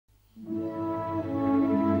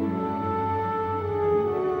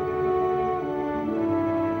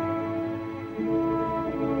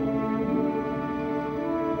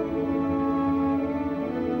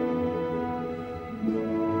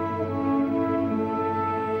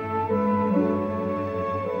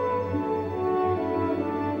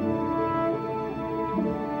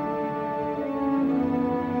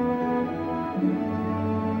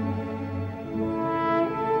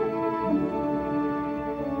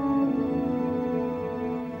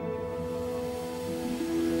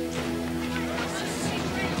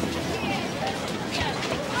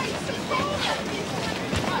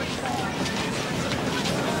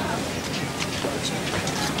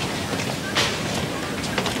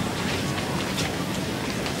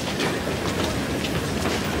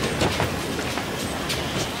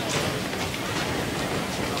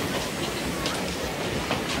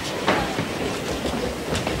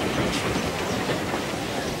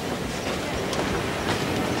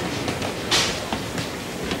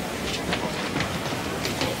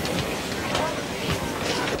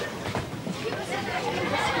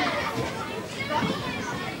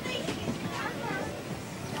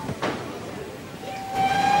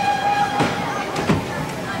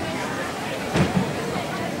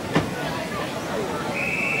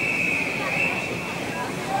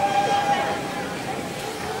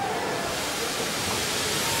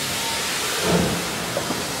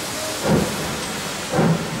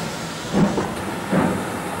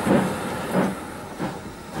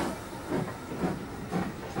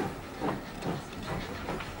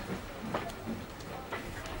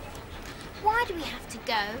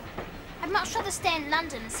much rather stay in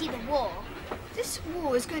London and see the war. This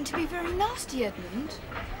war is going to be very nasty, Edmund,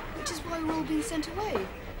 which is why we're all being sent away.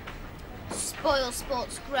 Spoil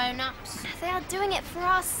sports grown-ups. They are doing it for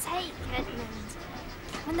our sake, Edmund.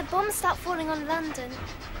 When the bombs start falling on London...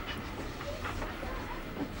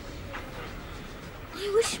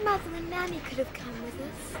 I wish Mother and Nanny could have come with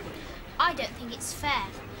us. I don't think it's fair.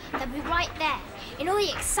 They'll be right there, in all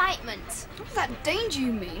the excitement. All that danger,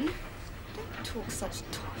 you mean? Don't talk such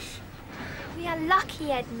tosh. We are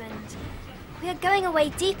lucky, Edmund. We are going away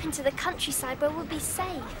deep into the countryside where we'll be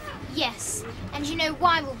safe. Yes, and you know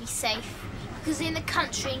why we'll be safe? Because in the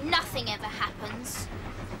country, nothing ever happens.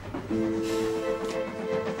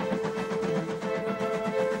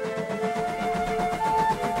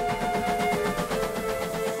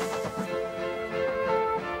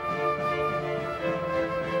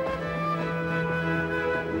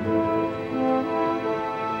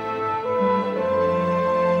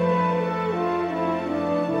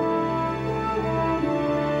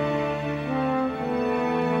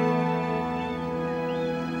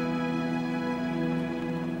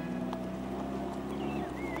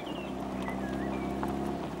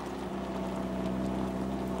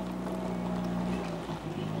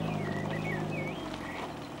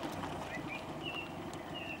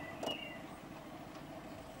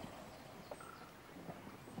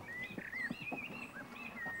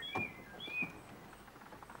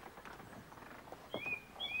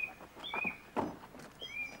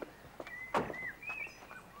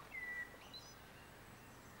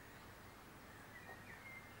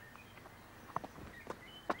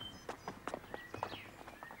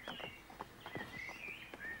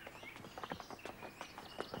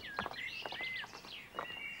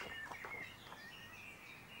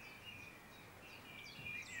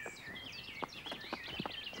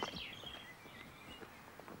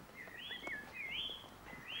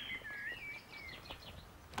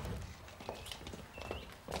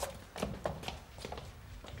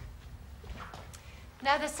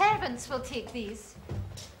 Now the servants will take these.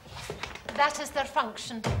 That is their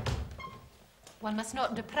function. One must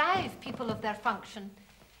not deprive people of their function.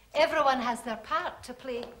 Everyone has their part to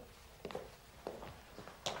play.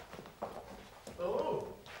 Oh.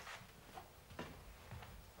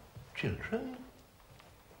 Children?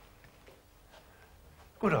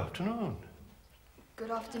 Good afternoon.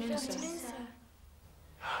 Good afternoon, sir.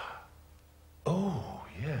 Oh,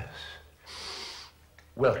 yes.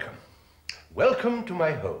 Welcome. Welcome to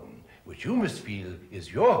my home, which you must feel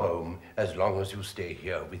is your home as long as you stay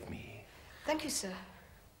here with me. Thank you, sir.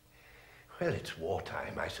 Well, it's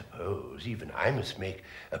wartime, I suppose. Even I must make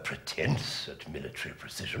a pretense at military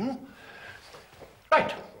precision.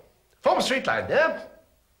 Right. Form a straight line there.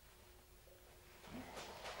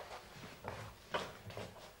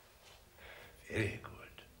 Very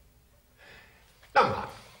good. Number.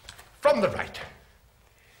 From the right.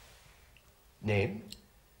 Name?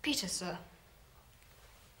 Peter, sir.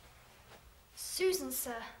 Susan,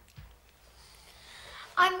 sir.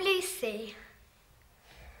 I'm Lucy.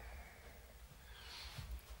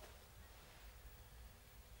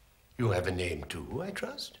 You have a name too, I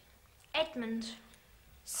trust? Edmund.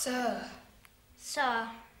 Sir. Sir.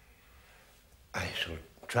 I shall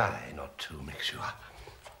try not to mix you up.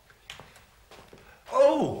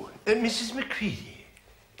 Oh, Mrs. Macready.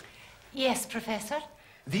 Yes, Professor.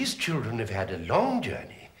 These children have had a long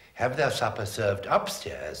journey. Have their supper served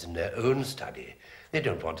upstairs in their own study. They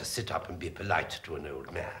don't want to sit up and be polite to an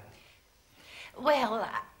old man. Well,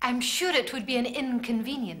 I'm sure it would be an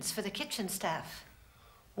inconvenience for the kitchen staff.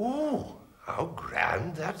 Oh, how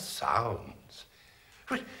grand that sounds.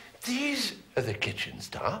 But these are the kitchen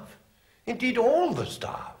staff. Indeed, all the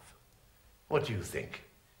staff. What do you think?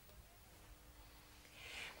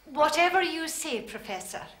 Whatever you say,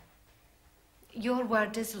 Professor. Your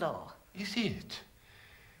word is law. Is it?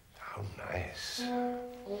 How nice.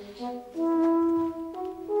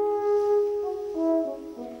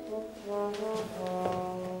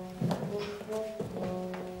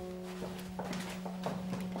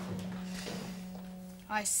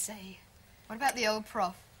 I say, what about the old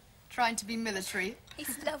prof? Trying to be military?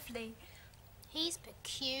 He's lovely. He's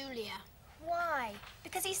peculiar. Why?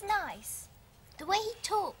 Because he's nice. The way he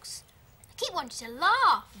talks. I keep wanting to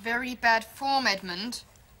laugh. Very bad form, Edmund.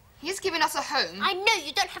 He's given us a home. I know,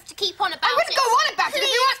 you don't have to keep on about I wouldn't it. go on about it if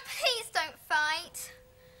you want... Please don't fight.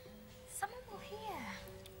 Someone will hear.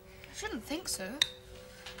 I shouldn't think so.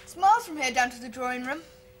 It's miles from here down to the drawing room.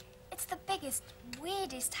 It's the biggest,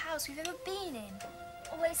 weirdest house we've ever been in.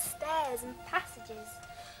 All those stairs and passages.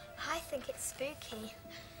 I think it's spooky,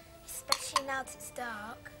 especially now that it's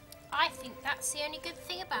dark. I think that's the only good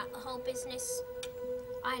thing about the whole business.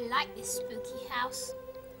 I like this spooky house.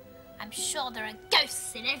 I'm sure there are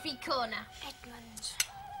ghosts in every corner. Edmund.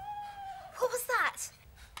 What was that?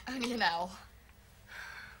 Only an owl.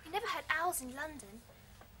 We never had owls in London.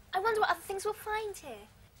 I wonder what other things we'll find here.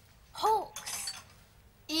 Hawks.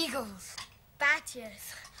 Eagles.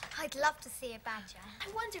 Badgers. I'd love to see a badger.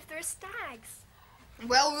 I wonder if there are stags.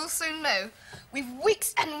 Well, we'll soon know. We've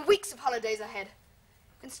weeks and weeks of holidays ahead.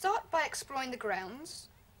 We can start by exploring the grounds,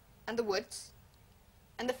 and the woods,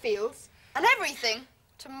 and the fields, and everything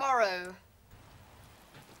tomorrow.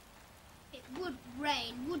 It would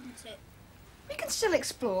rain, wouldn't it? We can still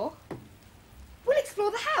explore. We'll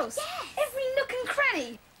explore the house. Yes. Every nook and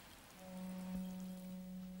cranny.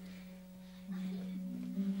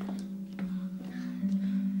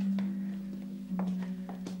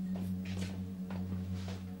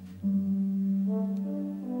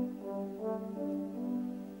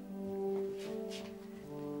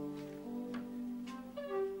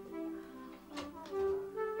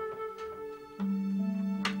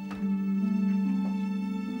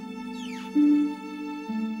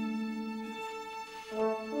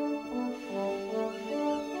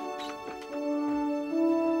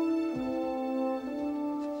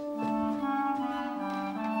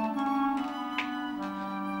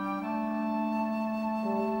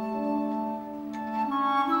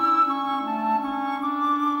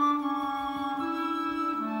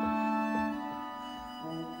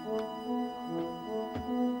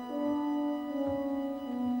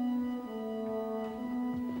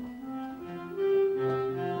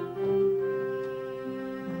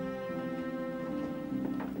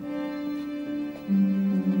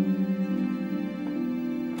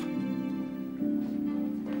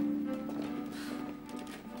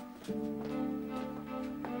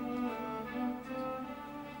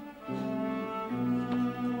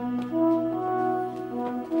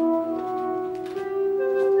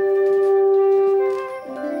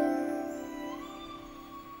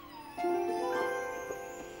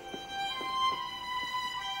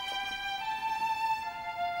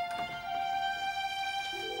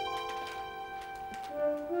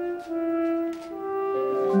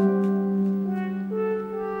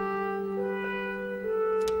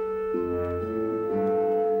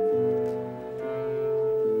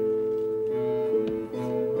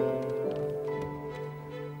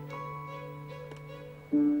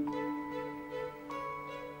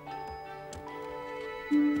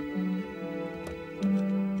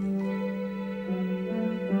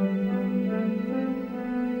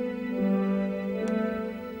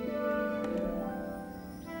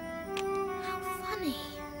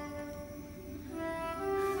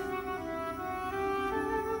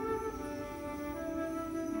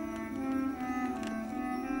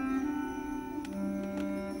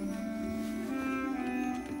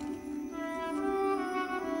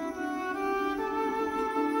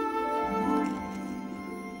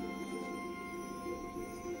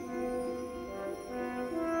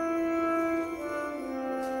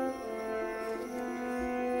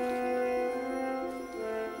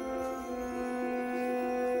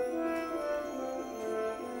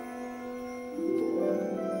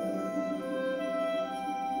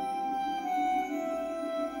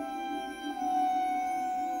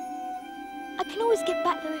 I can always get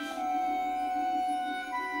back there if...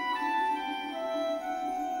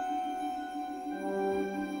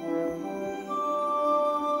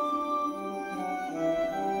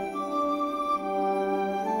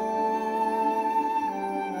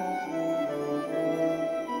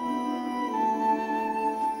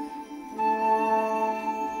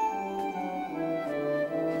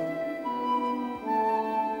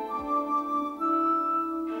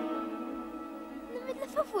 in the middle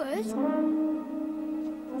of a wood?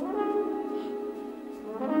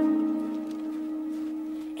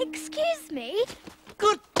 Excuse me,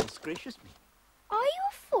 Goodness gracious me. are you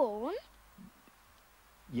a fawn?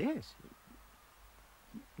 Yes.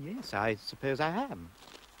 Yes, I suppose I am.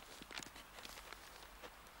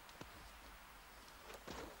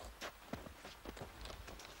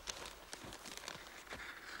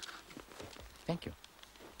 Thank you.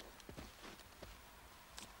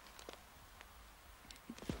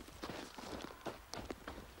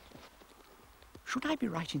 Should I be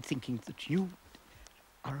right in thinking that you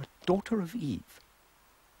are a daughter of Eve?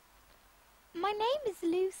 My name is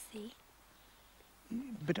Lucy.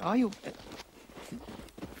 But are you...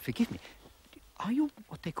 forgive me. Are you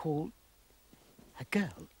what they call a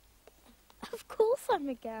girl? Of course I'm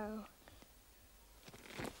a girl.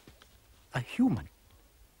 A human?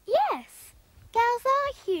 Yes, girls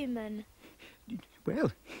are human.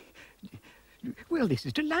 Well, this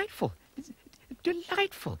is delightful. It's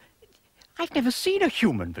delightful. I've never seen a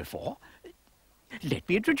human before. Let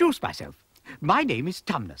me introduce myself. My name is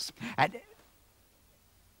Tumnus, and...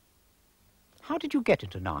 How did you get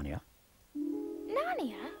into Narnia?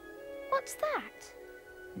 Narnia? What's that?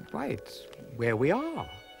 Why, it's where we are.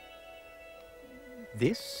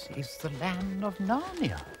 This is the land of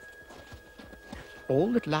Narnia.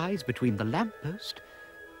 All that lies between the lamppost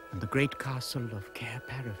and the great castle of Cair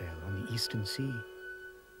Paravel on the eastern sea.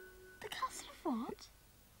 The castle of what?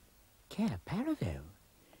 Cair Paravel.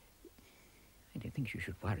 I don't think you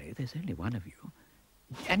should worry. There's only one of you.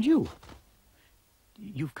 And you.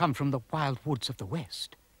 You've come from the wild woods of the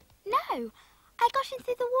west. No, I got in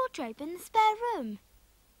through the wardrobe in the spare room.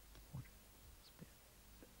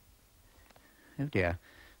 Oh dear,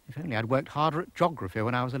 if only I'd worked harder at geography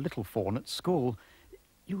when I was a little fawn at school.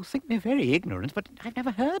 You'll think me very ignorant, but I've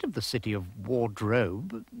never heard of the city of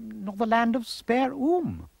Wardrobe, nor the land of Spare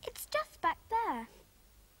It's just back there,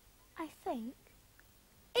 I think.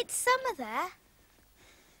 It's summer there.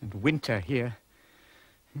 And winter here.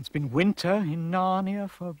 It's been winter in Narnia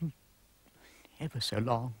for ever so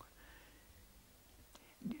long.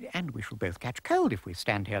 And we shall both catch cold if we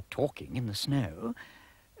stand here talking in the snow.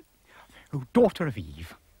 Oh, daughter of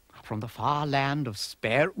Eve, from the far land of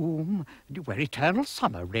Spare where eternal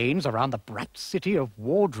summer reigns around the bright city of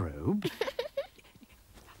Wardrobe,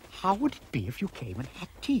 how would it be if you came and had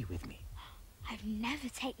tea with me? I've never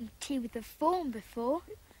taken tea with a fawn before.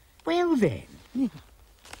 Well then.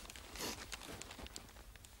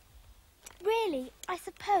 Really, I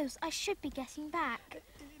suppose I should be getting back.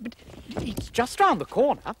 But it's just round the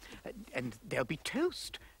corner, and there'll be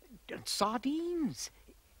toast, and sardines,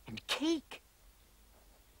 and cake.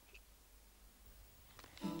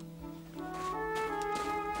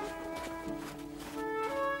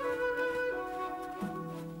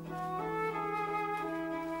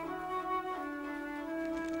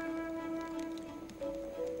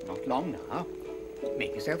 Not long now.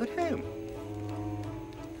 Make yourself at home.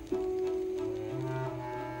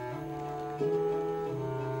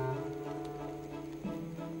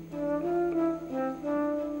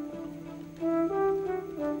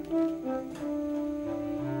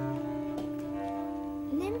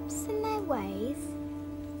 Nymphs and their ways.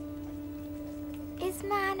 Is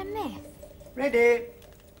man a myth? Ready.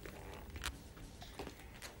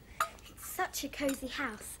 It's such a cosy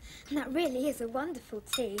house, and that really is a wonderful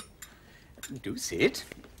tea. Do sit.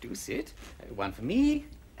 Do sit. One for me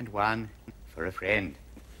and one for a friend.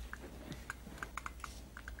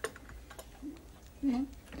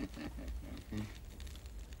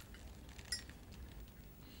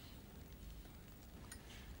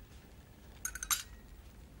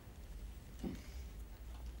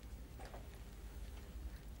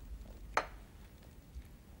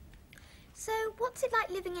 So, what's it like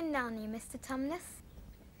living in Narnia, Mr. Tumnus?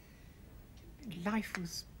 Life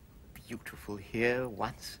was beautiful here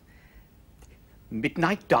once.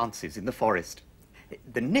 Midnight dances in the forest.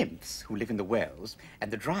 The nymphs who live in the wells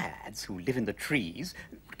and the dryads who live in the trees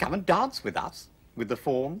would come and dance with us, with the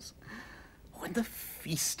fauns. Oh, and the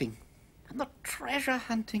feasting and the treasure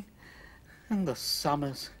hunting and the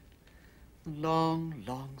summers. Long,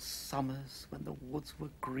 long summers when the woods were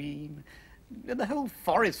green and the whole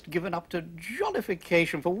forest given up to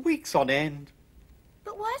jollification for weeks on end.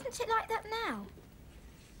 But why isn't it like that now?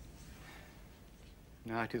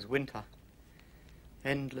 Now it is winter.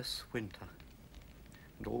 Endless winter.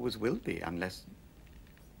 And always will be unless...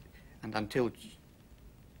 and until...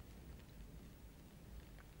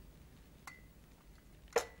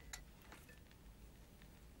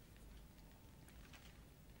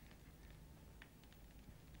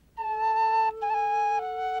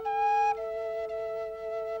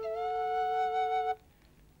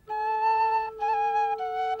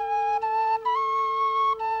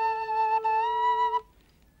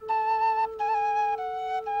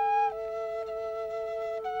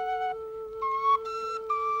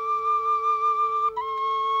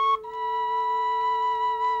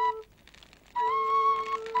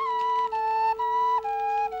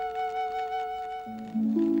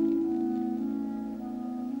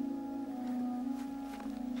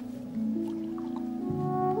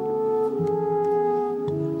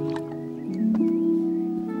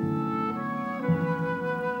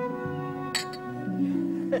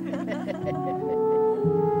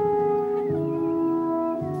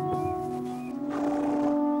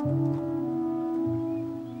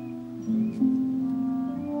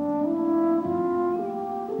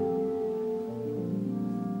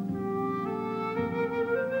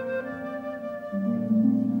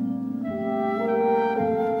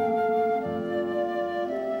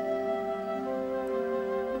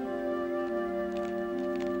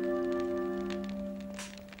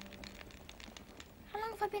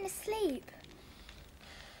 have I been asleep?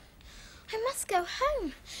 I must go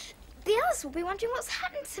home. The others will be wondering what's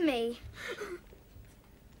happened to me.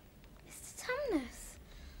 Mr. Tumnus,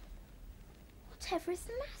 whatever is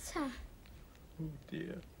the matter? Oh,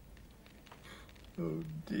 dear. Oh,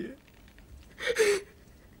 dear.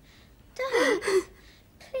 Don't.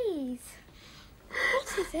 Please.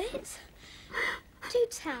 What is it? Do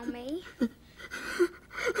tell me.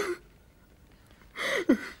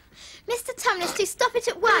 Mr. Tumnus, do stop it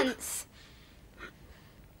at once.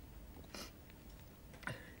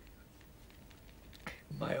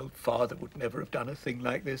 My old father would never have done a thing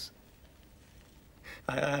like this.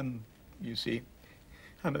 I am, you see,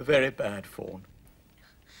 I'm a very bad fawn.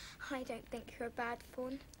 I don't think you're a bad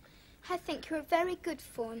fawn. I think you're a very good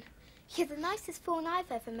fawn. You're the nicest fawn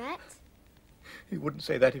I've ever met. You wouldn't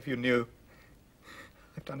say that if you knew.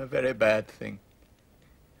 I've done a very bad thing.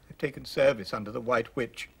 I've taken service under the White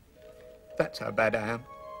Witch. That's how bad I am.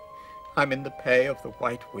 I'm in the pay of the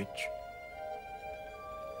White Witch.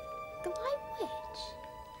 The White Witch?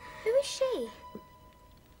 Who is she?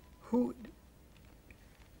 Who?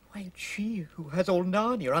 Why, it's she who has all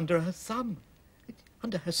Narnia under her thumb,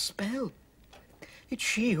 under her spell. It's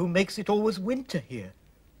she who makes it always winter here.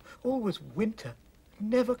 Always winter,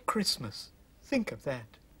 never Christmas. Think of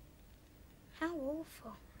that. How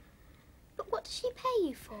awful. But what does she pay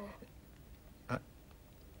you for?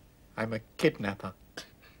 I'm a kidnapper.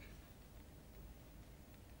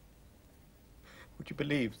 Would you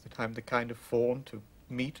believe that I'm the kind of fawn to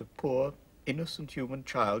meet a poor, innocent human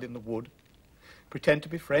child in the wood, pretend to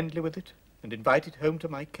be friendly with it, and invite it home to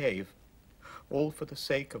my cave, all for the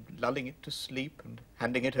sake of lulling it to sleep and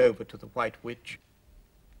handing it over to the White Witch?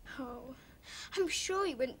 Oh, I'm sure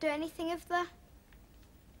you wouldn't do anything of the...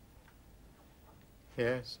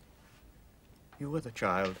 Yes, you were the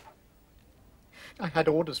child. I had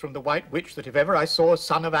orders from the White Witch that if ever I saw a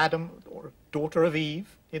son of Adam or a daughter of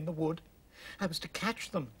Eve in the wood, I was to catch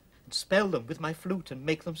them and spell them with my flute and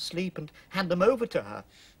make them sleep and hand them over to her.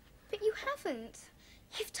 But you haven't.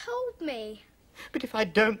 You've told me. But if I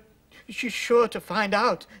don't, she's sure to find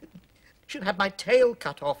out. She'll have my tail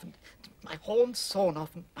cut off and my horns sawn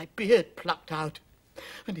off and my beard plucked out.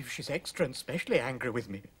 And if she's extra and specially angry with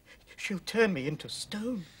me, she'll turn me into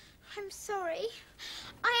stone. I'm sorry.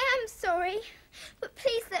 I am sorry. But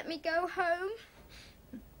please let me go home.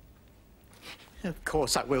 Of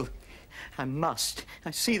course I will. I must.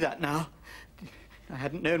 I see that now. I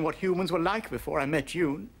hadn't known what humans were like before I met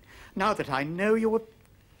you. Now that I know you, of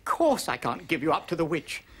course I can't give you up to the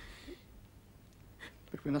witch.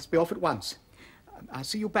 But we must be off at once. I'll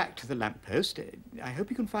see you back to the lamppost. I hope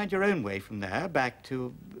you can find your own way from there back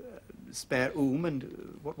to spare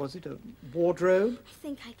and, what was it, a wardrobe? I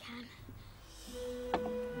think I can.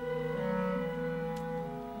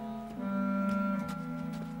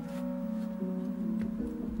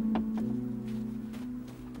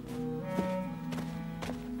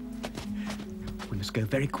 We must go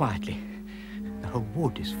very quietly. The whole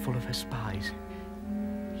wood is full of her spies.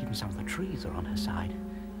 Even some of the trees are on her side.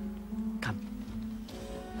 Come.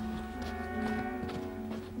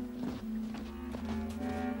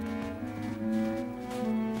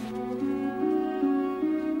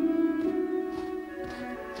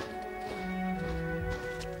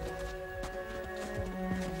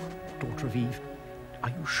 Daughter of Eve, are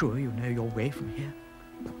you sure you know your way from here?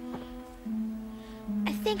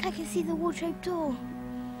 I think I can see the wardrobe door.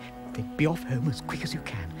 Then be off home as quick as you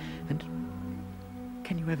can. And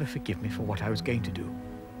can you ever forgive me for what I was going to do?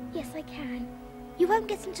 Yes, I can. You won't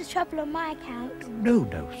get into trouble on my account. No,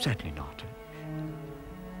 no, certainly not.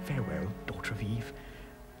 Farewell, daughter of Eve.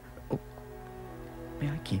 Oh, may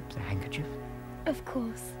I keep the handkerchief? Of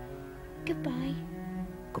course. Goodbye.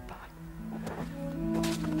 Goodbye.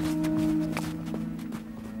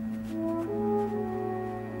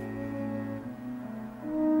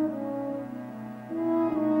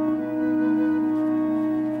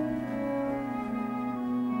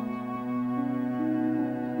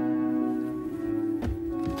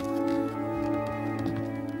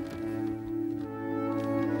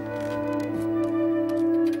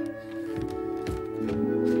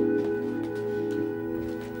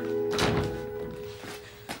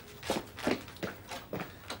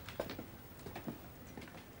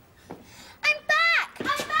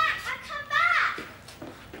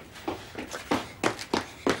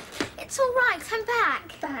 I'm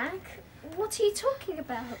back. Back? What are you talking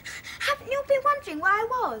about? Haven't you been wondering where I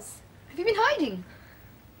was? Have you been hiding?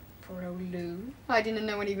 Poor old Lou. I didn't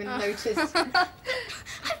know one even noticed.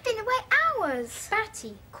 I've been away hours.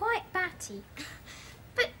 Batty, quite batty.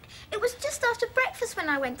 But it was just after breakfast when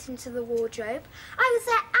I went into the wardrobe. I was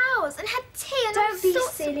there hours and had tea and all Don't be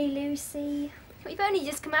sorts silly, Lucy. We've only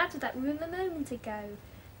just come out of that room a moment ago.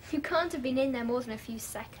 You can't have been in there more than a few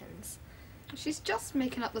seconds. She's just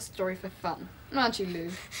making up the story for fun. Aren't you, Lou?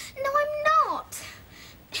 No, I'm not.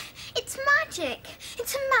 It's magic.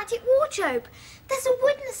 It's a magic wardrobe. There's a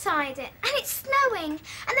wood inside it, and it's snowing,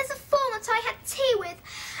 and there's a faun that I had tea with,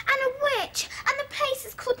 and a witch, and the place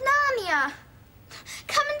is called Narnia.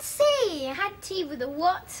 Come and see. Had tea with a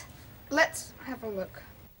what? Let's have a look.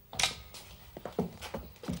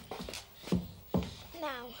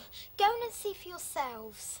 Now, go and see for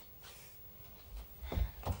yourselves.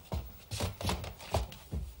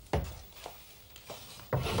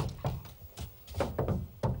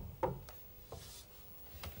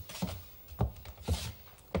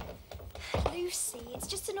 Lucy, it's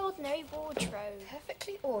just an ordinary wardrobe.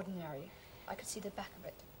 Perfectly ordinary. I could see the back of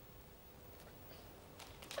it.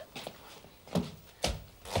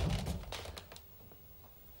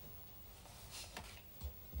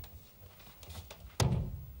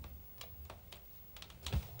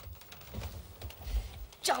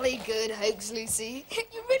 Jolly good hoax, Lucy.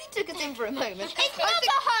 You really took us in for a moment. It's not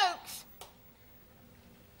a hoax!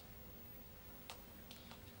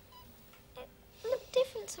 It looked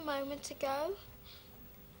different a moment ago.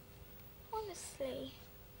 Honestly.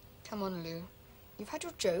 Come on, Lou. You've had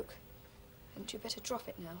your joke. Hadn't you better drop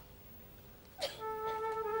it now?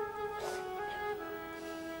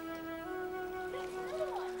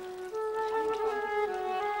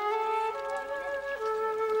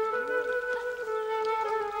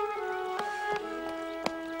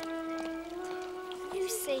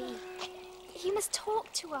 Lucy, you must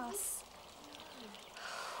talk to us.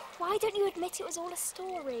 Why don't you admit it was all a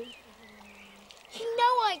story? You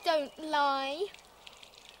know I don't lie.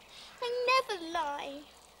 I never lie.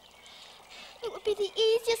 It would be the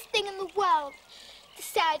easiest thing in the world to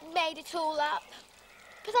say I'd made it all up.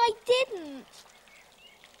 But I didn't.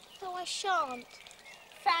 So I shan't.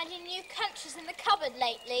 Found any new countries in the cupboard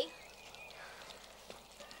lately?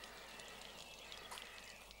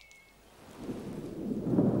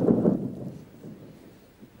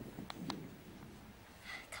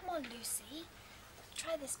 Come on, Lucy.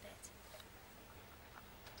 Try this bit.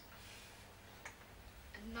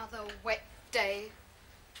 Another wet day.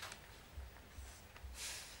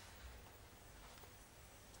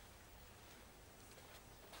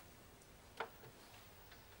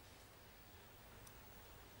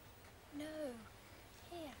 No.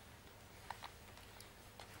 Here.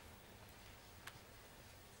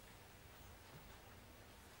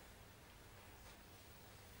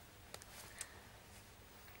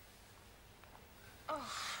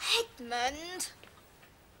 Edmund!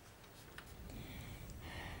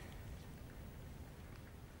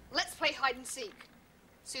 Let's play hide and seek.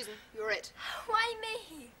 Susan, you're it. Why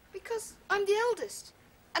me? Because I'm the eldest.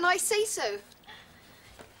 And I say so.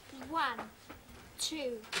 1,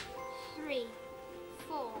 2, 3,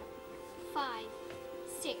 4, 5,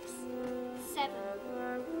 6, 7,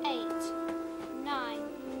 8, 9,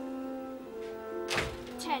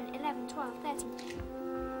 10, 11, 12, 13.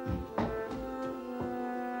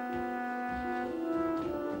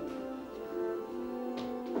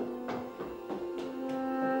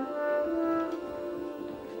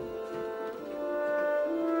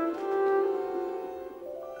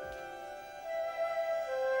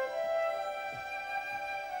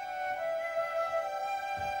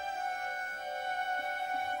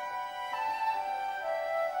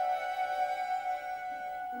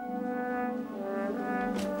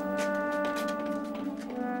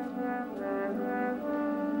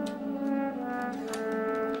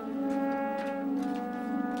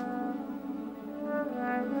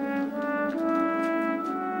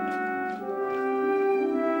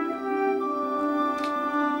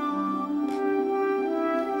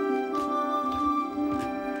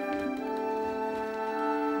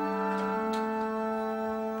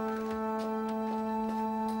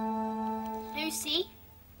 Lucy,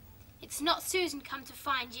 it's not Susan come to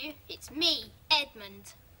find you, it's me,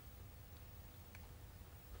 Edmund.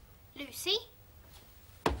 Lucy?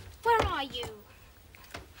 Where are you?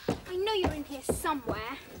 I know you're in here somewhere.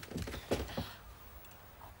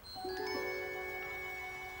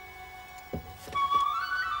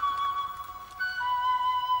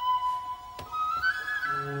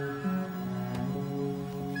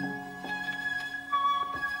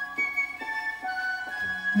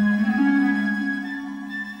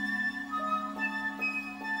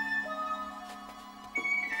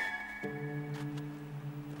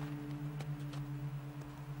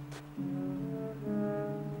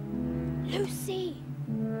 Lucy!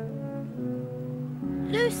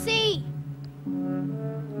 Lucy!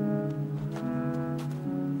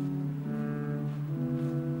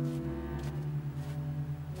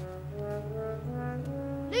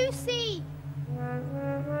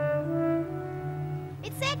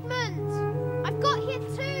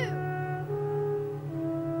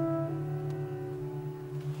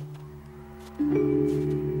 Lucy,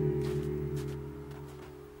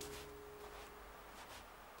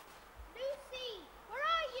 where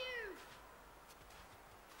are you?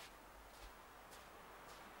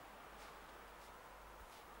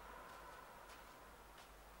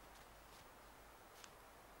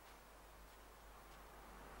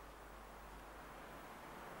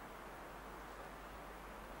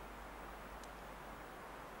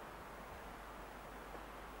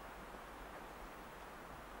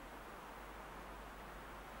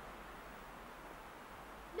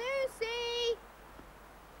 Lucy!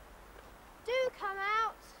 Do come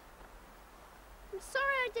out. I'm sorry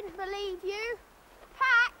I didn't believe you.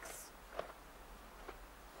 Pax!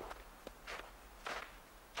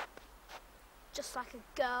 Just like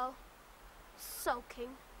a girl. Sulking.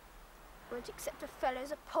 Won't accept a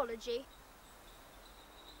fellow's apology.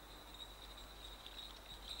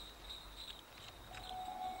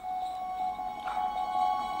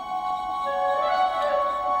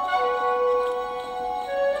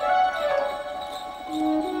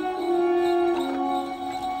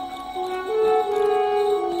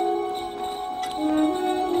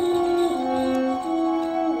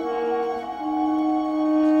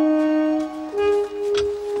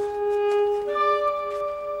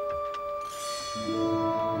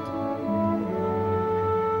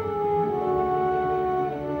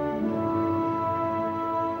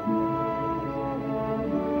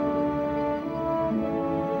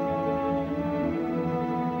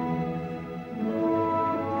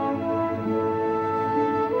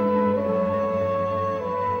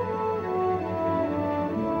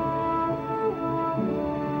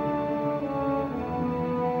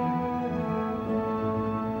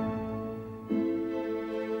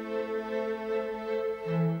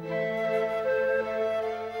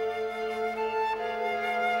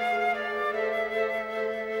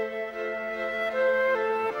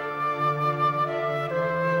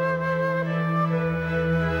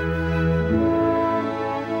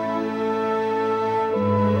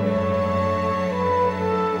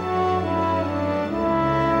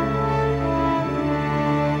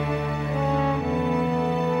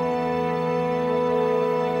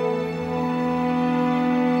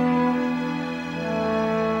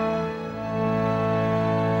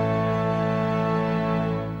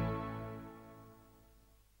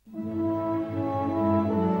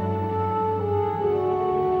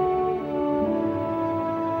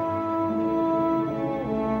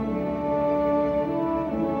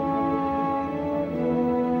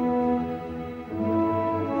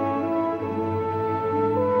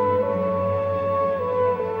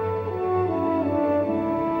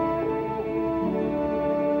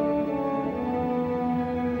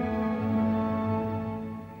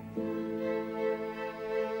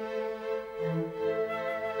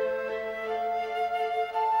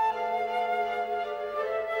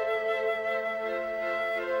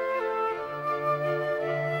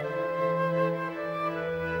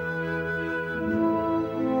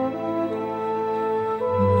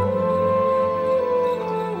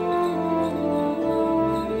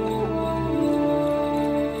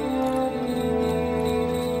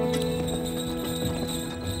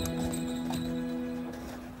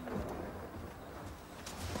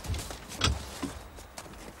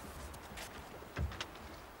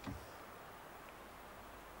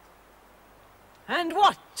 And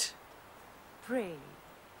what, pray,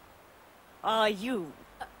 are you?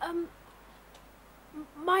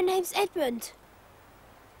 My name's Edmund.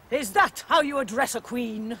 Is that how you address a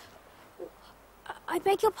queen? I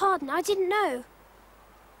beg your pardon, I didn't know.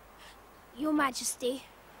 Your Majesty.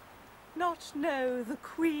 Not know the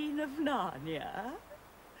Queen of Narnia?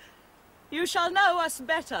 You shall know us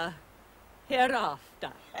better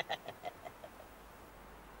hereafter.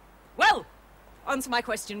 Well, answer my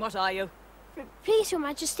question, what are you? Please, Your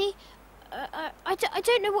Majesty. I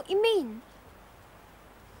don't know what you mean.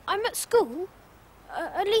 I'm at school.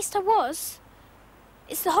 At least I was.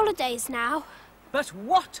 It's the holidays now. But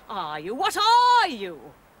what are you? What are you?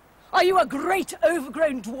 Are you a great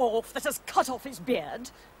overgrown dwarf that has cut off his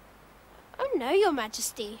beard? Oh no, Your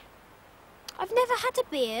Majesty. I've never had a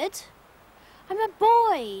beard. I'm a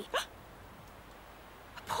boy.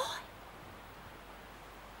 A boy?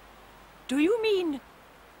 Do you mean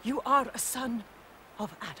you are a son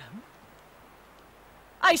of Adam?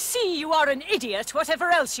 I see you are an idiot, whatever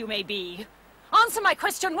else you may be. Answer my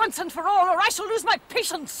question once and for all, or I shall lose my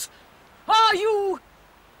patience. Are you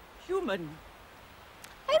human?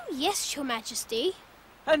 Oh yes, Your Majesty.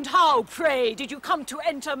 And how, pray, did you come to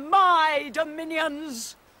enter my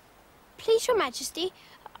dominions? Please, Your Majesty,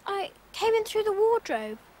 I came in through the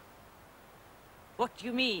wardrobe. What do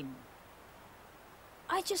you mean?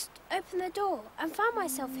 I just opened the door and found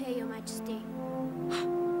myself here, Your Majesty.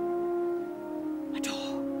 A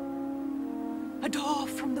door. A door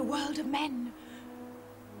from the world of men.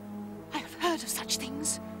 I have heard of such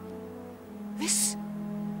things. This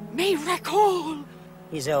may wreck all.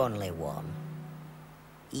 He's only one.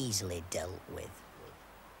 Easily dealt with.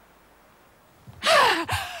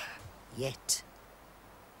 Yet,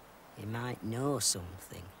 he might know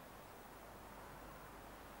something.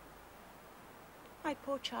 My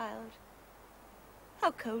poor child.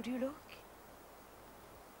 How cold you look.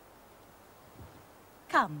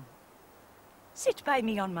 Come, sit by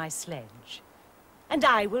me on my sledge, and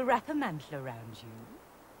I will wrap a mantle around you,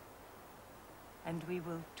 and we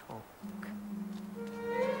will talk.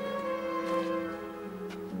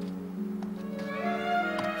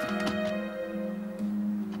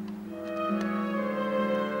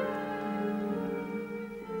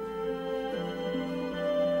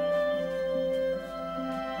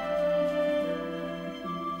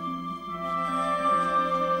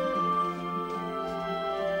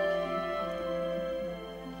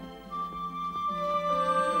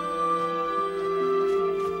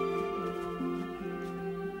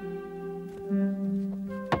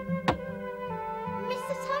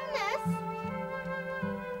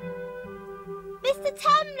 Mr.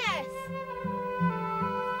 Tumnus!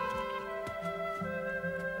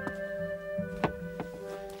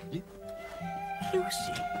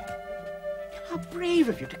 Lucy, how brave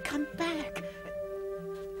of you to come back.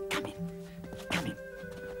 Come in. Come in.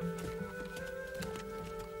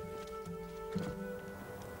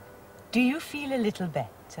 Do you feel a little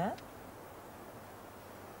better?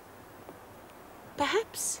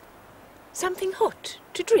 Perhaps something hot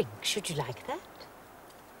to drink. Should you like that?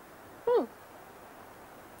 Oh.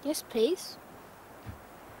 Yes, please.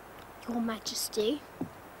 Your Majesty.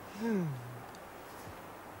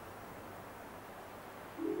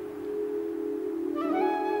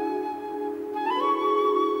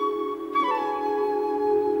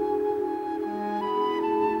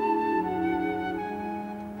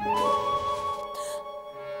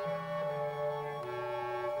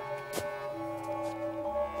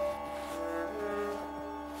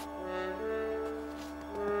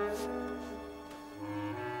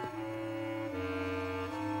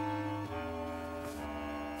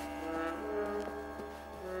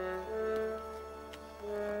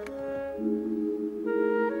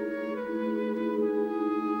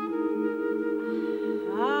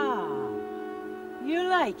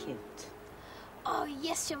 Like it? Oh,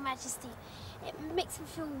 yes, Your Majesty. It makes me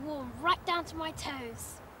feel warm right down to my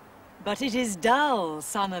toes. But it is dull,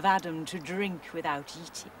 son of Adam, to drink without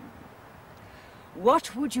eating.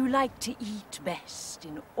 What would you like to eat best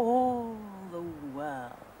in all the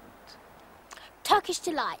world? Turkish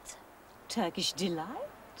delight. Turkish delight?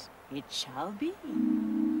 It shall be.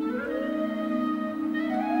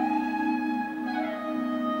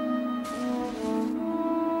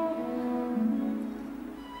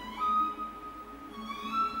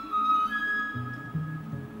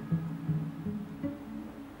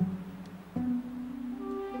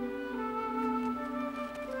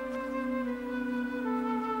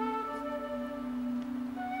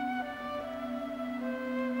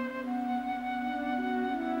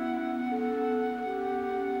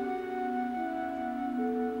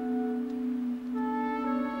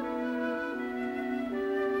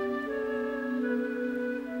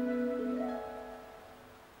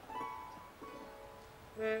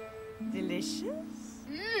 Delicious?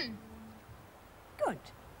 Good.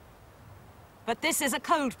 But this is a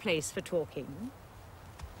cold place for talking.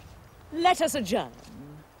 Let us adjourn.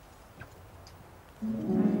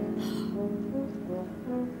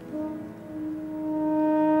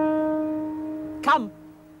 Come.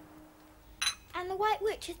 And the White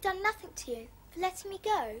Witch has done nothing to you for letting me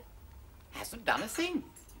go. Hasn't done a thing.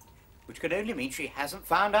 Which could only mean she hasn't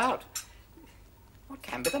found out. What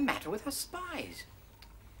can be the matter with her spies?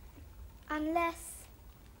 Unless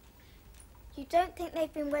you don't think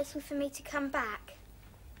they've been waiting for me to come back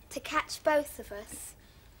to catch both of us.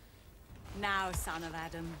 Now, son of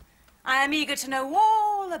Adam, I am eager to know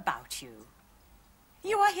all about you.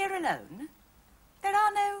 You are here alone? There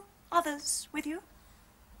are no others with you?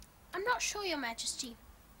 I'm not sure, Your Majesty.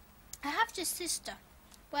 I have just a sister.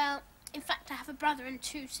 Well, in fact, I have a brother and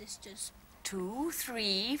two sisters. 2,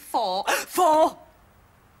 3, 4. 4!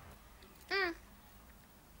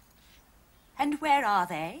 And where are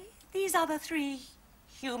they, these other 3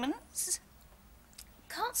 humans?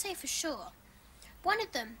 Can't say for sure. One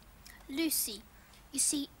of them, Lucy. You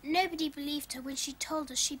see, nobody believed her when she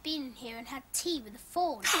told us she'd been in here and had tea with a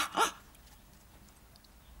fawn.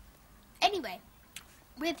 Anyway,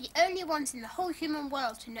 We're the only ones in the whole human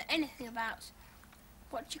world who know anything about,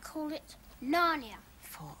 what do you call it? Narnia.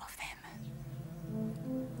 4 of them.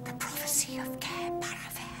 The prophecy of Cair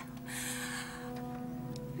Paravel.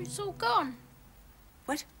 It's all gone.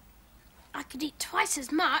 What? I could eat twice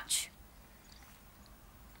as much.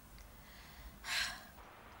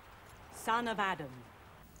 Son of Adam,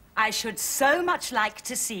 I should so much like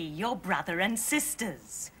to see your brother and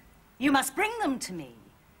sisters. You must bring them to me.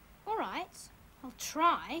 All right, I'll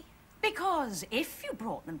try. Because if you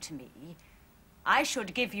brought them to me, I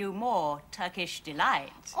should give you more Turkish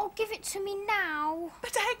delight. Oh, give it to me now.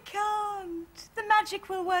 But I can't. The magic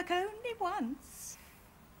will work only once.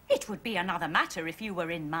 It would be another matter if you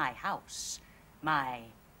were in my house. My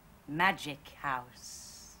magic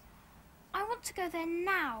house. I want to go there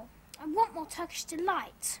now. I want more Turkish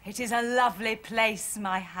delight. It is a lovely place,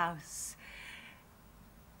 my house.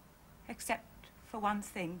 Except for one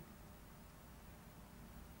thing.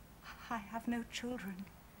 I have no children.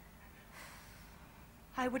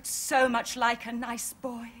 I would so much like a nice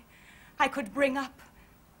boy I could bring up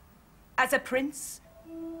as a prince.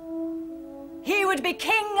 He would be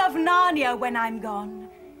king of Narnia when I'm gone.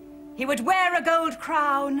 He would wear a gold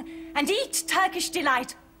crown and eat Turkish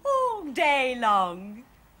delight all day long.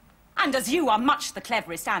 And as you are much the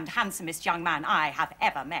cleverest and handsomest young man I have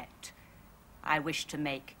ever met, I wish to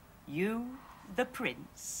make you the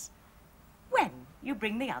prince when you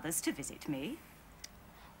bring the others to visit me.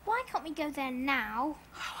 Why can't we go there now?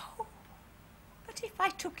 Oh, but if I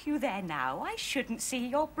took you there now, I shouldn't see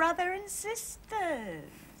your brother and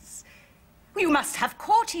sisters. You must have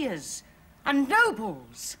courtiers and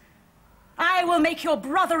nobles. I will make your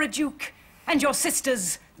brother a duke and your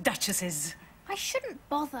sisters duchesses. I shouldn't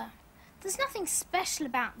bother. There's nothing special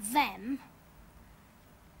about them.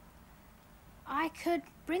 I could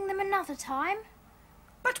bring them another time.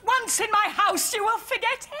 But once in my house, you will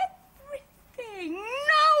forget everything.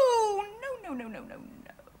 No, no, no, no, no, no,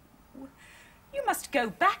 no. You must go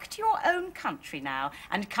back to your own country now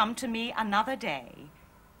and come to me another day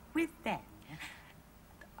with them.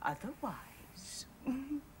 Otherwise...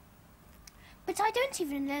 But I don't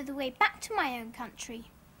even know the way back to my own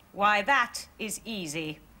country. Why, that is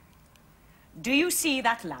easy. Do you see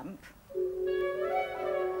that lamp?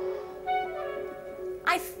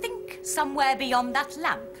 I think somewhere beyond that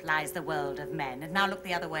lamp lies the world of men. And now look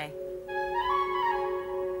the other way.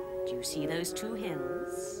 Do you see those 2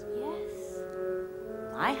 hills? Yes.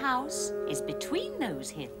 My house is between those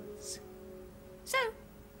hills. So,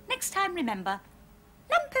 next time remember,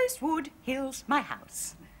 Lamppost Wood, hills, my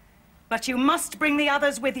house. But you must bring the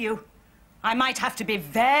others with you. I might have to be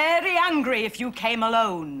very angry if you came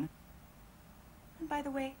alone. And by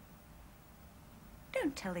the way,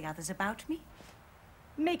 don't tell the others about me.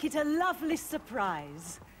 Make it a lovely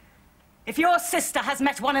surprise. If your sister has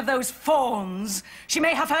met one of those fawns, she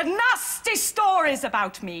may have heard nasty stories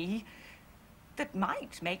about me that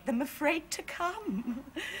might make them afraid to come.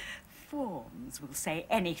 Fawns will say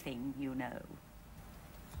anything, you know.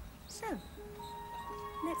 So,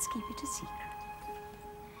 let's keep it a secret.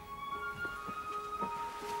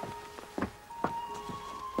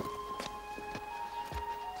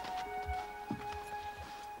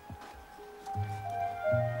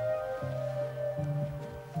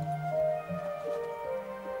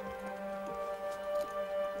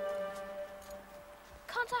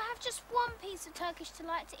 Can't I have just one piece of Turkish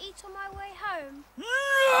delight to eat on my way home?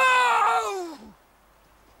 No!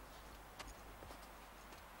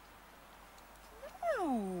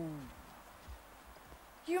 No.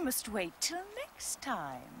 You must wait till next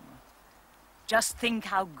time. Just think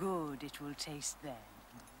how good it will taste then.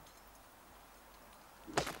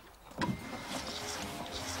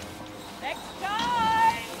 Next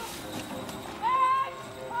time!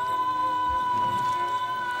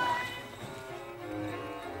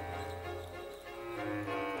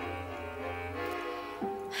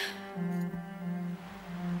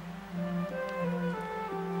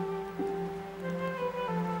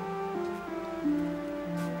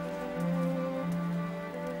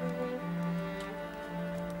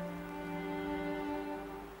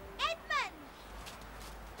 Next time!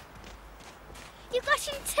 You got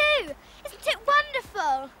him too! Isn't it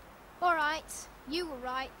wonderful? All right, you were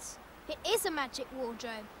right. It is a magic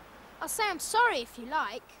wardrobe. I'll say I'm sorry if you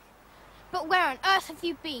like. But where on earth have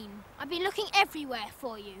you been? I've been looking everywhere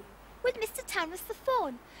for you. With Mr. Tanrus the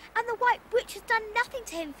Fawn, and the White Witch has done nothing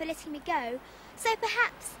to him for letting me go. So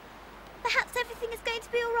perhaps everything is going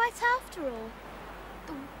to be all right after all.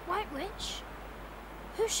 The White Witch?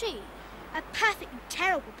 Who's she? A perfectly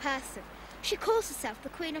terrible person. She calls herself the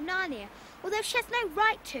Queen of Narnia, although she has no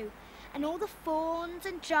right to. And all the fauns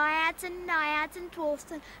and dryads and naiads and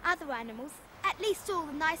dwarfs and other animals, at least all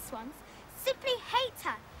the nice ones, simply hate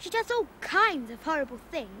her. She does all kinds of horrible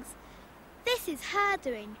things. This is her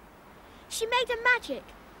doing. She made a magic,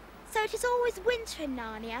 so it is always winter in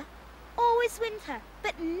Narnia. Always winter,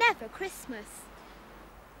 but never Christmas.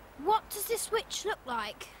 What does this witch look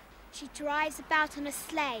like? She drives about on a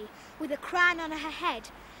sleigh with a crown on her head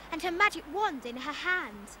and her magic wand in her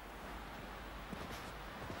hand.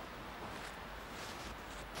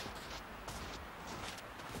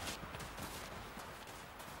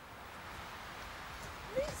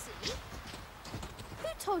 Lucy? Who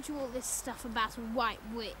told you all this stuff about a white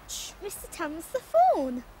witch? Mr. Thomas the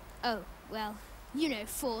Fawn. Oh, well, you know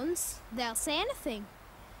fawns. They'll say anything.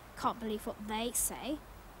 Can't believe what they say.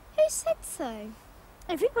 Who said so?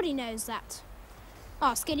 Everybody knows that.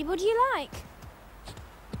 Ask anybody you like.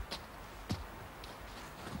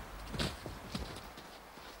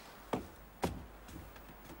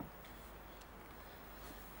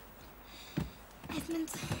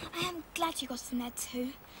 Edmund, I am glad you got in there too.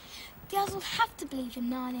 The others will have to believe in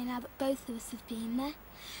Narnia now that both of us have been there.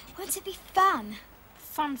 Won't it be fun?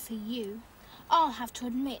 Fun for you. I'll have to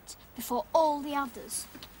admit, before all the others,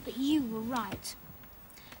 that you were right.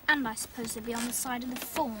 And I suppose they'll be on the side of the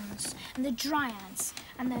fauns and the dryads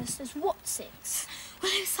and there's whatsits.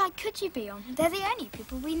 Well, whose side could you be on? They're the only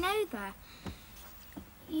people we know there.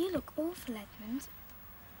 You look awful, Edmund.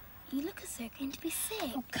 You look as though you're going to be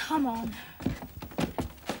sick. Oh, come on.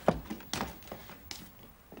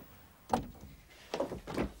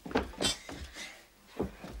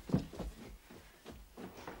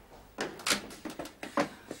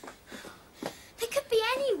 They could be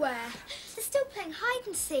anywhere. They're still playing hide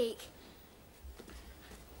and seek.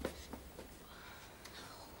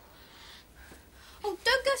 Oh,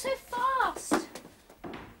 don't go so fast.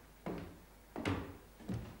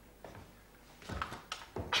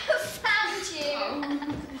 Found you!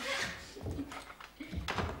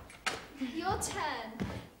 Your turn.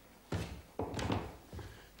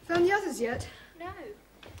 Found the others yet? No.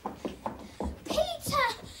 Peter!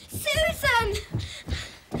 Susan!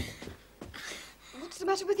 What's the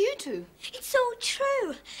matter with you two? It's all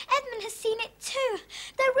true. Edmund has seen it too.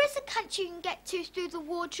 There is a country you can get to through the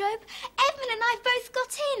wardrobe. Edmund and I both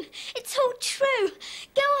got in. It's all true.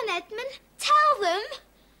 Go on, Edmund. Tell them.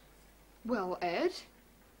 Well, Ed,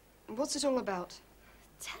 what's it all about?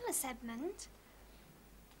 Tell us, Edmund.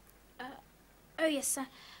 Oh, yes, sir.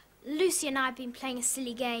 Lucy and I have been playing a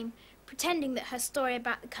silly game, pretending that her story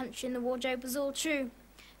about the country in the wardrobe was all true.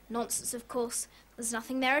 Nonsense, of course. There's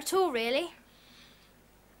nothing there at all, really.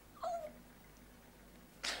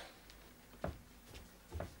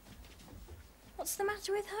 What's the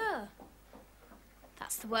matter with her?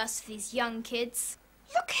 That's the worst of these young kids.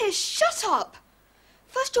 Look here, shut up!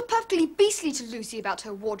 First you're perfectly beastly to Lucy about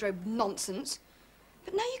her wardrobe nonsense,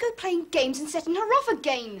 but now you go playing games and setting her off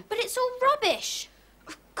again. But it's all rubbish.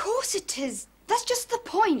 Of course it is. That's just the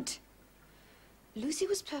point. Lucy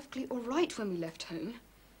was perfectly all right when we left home,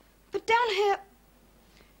 but down here,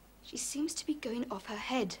 she seems to be going off her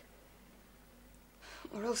head.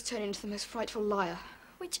 Or else turn into the most frightful liar.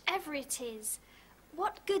 Whichever it is,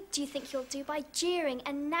 what good do you think you'll do by jeering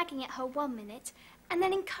and nagging at her 1 minute and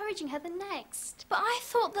then encouraging her the next? But I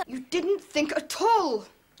thought that... You didn't think at all.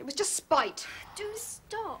 It was just spite. Do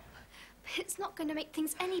stop. It's not going to make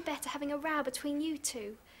things any better having a row between you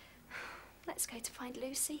two. Let's go to find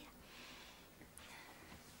Lucy.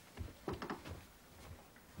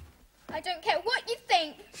 I don't care what you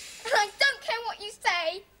think, and I don't care what you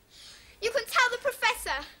say. You can tell the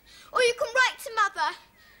professor, or you can write to Mother.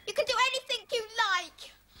 You can do anything you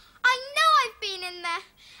like. I know I've been in there,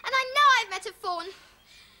 and I know I've met a fawn.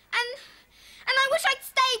 And I wish I'd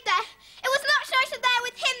stayed there. It was much nicer there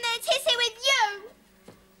with him than it is here with you.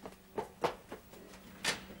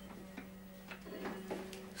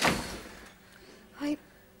 I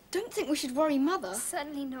don't think we should worry Mother.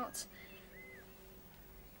 Certainly not.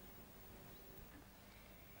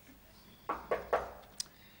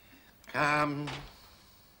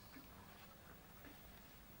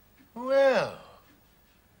 Well,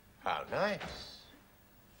 how nice.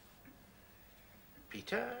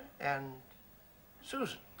 Peter and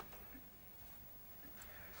Susan.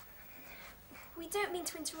 We don't mean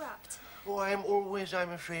to interrupt. Oh, I'm always,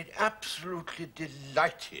 I'm afraid, absolutely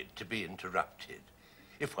delighted to be interrupted.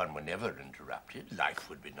 If one were never interrupted, life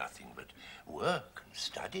would be nothing but work and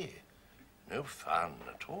study. No fun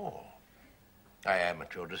at all. I am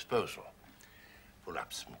at your disposal. Pull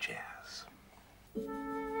up some chairs.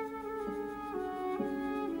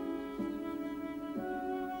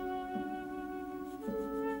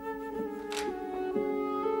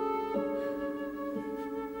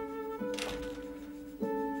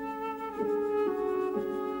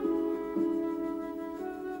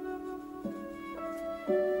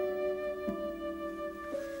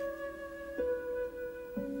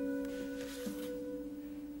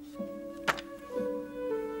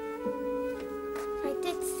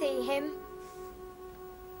 marry him.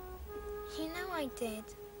 You know I did.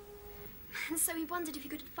 And so he wondered if he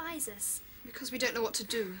could advise us. Because we don't know what to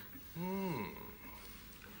do.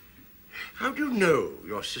 How do you know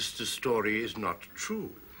your sister's story is not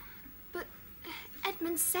true? But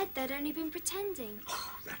Edmund said they'd only been pretending.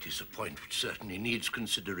 Oh, that is a point which certainly needs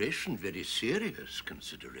consideration, very serious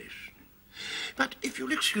consideration. But if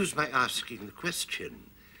you'll excuse my asking the question,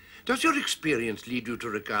 does your experience lead you to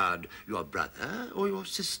regard your brother or your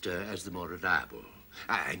sister as the more reliable?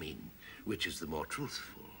 I mean, which is the more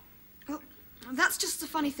truthful? Well, that's just the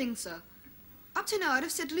funny thing, sir. Up to now, I'd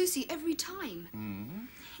have said Lucy every time.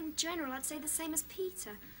 In general, I'd say the same as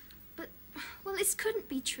Peter. But, well, this couldn't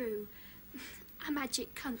be true. A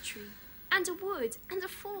magic country, and a wood, and a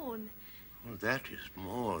fawn. Well, that is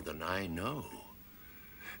more than I know.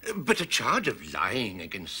 But a charge of lying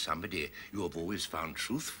against somebody you have always found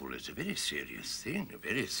truthful is a very serious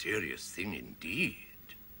thing indeed.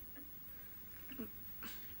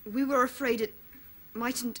 We were afraid it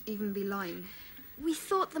mightn't even be lying. We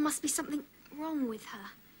thought there must be something wrong with her.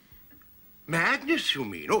 Madness, you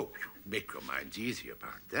mean? Oh, you make your minds easy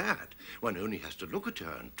about that. One only has to look at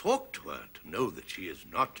her and talk to her to know that she is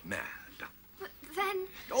not mad. But then...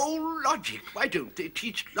 Oh, logic. Why don't they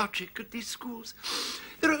teach logic at these schools?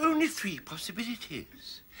 There are only 3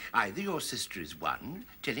 possibilities. Either your sister is 1,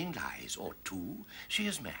 telling lies, or 2, she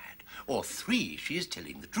is mad, or 3, she is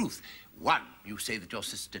telling the truth. 1, you say that your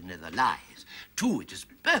sister never lies. 2, it is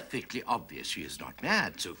perfectly obvious she is not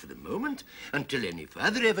mad. So for the moment, until any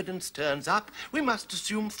further evidence turns up, we must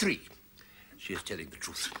assume 3. She is telling the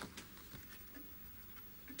truth.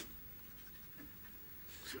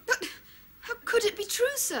 But how could it be true,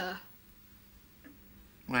 sir?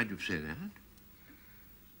 Why do you say that?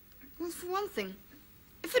 Well, for one thing,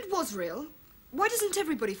 if it was real, why doesn't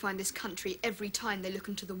everybody find this country every time they look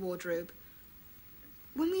into the wardrobe?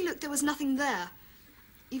 When we looked, there was nothing there.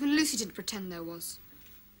 Even Lucy didn't pretend there was.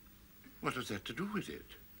 What has that to do with it?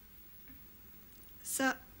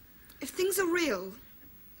 Sir, if things are real,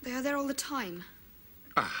 they are there all the time.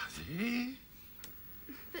 Are they?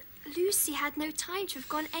 But Lucy had no time to have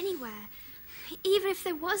gone anywhere, even if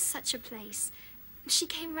there was such a place. She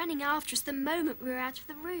came running after us the moment we were out of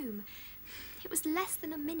the room. It was less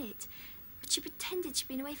than a minute, but she pretended she'd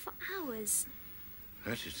been away for hours.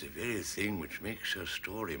 That is the very thing which makes her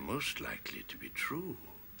story most likely to be true.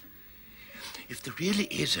 If there really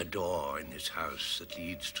is a door in this house that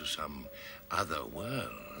leads to some other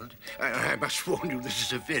world, I must warn you, this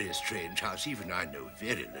is a very strange house. Even I know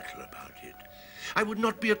very little about it. I would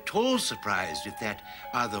not be at all surprised if that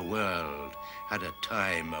other world had a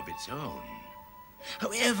time of its own.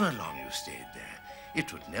 However long you stayed there,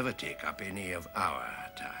 it would never take up any of our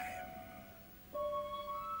time.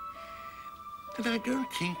 And I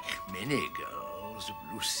don't think many girls of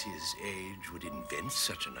Lucy's age would invent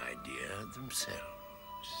such an idea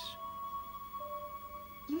themselves.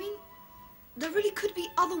 You mean there really could be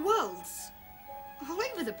other worlds? All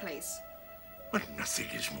over the place? Well, nothing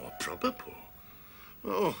is more probable.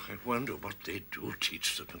 Oh, I wonder what they do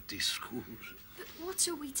teach them at these schools. But what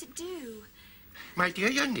are we to do? My dear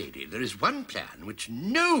young lady, there is one plan which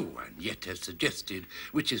no one yet has suggested,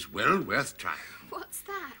 which is well worth trying. What's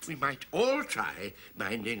that? We might all try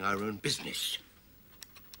minding our own business.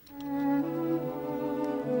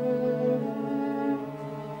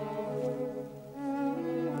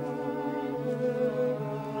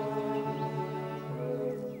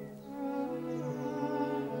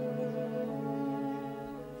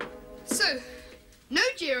 So, no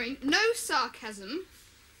jeering, no sarcasm.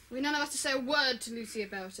 We none of us to say a word to Lucy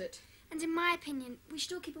about it. And in my opinion, we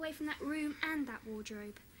should all keep away from that room and that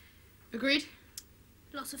wardrobe. Agreed?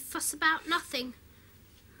 Lots of fuss about nothing.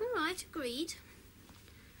 All right, agreed.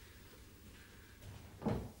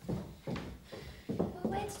 Well,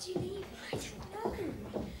 where did you leave it? I don't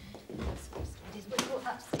know.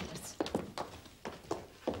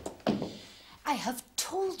 I have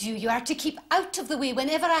told you are to keep out of the way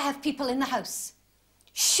whenever I have people in the house.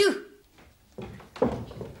 Shoo!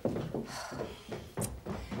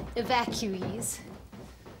 Evacuees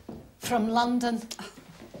from London.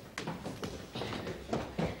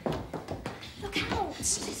 Look out!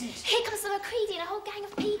 Here comes the Macready and a whole gang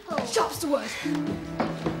of people. Sharp's the word.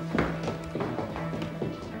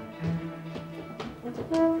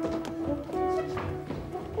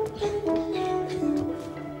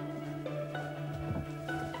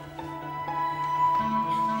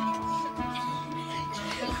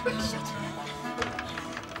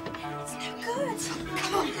 It's no good.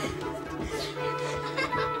 Come on.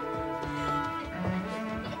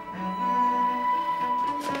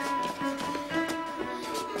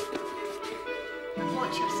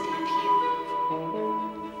 Watch your step.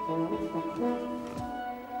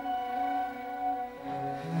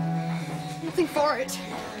 for it.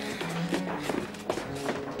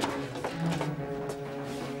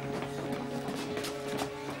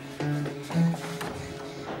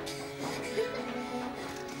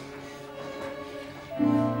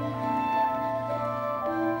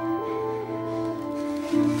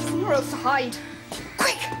 Somewhere else to hide.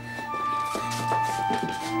 Quick!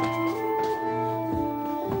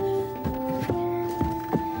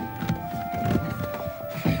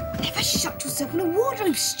 Never shut yourself in a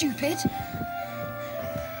wardrobe, stupid!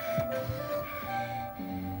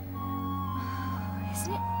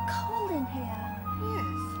 Isn't it cold in here?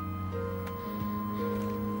 Yes.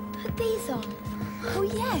 Put these on. Oh,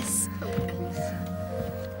 yes.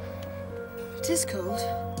 It is cold.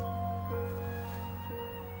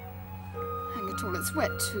 Hang it all, it's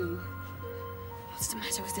wet too. What's the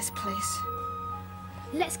matter with this place?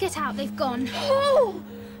 Let's get out, they've gone. Oh!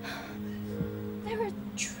 There are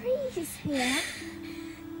trees here.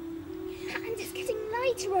 And it's getting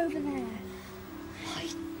lighter over there. By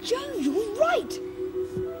Jove, you're right!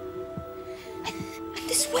 And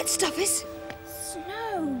this wet stuff is...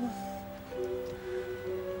 Snow.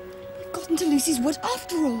 We've gotten to Lucy's wood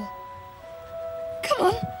after all. Come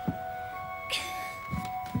on.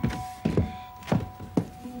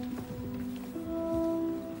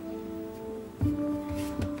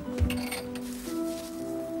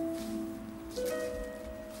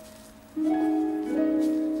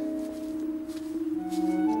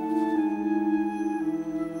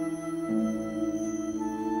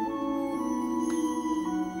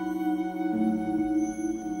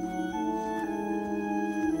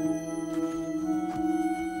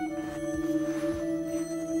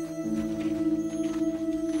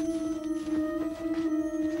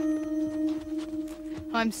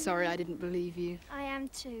 I'm sorry I didn't believe you. I am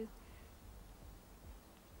too.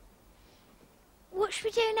 What should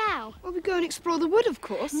we do now? Well, we go and explore the wood, of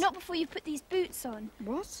course. Not before you put these boots on.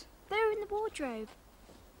 What? They're in the wardrobe.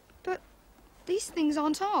 But these things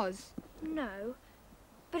aren't ours. No,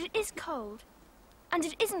 but it is cold. And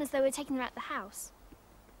it isn't as though we're taking them out of the house.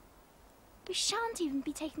 We shan't even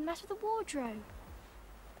be taking them out of the wardrobe.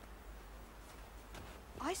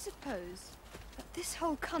 I suppose that this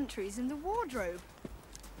whole country's in the wardrobe.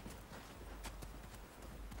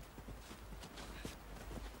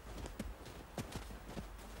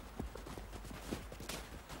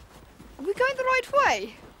 Are we going the right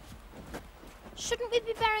way? Shouldn't we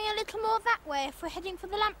be bearing a little more that way if we're heading for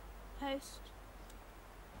the lamp post?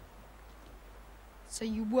 So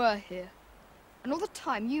you were here, and all the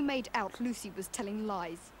time you made out Lucy was telling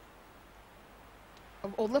lies.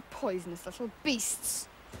 Of all the poisonous little beasts.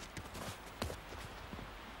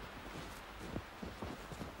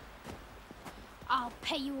 I'll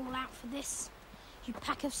pay you all out for this. You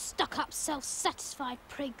pack of stuck-up, self-satisfied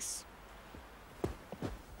prigs.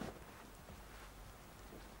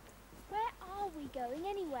 Where are we going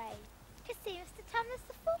anyway? To see Mr. Thomas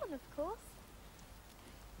the Fawn, of course.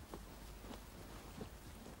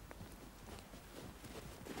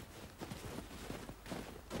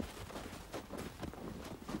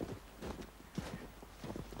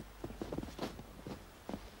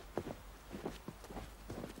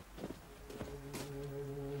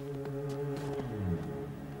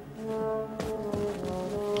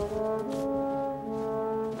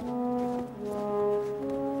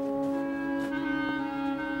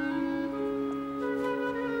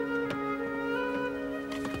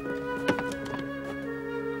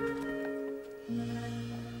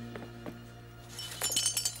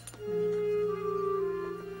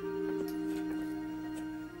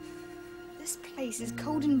 This place is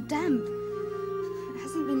cold and damp. It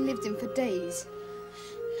hasn't been lived in for days.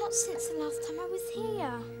 Not since the last time I was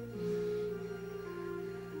here.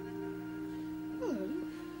 Oh,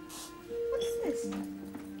 what's this?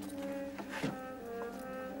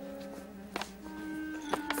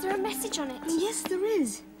 Is there a message on it? Yes, there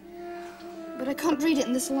is. But I can't read it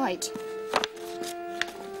in this light.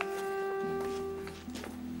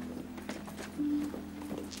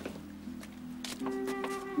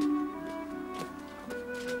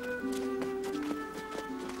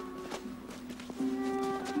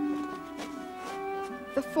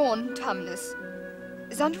 The Fawn Tumnus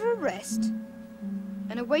is under arrest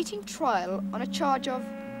and awaiting trial on a charge of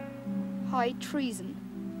high treason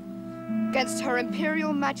against Her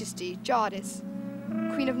Imperial Majesty Jardis,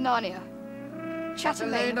 Queen of Narnia,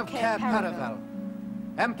 Chatelaine of Cair Paravel,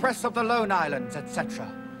 Empress of the Lone Islands,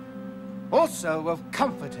 etc. Also of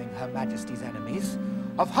comforting Her Majesty's enemies,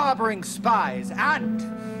 of harboring spies, and,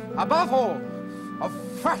 above all, of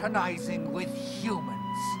fraternizing with humans.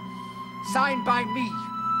 Signed by me,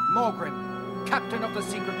 Morgrim, Captain of the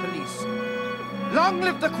Secret Police. Long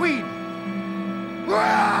live the Queen!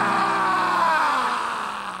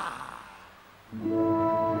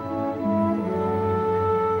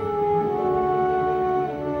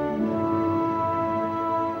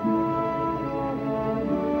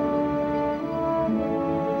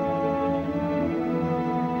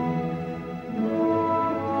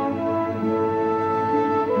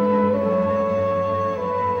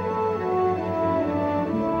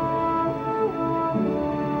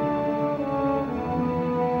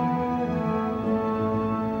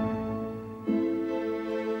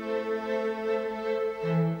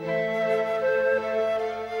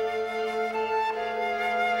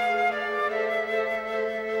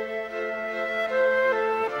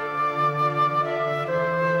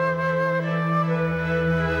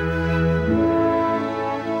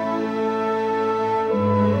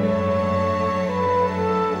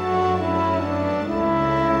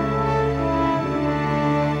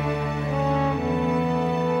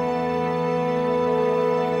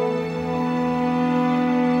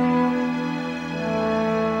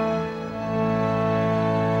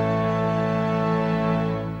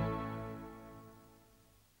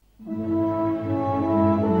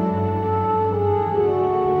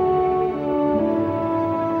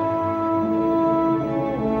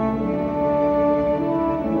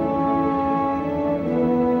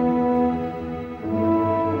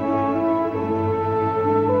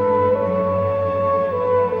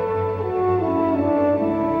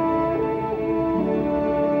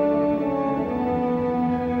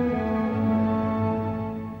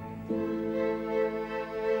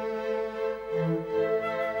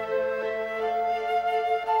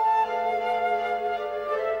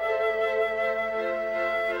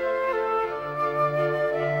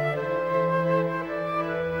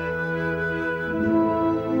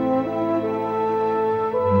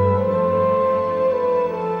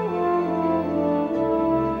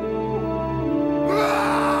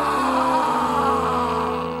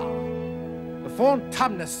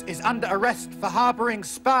 Tumnus is under arrest for harboring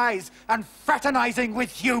spies and fraternizing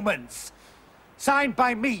with humans. Signed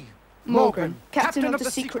by me, Morgan, Captain of the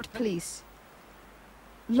Secret Police.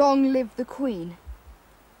 Long live the Queen.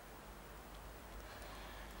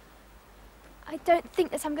 I don't think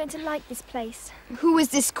that I'm going to like this place. Who is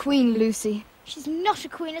this Queen, Lucy? She's not a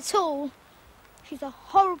queen at all. She's a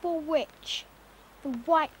horrible witch. The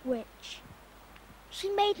White Witch. She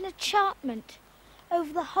made an enchantment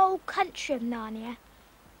over the whole country of Narnia.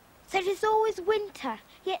 So it is always winter,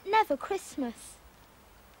 yet never Christmas.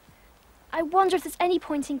 I wonder if there's any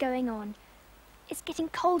point in going on. It's getting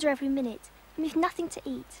colder every minute, and we've nothing to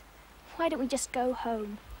eat. Why don't we just go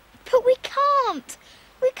home? But we can't!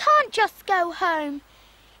 We can't just go home.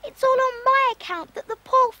 It's all on my account that the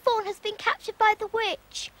poor fawn has been captured by the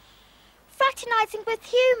witch. Fraternizing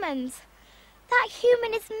with humans. That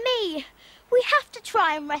human is me. We have to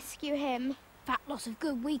try and rescue him. That lot of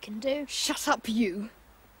good we can do. Shut up, you.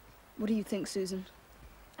 What do you think, Susan?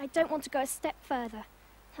 I don't want to go a step further,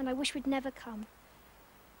 and I wish we'd never come.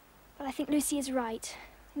 But I think Lucy is right.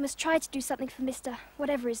 We must try to do something for Mr.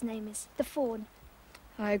 whatever his name is, the fawn.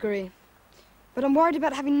 I agree. But I'm worried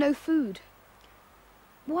about having no food.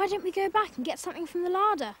 Why don't we go back and get something from the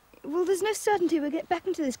larder? Well, there's no certainty we'll get back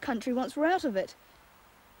into this country once we're out of it.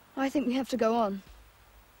 I think we have to go on.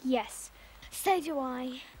 Yes. So do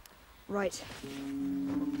I. Right.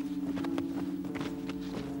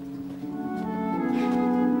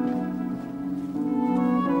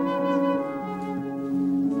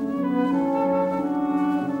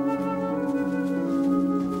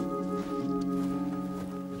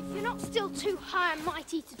 Still too high and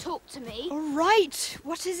mighty to talk to me. All right.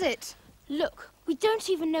 What is it? Look, we don't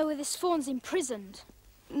even know where this fawn's imprisoned.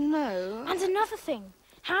 No. And another thing,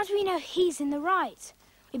 how do we know he's in the right?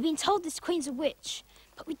 We've been told this queen's a witch,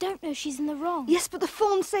 but we don't know she's in the wrong. Yes, but the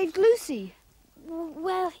fawn saved Lucy.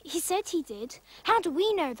 Well, he said he did. How do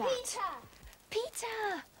we know that?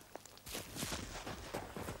 Peter!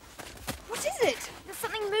 What is it? There's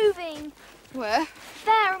something moving. Where?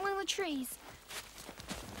 There, among the trees.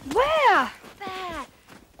 Where? There.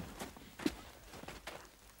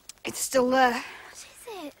 It's still there. What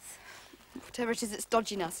is it? Whatever it is, it's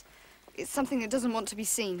dodging us. It's something that doesn't want to be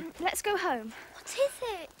seen. Let's go home. What is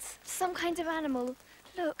it? Some kind of animal.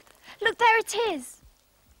 Look, there it is.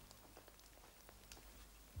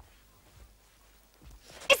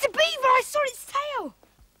 It's a beaver! I saw its tail!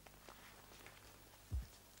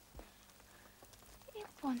 It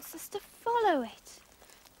wants us to follow it.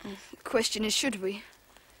 The question is, should we?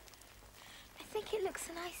 I think it looks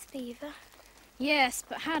a nice beaver. Yes,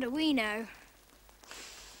 but how do we know?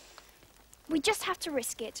 We just have to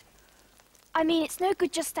risk it. I mean, it's no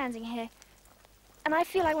good just standing here. And I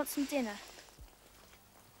feel I want some dinner.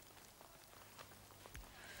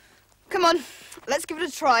 Come on, let's give it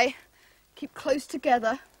a try. Keep close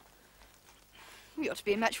together. We ought to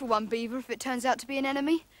be a match for one beaver if it turns out to be an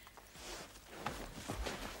enemy.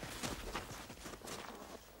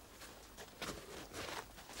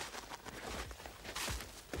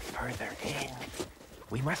 Further in.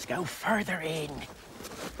 We must go further in.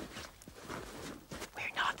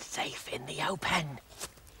 We're not safe in the open.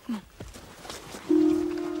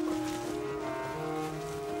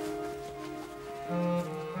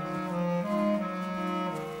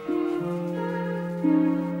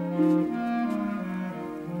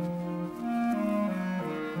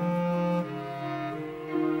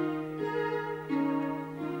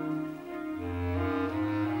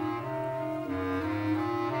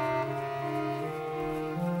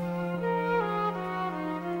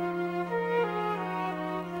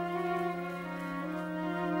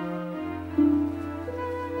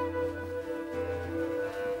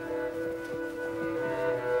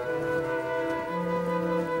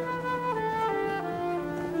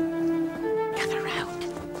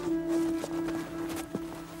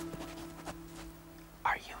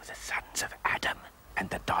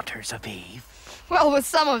 Of Eve. Well, with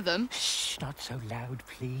some of them. Shh, not so loud,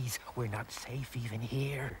 please. We're not safe even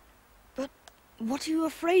here. But what are you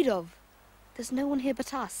afraid of? There's no one here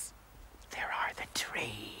but us. There are the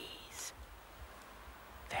trees.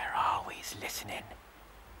 They're always listening.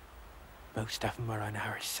 Most of them are on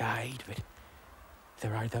our side, but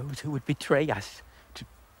there are those who would betray us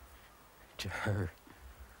to her.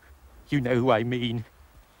 You know who I mean.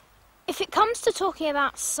 If it comes to talking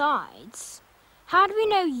about sides, how do we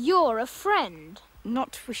know you're a friend?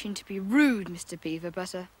 Not wishing to be rude, Mr. Beaver,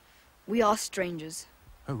 but, we are strangers.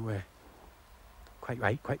 Oh, quite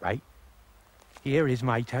right. Here is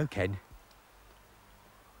my token.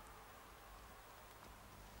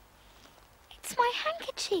 It's my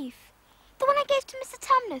handkerchief. The one I gave to Mr.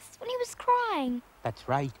 Tumnus when he was crying. That's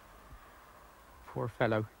right. Poor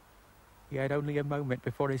fellow. He had only a moment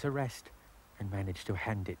before his arrest and managed to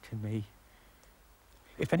hand it to me.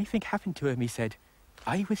 If anything happened to him, he said,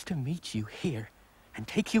 I was to meet you here and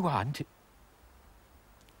take you on to...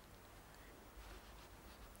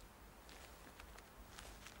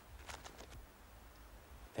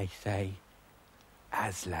 They say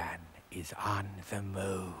Aslan is on the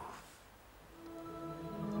move.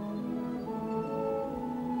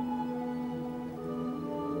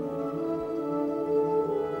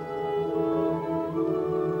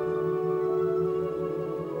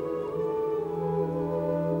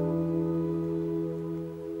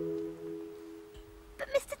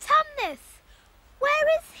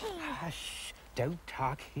 Don't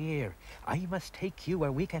talk here. I must take you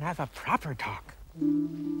where we can have a proper talk.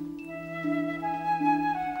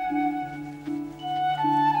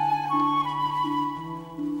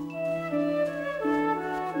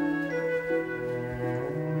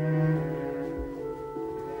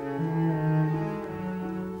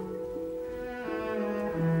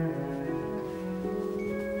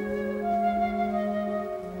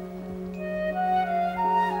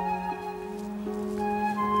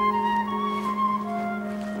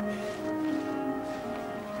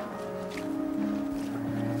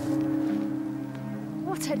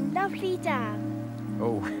 Lovely dam.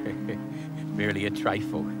 Oh, merely a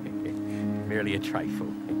trifle. Merely a trifle.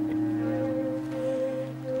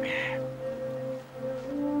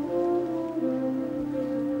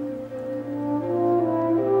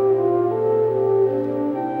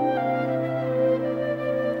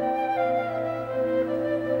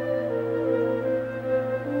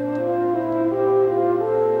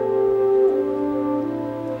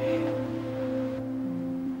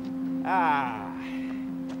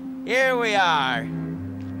 Here we are.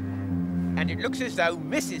 And it looks as though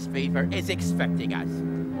Mrs. Beaver is expecting us.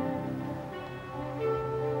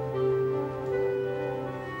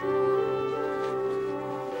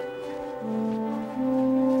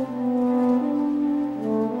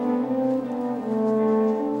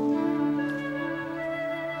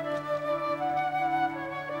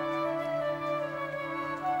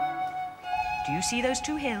 Do you see those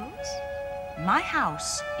two hills? My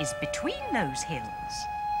house is between those hills.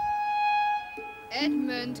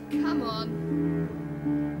 Edmund, come on.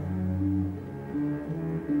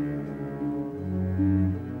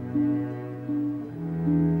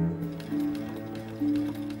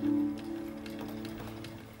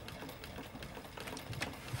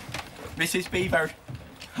 Mrs. Beaver,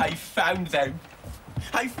 I found them.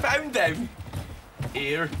 I found them.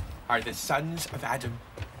 Here are the sons of Adam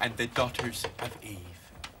and the daughters of Eve.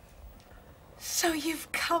 So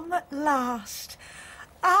you've come at last.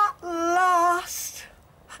 At last.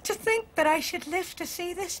 To think that I should live to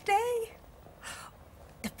see this day.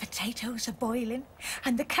 The potatoes are boiling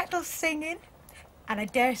and the kettle's singing. And I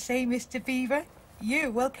dare say, Mr. Beaver,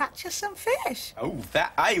 you will catch us some fish. Oh,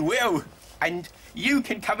 that I will. And you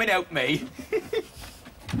can come and help me.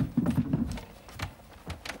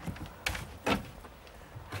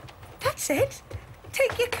 That's it.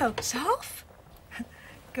 Take your coats off.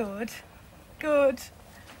 Good, good.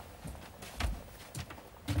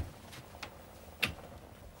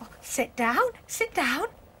 Oh, sit down, sit down.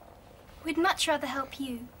 We'd much rather help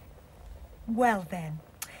you. Well then,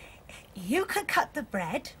 you can cut the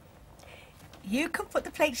bread, you can put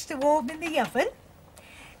the plates to warm in the oven,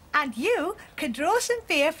 and you can draw some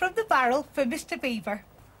beer from the barrel for Mr. Beaver.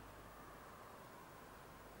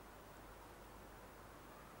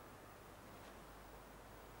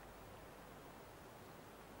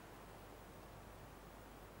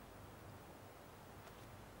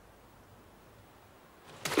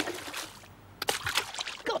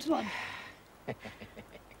 Got one.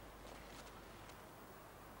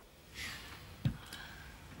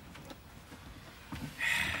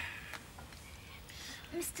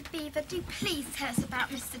 Mr. Beaver, do please tell us about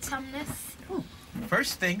Mr. Tumnus.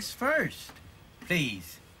 First things first.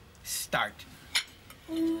 Please, start.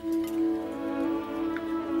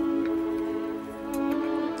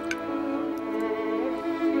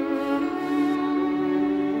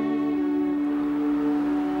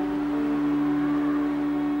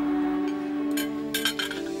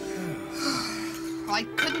 I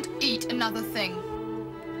couldn't eat another thing.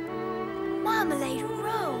 Marmalade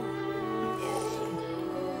roll.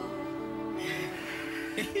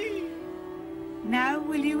 Now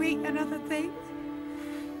will you eat another thing?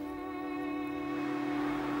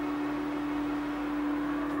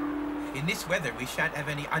 In this weather, we shan't have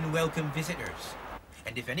any unwelcome visitors.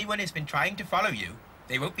 And if anyone has been trying to follow you,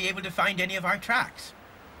 they won't be able to find any of our tracks.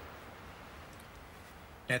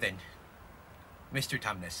 Now then, Mr.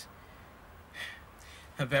 Tumnus,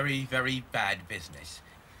 a very, very bad business.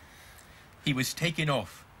 He was taken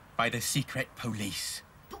off by the secret police.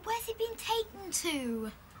 But where's he been taken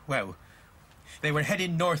to? Well, they were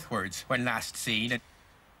heading northwards when last seen, and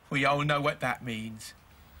we all know what that means.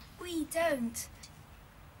 We don't.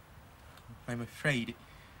 I'm afraid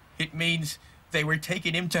it means they were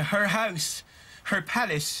taking him to her house, her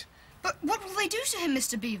palace. But what will they do to him,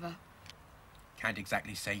 Mr. Beaver? Can't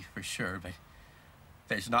exactly say for sure, but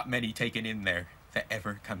there's not many taken in there that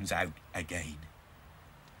ever comes out again.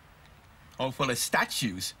 All full of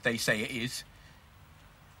statues, they say it is.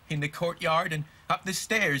 In the courtyard and up the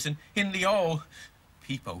stairs and in the hall.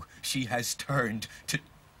 People she has turned to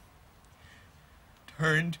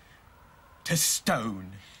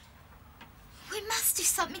stone. We must do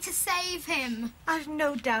something to save him. I've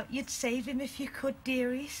no doubt you'd save him if you could,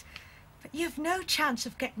 dearies. But you've no chance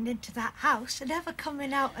of getting into that house and ever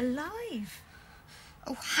coming out alive.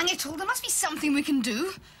 Oh, hang it all, there must be something we can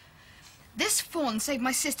do. This fawn saved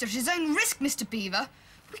my sister at his own risk, Mr. Beaver.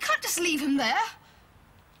 We can't just leave him there.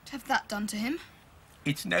 To have that done to him.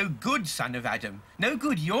 It's no good, son of Adam. No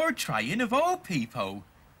good you're trying, of all people.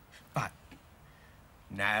 But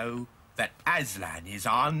now that Aslan is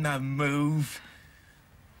on the move...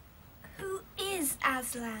 Who is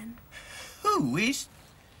Aslan? Who is...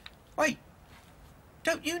 Wait,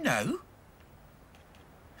 don't you know?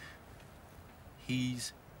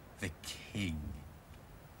 He's the king.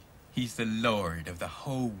 He's the lord of the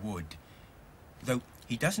whole wood. Though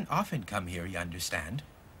he doesn't often come here, you understand.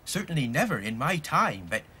 Certainly never in my time,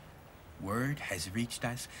 but word has reached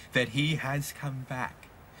us that he has come back.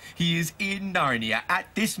 He is in Narnia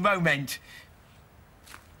at this moment.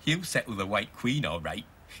 He'll settle the White Queen, all right.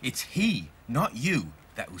 It's he, not you,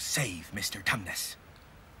 that will save Mr. Tumnus.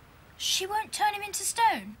 She won't turn him into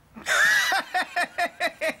stone.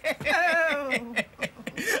 Oh.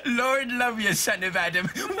 Lord love you, son of Adam.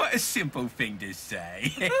 What a simple thing to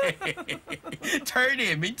say. Turn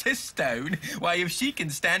him into stone? Why, if she can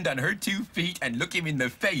stand on her 2 feet and look him in the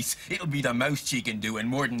face, it'll be the most she can do and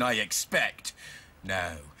more than I expect.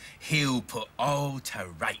 No, he'll put all to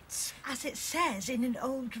rights. As it says in an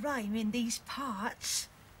old rhyme in these parts.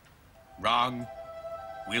 Wrong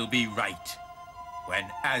will be right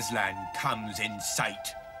when Aslan comes in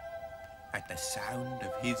sight. At the sound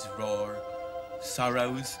of his roar,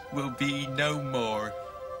 sorrows will be no more.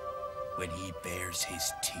 When he bares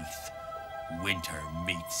his teeth, winter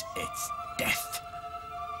meets its death.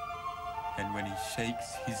 And when he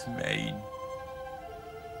shakes his mane,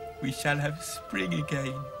 we shall have spring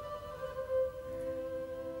again.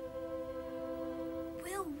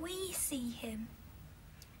 Will we see him?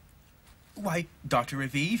 Why, daughter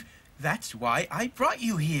of Eve, that's why I brought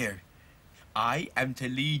you here. I am to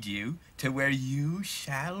lead you to where you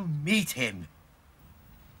shall meet him.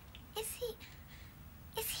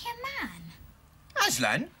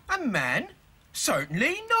 Aslan? A man?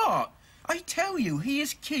 Certainly not. I tell you, he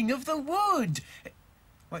is king of the wood.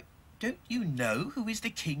 Why, don't you know who is the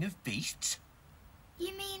king of beasts?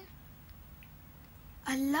 You mean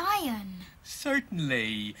a lion?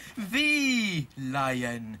 Certainly. The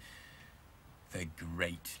lion. The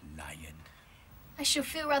great lion. I shall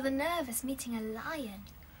feel rather nervous meeting a lion.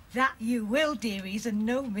 That you will, dearies, and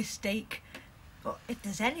no mistake. But if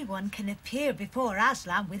there's anyone can appear before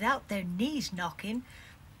Aslan without their knees knocking,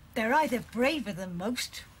 they're either braver than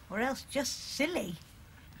most or else just silly.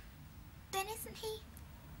 Then isn't he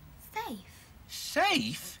safe?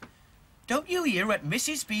 Safe? Don't you hear what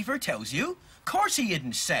Mrs. Beaver tells you? Course he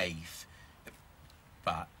isn't safe.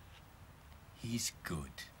 But he's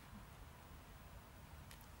good.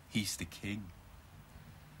 He's the king.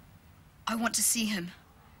 I want to see him,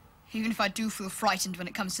 even if I do feel frightened when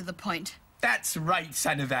it comes to the point. That's right,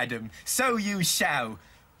 son of Adam. So you shall.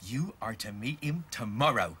 You are to meet him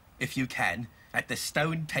tomorrow, if you can, at the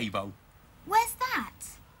stone table. Where's that?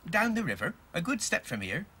 Down the river, a good step from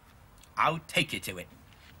here. I'll take you to it.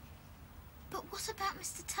 But what about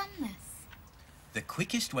Mr. Tunless? The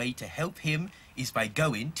quickest way to help him is by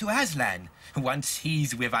going to Aslan. Once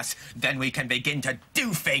he's with us, then we can begin to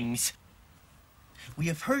do things. We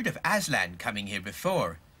have heard of Aslan coming here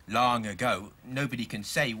before. Long ago. Nobody can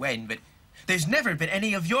say when, but there's never been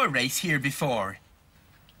any of your race here before.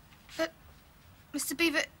 But, Mr.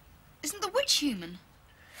 Beaver, isn't the witch human?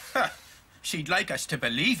 Huh. She'd like us to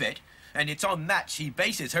believe it, and it's on that she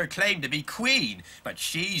bases her claim to be queen. But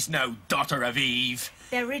she's no daughter of Eve.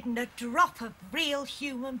 There isn't a drop of real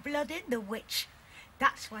human blood in the witch.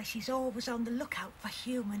 That's why she's always on the lookout for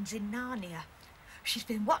humans in Narnia. She's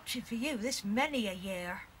been watching for you this many a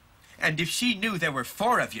year. And if she knew there were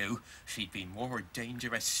 4 of you, she'd be more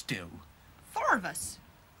dangerous still. 4 of us?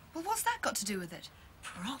 Well, what's that got to do with it?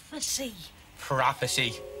 Prophecy.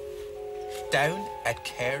 Prophecy. Down at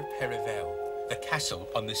Cair Paravel, the castle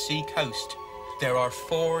on the sea coast, there are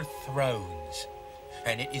 4 thrones.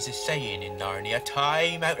 And it is a saying in Narnia,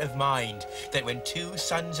 time out of mind, that when 2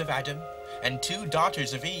 sons of Adam and 2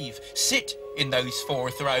 daughters of Eve sit in those 4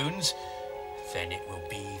 thrones, then it will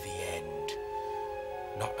be the end.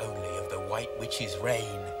 Not only of the White Witch's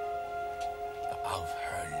reign, but of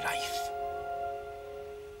her life.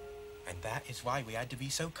 And that is why we had to be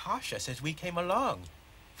so cautious as we came along.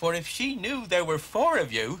 For if she knew there were 4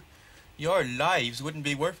 of you, your lives wouldn't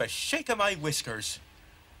be worth a shake of my whiskers.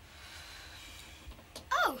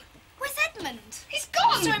 Oh, where's Edmund? He's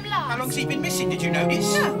gone! Saw him last. How long's he been missing, did you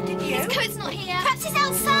notice? No, did you? His coat's not here. Perhaps he's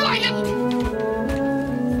outside.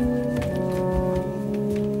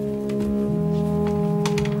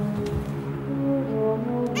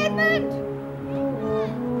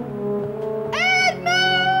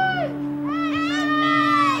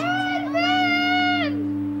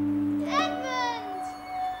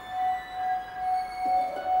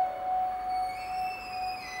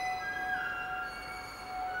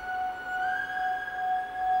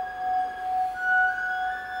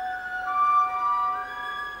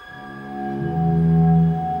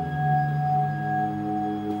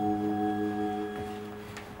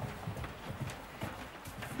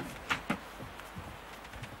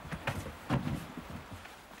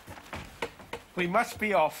 We must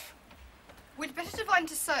be off. We'd better divide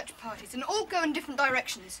into search parties and all go in different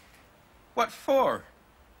directions. What for?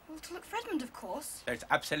 Well, to look for Edmund, of course. There's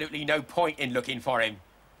absolutely no point in looking for him.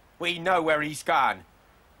 We know where he's gone.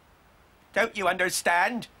 Don't you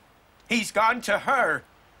understand? He's gone to her,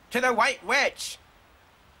 to the White Witch.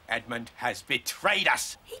 Edmund has betrayed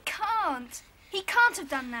us. He can't. He can't have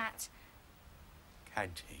done that.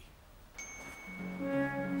 Can't he?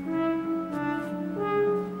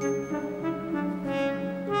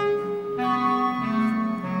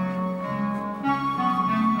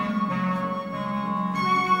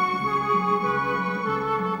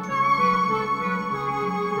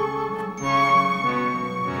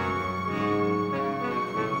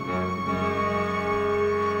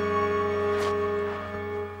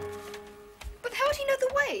 But how would he know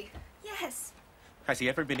the way? Yes. Has he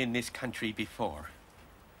ever been in this country before?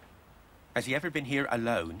 Has he ever been here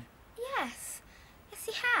alone? Yes. Yes,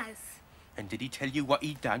 he has. And did he tell you what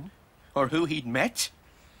he'd done? Or who he'd met?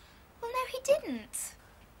 Well, no, he didn't.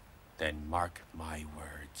 Then mark my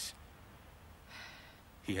words.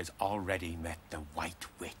 He has already met the White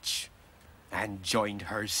Witch and joined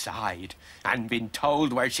her side and been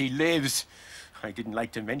told where she lives. I didn't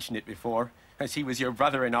like to mention it before, as he was your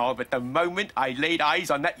brother and all, but the moment I laid eyes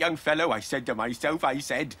on that young fellow, I said to myself,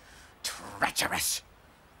 treacherous.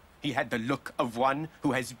 He had the look of one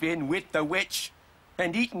who has been with the witch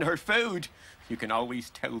and eaten her food. You can always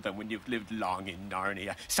tell them when you've lived long in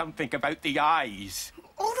Narnia. Something about the eyes.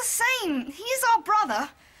 All the same, he is our brother.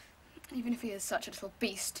 Even if he is such a little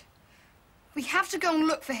beast. We have to go and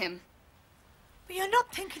look for him. But you're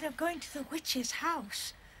not thinking of going to the witch's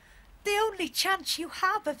house. The only chance you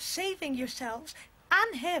have of saving yourselves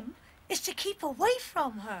and him is to keep away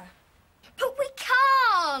from her. But we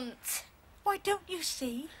can't. Why, don't you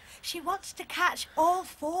see? She wants to catch all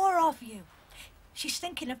 4 of you. She's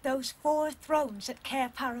thinking of those 4 thrones at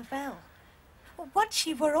Cair Paravel. Once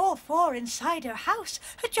you were all 4 inside her house,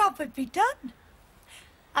 her job would be done.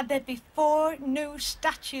 And there'd be 4 new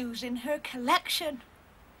statues in her collection.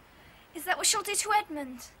 Is that what she'll do to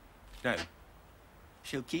Edmund? No.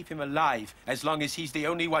 She'll keep him alive as long as he's the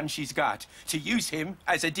only one she's got. To use him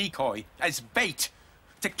as a decoy, as bait,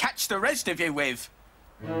 to catch the rest of you with.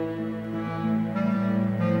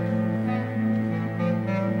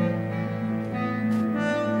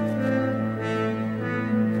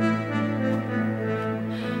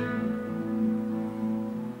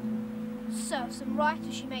 Serves them right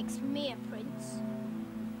if she makes me a prince.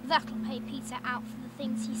 That'll pay Peter out for the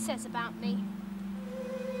things he says about me.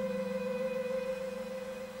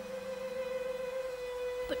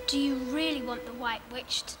 But do you really want the White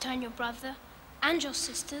Witch to turn your brother and your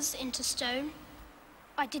sisters into stone?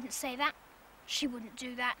 I didn't say that. She wouldn't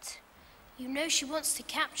do that. You know she wants to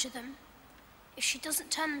capture them. If she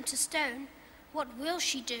doesn't turn them to stone, what will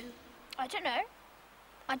she do? I don't know.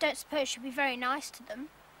 I don't suppose she'll be very nice to them,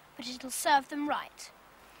 but it'll serve them right.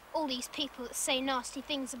 All these people that say nasty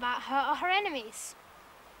things about her are her enemies.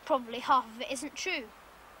 Probably half of it isn't true.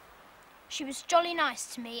 She was jolly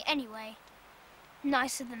nice to me anyway.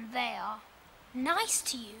 Nicer than they are. Nice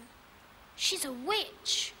to you? She's a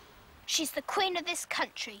witch. She's the queen of this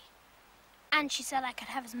country. And she said I could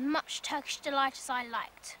have as much Turkish delight as I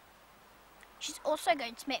liked. She's also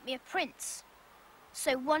going to make me a prince.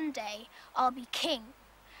 So one day I'll be king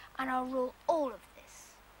and I'll rule all of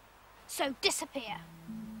this. So disappear.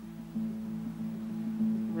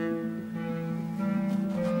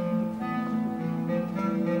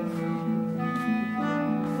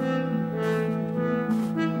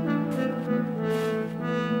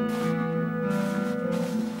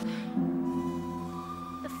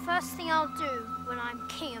 First thing I'll do when I'm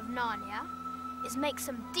king of Narnia is make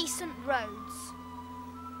some decent roads.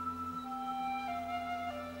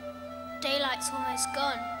 Daylight's almost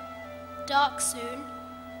gone. Dark soon.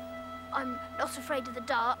 I'm not afraid of the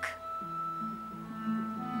dark.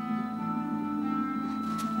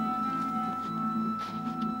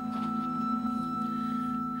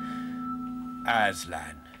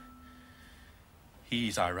 Aslan.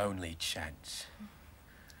 He's our only chance.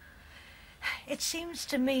 It seems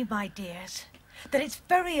to me, my dears, that it's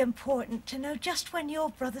very important to know just when your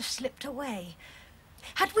brother slipped away.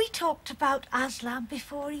 Had we talked about Aslan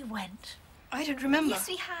before he went? I don't remember. Yes,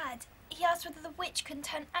 we had. He asked whether the witch can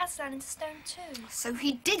turn Aslan into stone too. So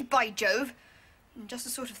he did, by Jove. And just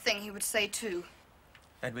the sort of thing he would say too.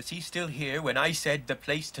 And was he still here when I said the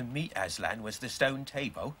place to meet Aslan was the stone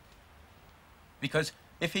table? Because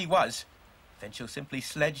if he was, then she'll simply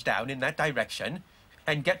sledge down in that direction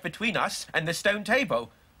and get between us and the stone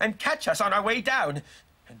table and catch us on our way down.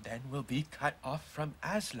 And then we'll be cut off from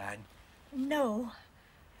Aslan. No.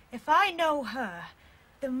 If I know her,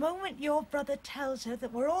 the moment your brother tells her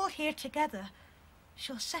that we're all here together,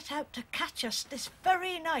 she'll set out to catch us this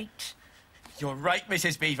very night. You're right,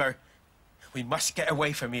 Mrs. Beaver. We must get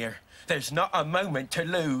away from here. There's not a moment to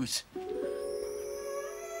lose.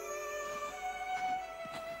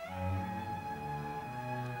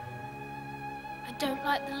 I don't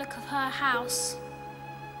like the look of her house.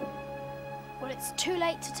 Well, it's too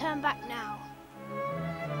late to turn back now.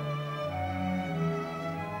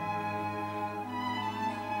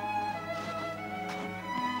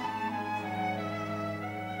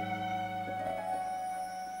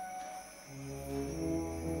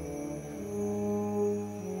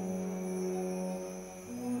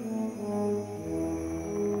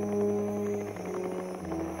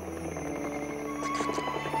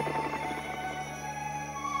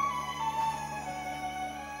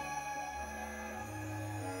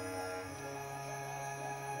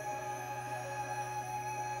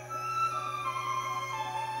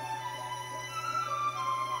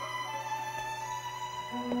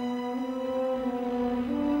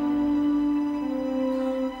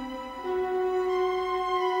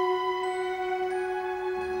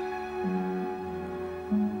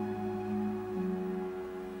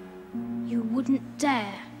 You wouldn't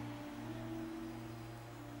dare.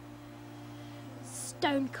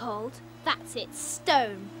 Stone cold. That's it,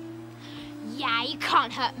 stone. Yeah, you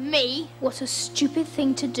can't hurt me. What a stupid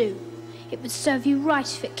thing to do. It would serve you right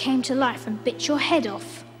if it came to life and bit your head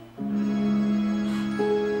off.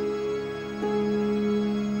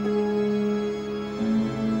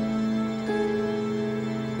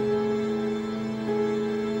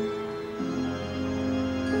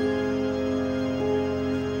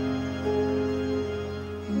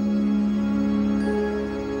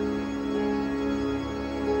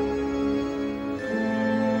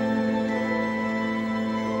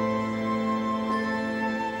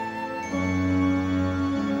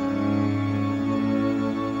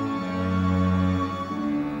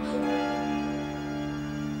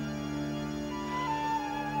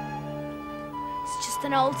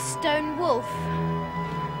 An old stone wolf.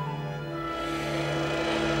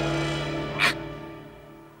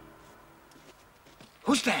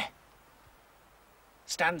 Who's there?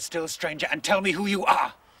 Stand still, stranger, and tell me who you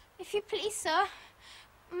are. If you please, sir.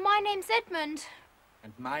 My name's Edmund.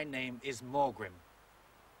 And my name is Morgrim,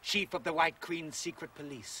 Chief of the White Queen's secret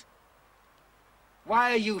police.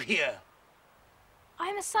 Why are you here?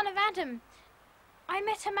 I'm a son of Adam. I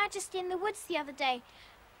met Her Majesty in the woods the other day,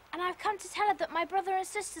 and I've come to tell her that my brother and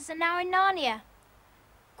sisters are now in Narnia.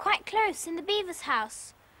 Quite close, in the beaver's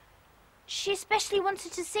house. She especially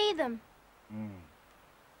wanted to see them.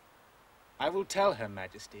 I will tell Her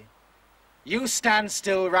Majesty. You stand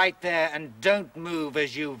still right there and don't move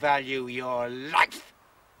as you value your life.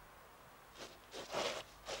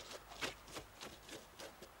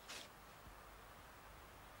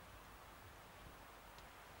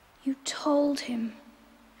 You told him.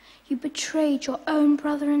 You betrayed your own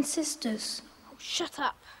brother and sisters. Oh, shut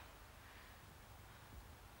up.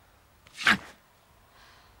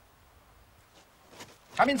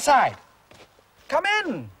 Come inside. Come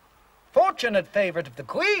in. Fortunate favorite of the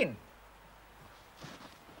Queen.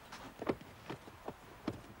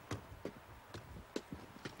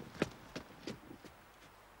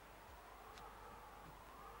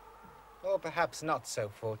 Or perhaps not so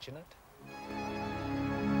fortunate.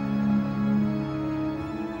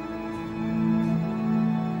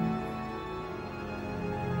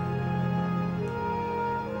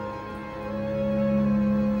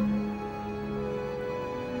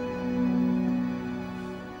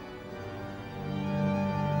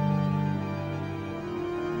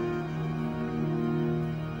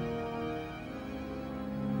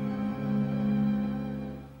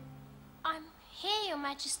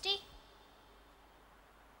 Majesty.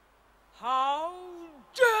 How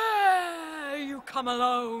dare you come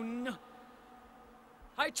alone?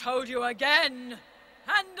 I told you again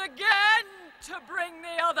and again to bring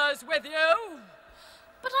the others with you.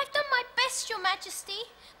 But I've done my best, Your Majesty.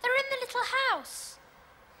 They're in the little house.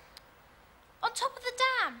 On top of the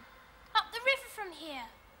dam. Up the river from here.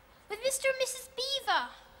 With Mr. and Mrs. Beaver.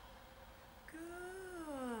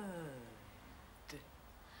 Good.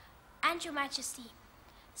 And, Your Majesty,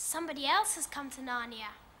 somebody else has come to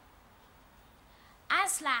Narnia.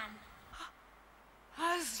 Aslan.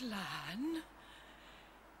 Aslan?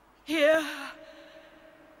 Here?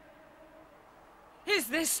 Is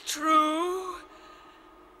this true?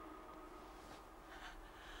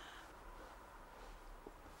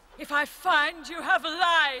 If I find you have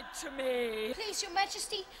lied to me. Please, Your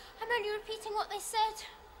Majesty, I'm only repeating what they said.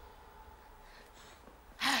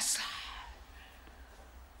 Aslan.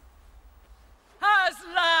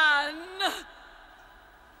 Aslan!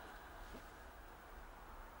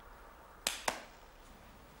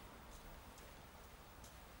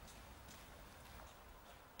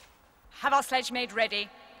 Have our sledge made ready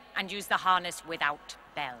and use the harness without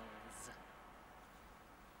bells.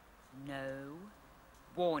 No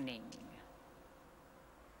warning.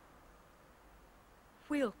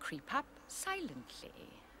 We'll creep up silently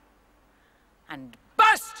and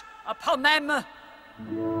burst upon them.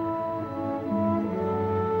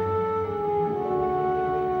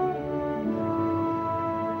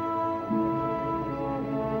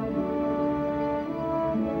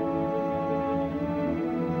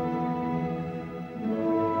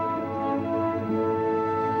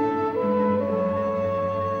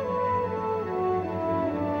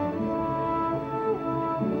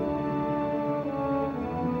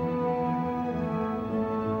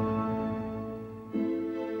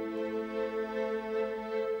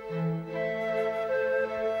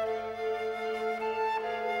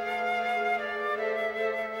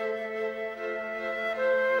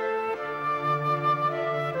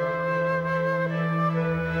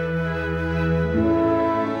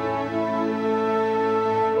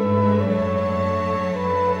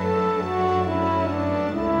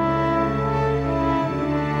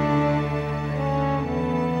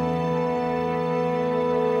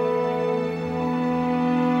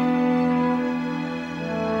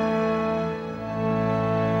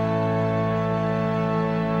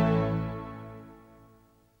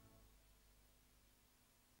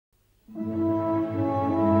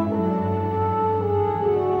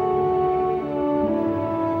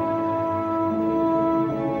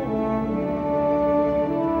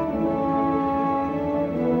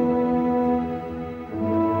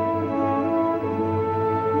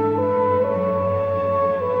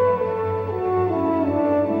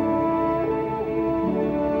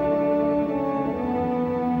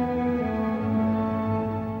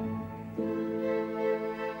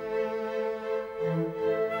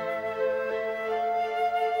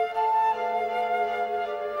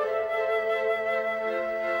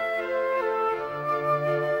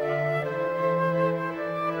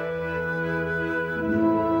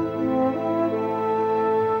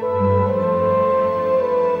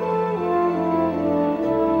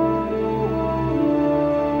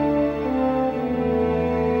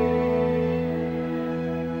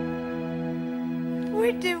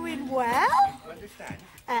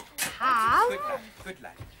 Good lad, good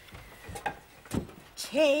lad.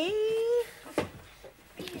 Tea.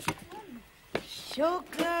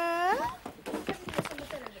 Sugar.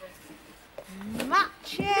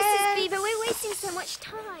 Matches. Mrs. Beaver, we're wasting so much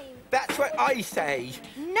time. That's what I say.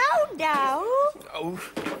 No. Oh.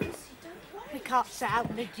 We can't set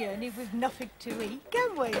out on a journey with nothing to eat,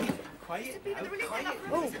 can we? Quiet now, quiet.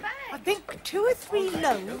 Oh, I think 2 or 3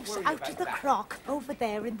 loaves out of the crock over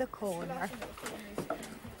there in the corner.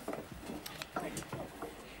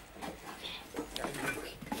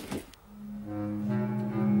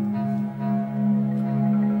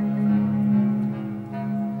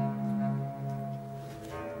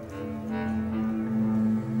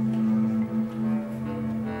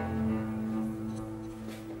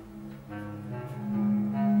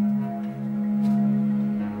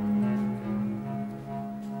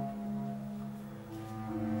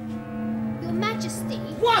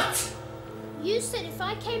 What? You said if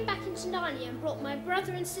I came back into Narnia and brought my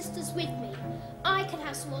brother and sisters with me, I could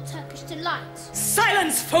have some more Turkish delight.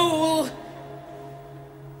 Silence, fool!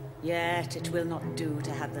 Yet it will not do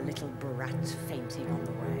to have the little brat fainting on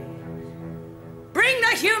the way. Bring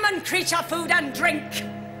the human creature food and drink!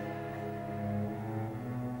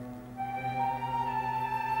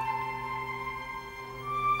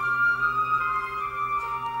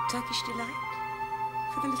 Turkish delight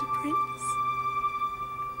for the little prince?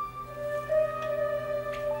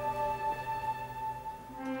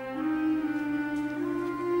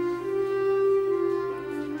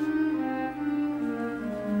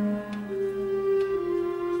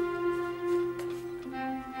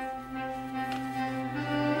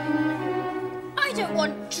 I don't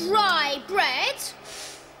want dry bread.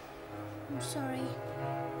 I'm sorry.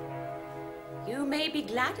 You may be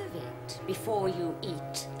glad of it before you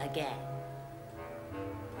eat again.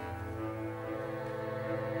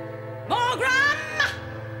 Morgram!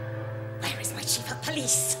 Where is my chief of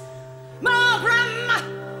police?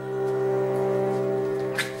 Morgram!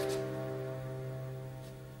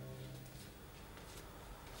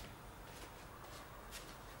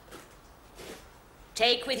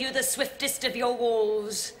 Take with you the swiftest of your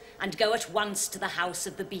wolves and go at once to the house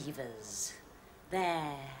of the beavers.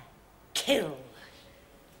 There, kill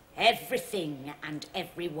everything and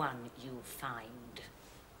everyone you find.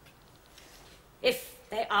 If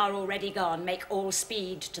they are already gone, make all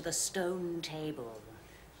speed to the stone table.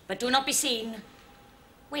 But do not be seen.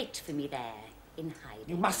 Wait for me there in hiding.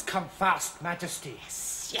 You must come fast, Majesty.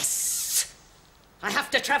 Yes, yes. I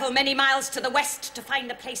have to travel many miles to the west to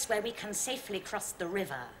find a place where we can safely cross the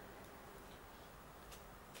river.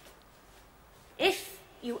 If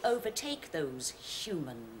you overtake those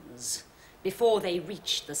humans before they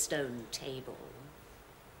reach the stone table,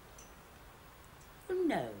 you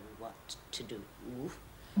know what to do.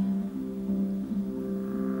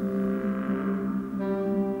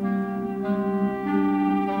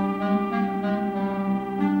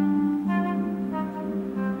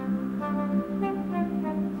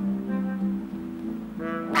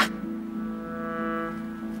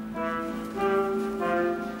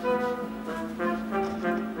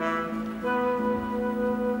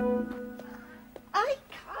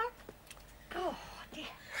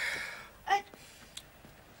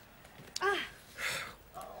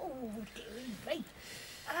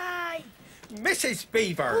 Mrs.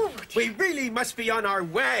 Beaver, we really must be on our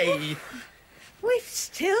way. We've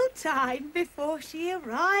still time before she arrives.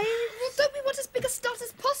 Well, don't we want as big a start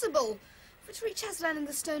as possible? If we reach Aslan and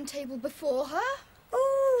the stone table before her.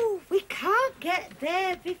 Oh, we can't get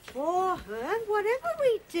there before her, whatever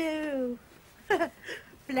we do.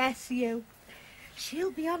 Bless you.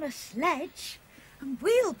 She'll be on a sledge and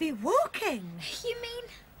we'll be walking. You mean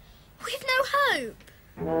we've no hope?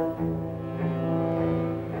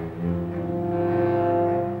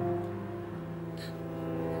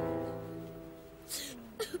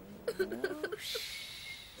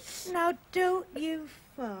 Now, don't you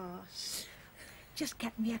fuss. Just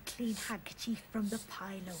get me a clean handkerchief from the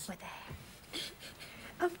pile over there.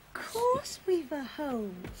 Of course we've a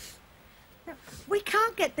hope. Now, we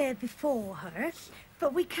can't get there before her,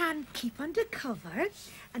 but we can keep under cover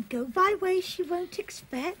and go by ways she won't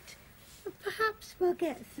expect. And perhaps we'll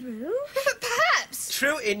get through. Perhaps!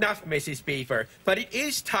 True enough, Mrs. Beaver, but it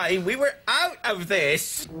is time we were out of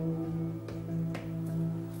this.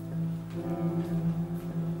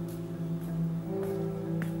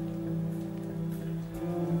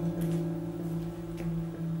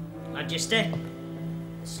 Majesty,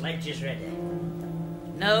 the sledge is ready.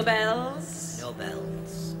 No bells? No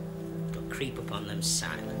bells. We'll creep upon them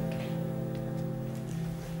silently.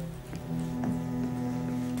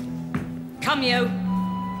 Come, you.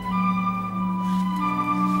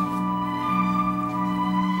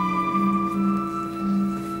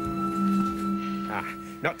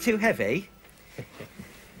 Not too heavy.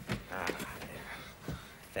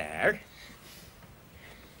 There.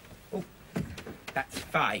 Oh, that's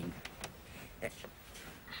fine.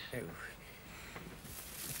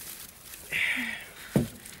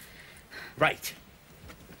 Right.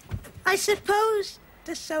 I suppose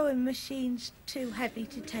the sewing machine's too heavy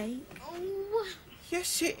to take. Oh.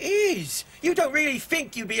 Yes, it is. You don't really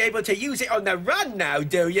think you'd be able to use it on the run now,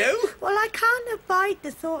 do you? Well, I can't abide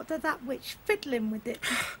the thought of that witch fiddling with it,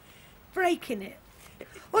 breaking it,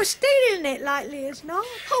 or stealing it likely as not.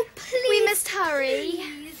 Oh, please. We must hurry.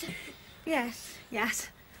 Please. Yes, yes.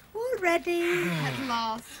 All ready. At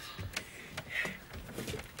last.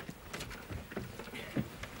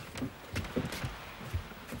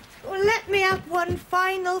 Well, let me have one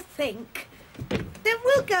final think. Then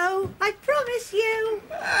we'll go, I promise you.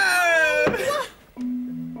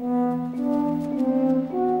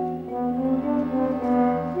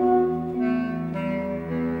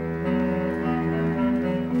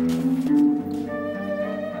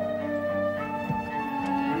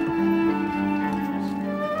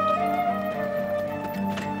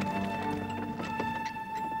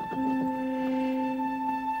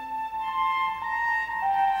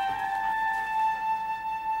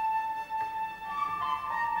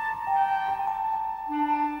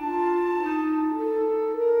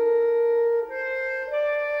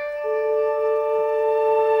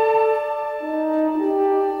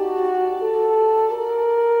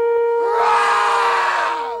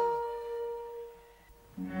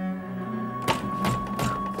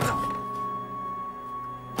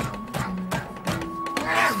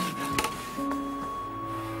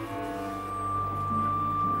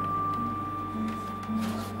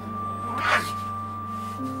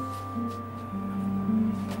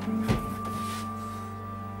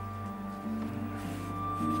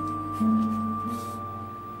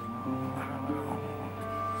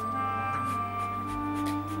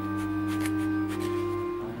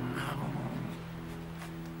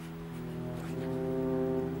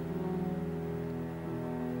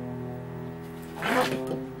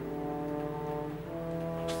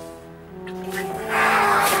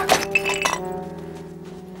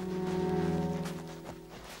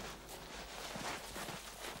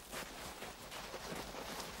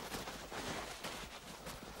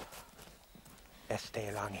 Let's stay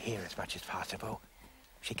along here as much as possible.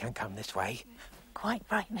 She can't come this way. Quite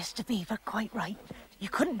right, Mr. Beaver, quite right. You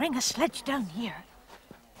couldn't bring a sledge down here.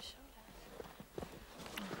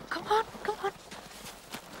 Come on, come on.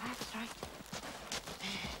 That's right.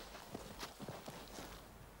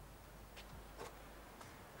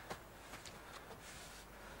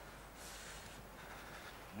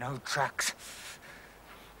 No tracks.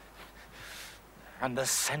 And the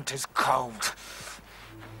scent is cold.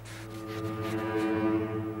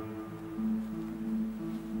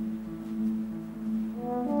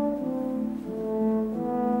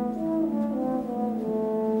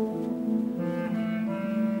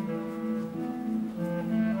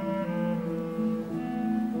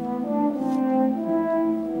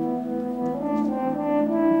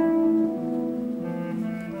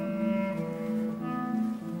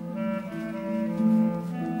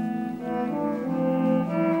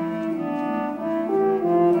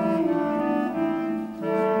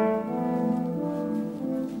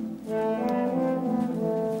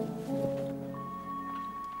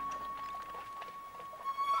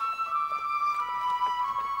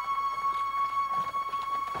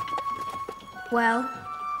 Well,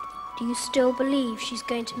 do you still believe she's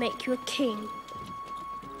going to make you a king?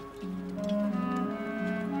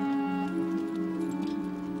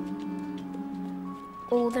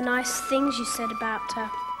 All the nice things you said about her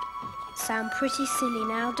sound pretty silly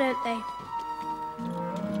now, don't they?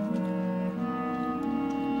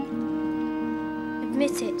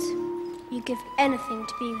 Admit it, you'd give anything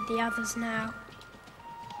to be with the others now.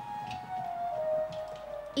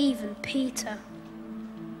 Even Peter.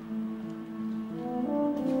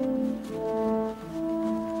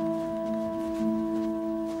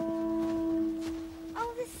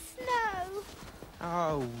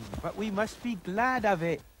 Oh, but we must be glad of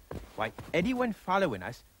it. Why, anyone following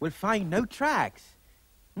us will find no tracks.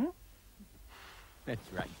 Hmm?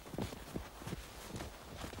 That's right.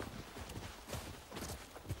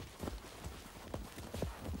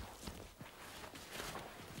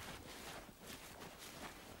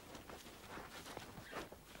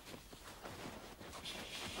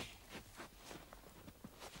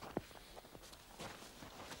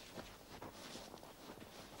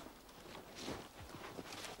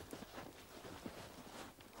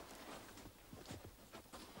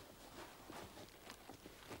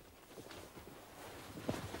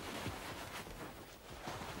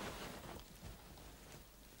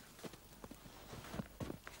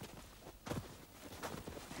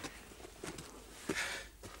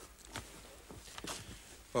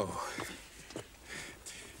 Oh.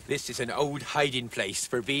 This is an old hiding place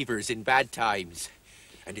for beavers in bad times.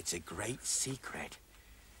 And it's a great secret.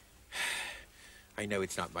 I know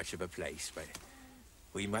it's not much of a place, but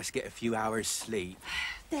we must get a few hours' sleep.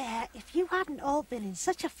 There, if you hadn't all been in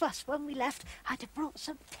such a fuss when we left, I'd have brought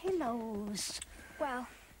some pillows. Well,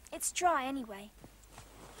 it's dry anyway.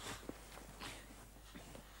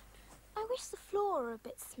 I wish the floor were a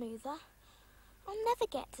bit smoother. I'll never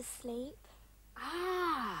get to sleep.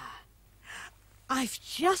 Ah, I've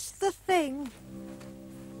just the thing.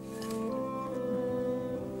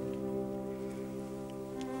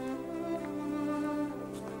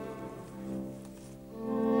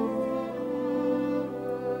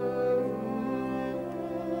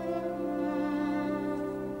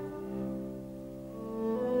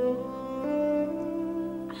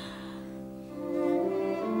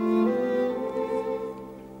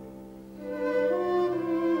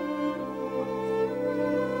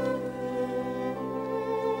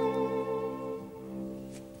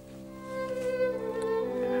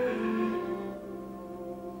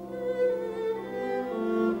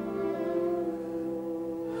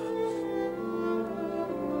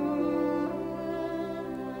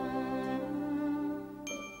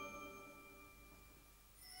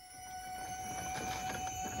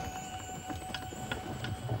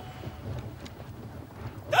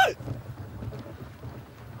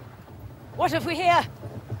 What have we here?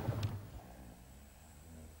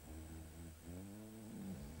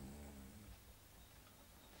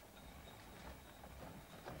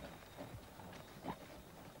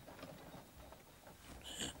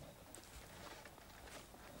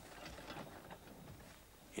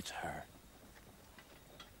 It's her.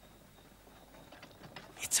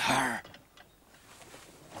 It's her.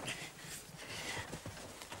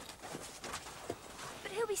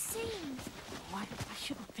 But he'll be seen. Why, I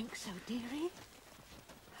shouldn't think so, dearie.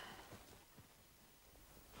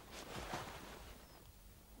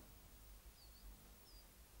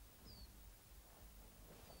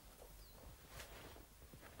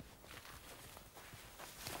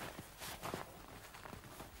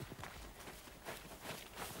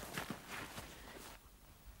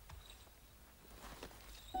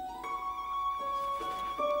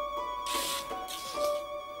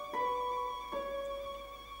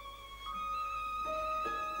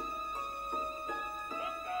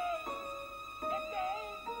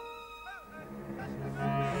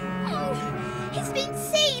 He's been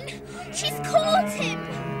seen! She's caught him!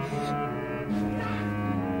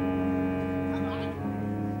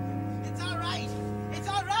 It's all right! It's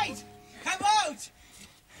all right! Come out!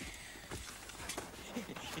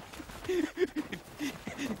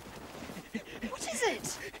 What is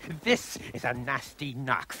it? This is a nasty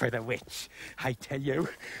knock for the witch. I tell you,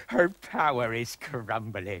 her power is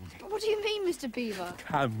crumbling. What do you mean, Mr. Beaver?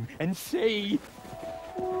 Come and see.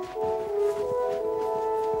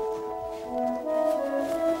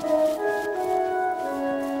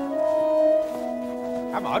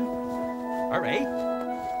 Come on. Hurry.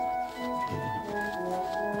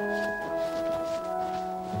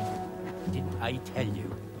 Didn't I tell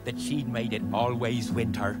you that she'd made it always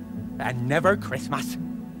winter and never Christmas?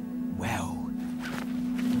 Well,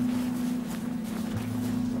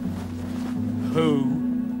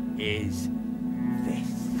 who is this?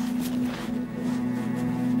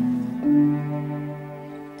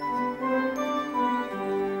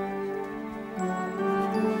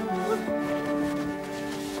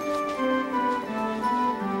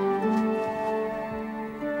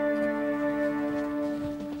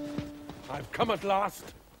 I've come at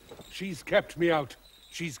last. She's kept me out.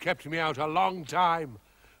 She's kept me out a long time,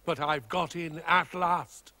 but I've got in at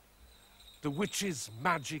last. The witch's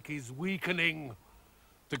magic is weakening.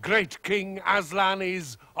 The great King Aslan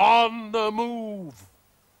is on the move.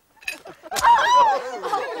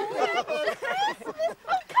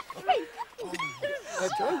 A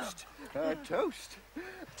toast. A toast.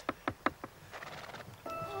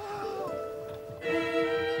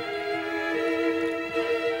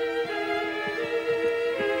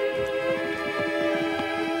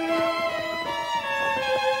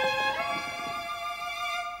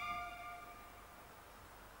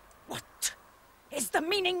 What is the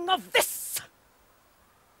meaning of this?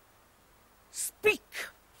 Speak,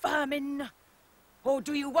 vermin. Or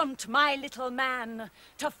do you want my little man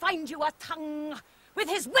to find you a tongue with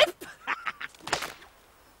his whip?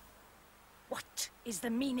 What is the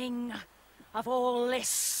meaning of all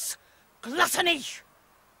this gluttony?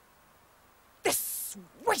 This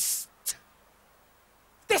waste?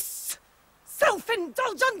 This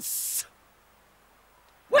self-indulgence?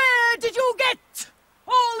 Where did you get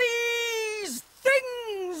all these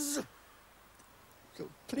things?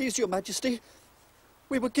 Please, Your Majesty,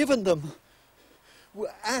 we were given them.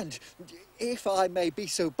 And, if I may be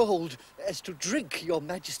so bold as to drink Your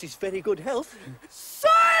Majesty's very good health...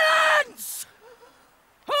 Silence!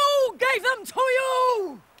 Who gave them to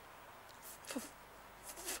you?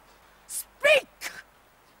 Speak!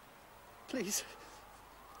 Please,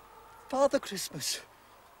 Father Christmas.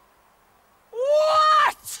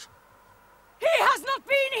 What? He has not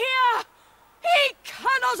been here! He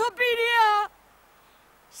cannot have been here!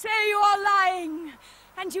 Say you are lying,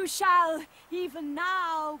 and you shall even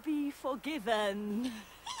now be forgiven. He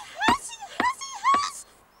has!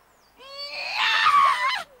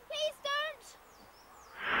 Please don't!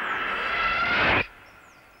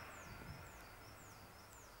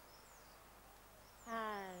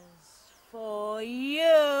 As for you,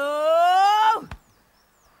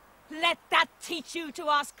 let that teach you to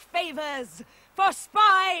ask favors for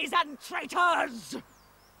spies and traitors!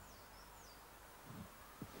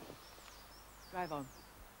 Drive on.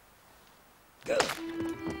 Go.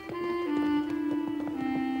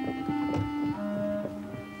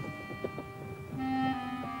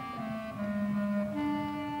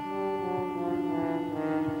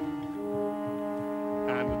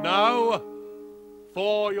 And now,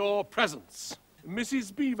 for your presents,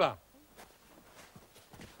 Mrs. Beaver.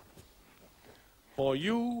 For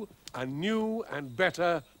you, a new and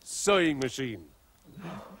better sewing machine.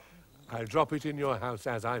 I'll drop it in your house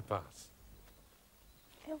as I pass.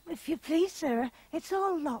 If you please, sir, it's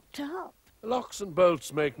all locked up. Locks and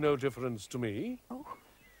bolts make no difference to me. Oh.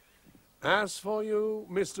 As for you,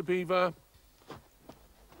 Mr. Beaver,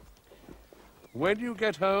 when you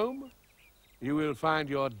get home, you will find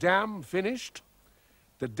your dam finished,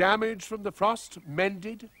 the damage from the frost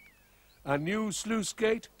mended, a new sluice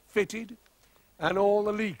gate fitted, and all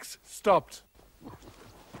the leaks stopped.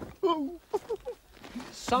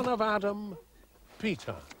 Son of Adam,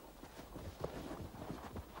 Peter.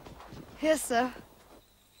 Yes, sir.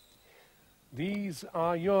 These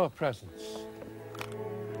are your presents.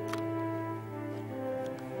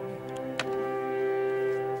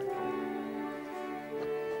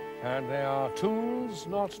 And they are tools,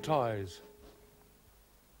 not toys.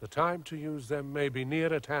 The time to use them may be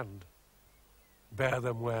near at hand. Bear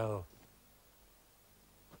them well.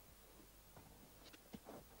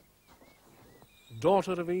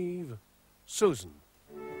 Daughter of Eve, Susan.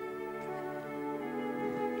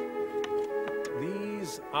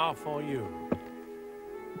 These are for you.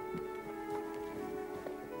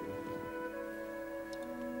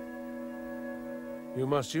 You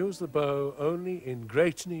must use the bow only in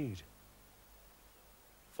great need,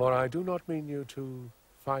 for I do not mean you to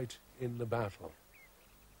fight in the battle.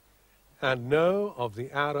 And know of the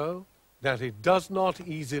arrow that it does not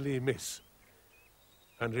easily miss.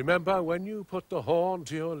 And remember, when you put the horn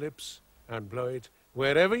to your lips and blow it,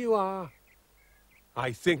 wherever you are,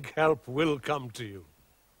 I think help will come to you.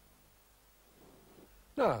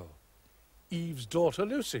 Now, Eve's daughter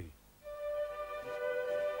Lucy.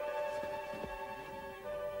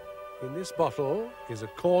 In this bottle is a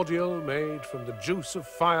cordial made from the juice of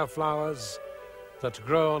fire flowers that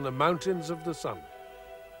grow on the mountains of the sun.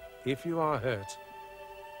 If you are hurt,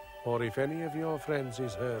 or if any of your friends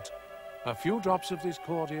is hurt, a few drops of this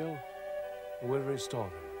cordial will restore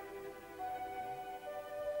them.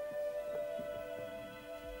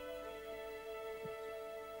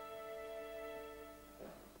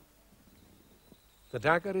 The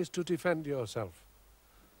dagger is to defend yourself,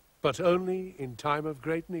 but only in time of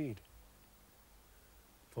great need.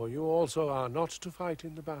 For you also are not to fight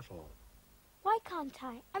in the battle. Why can't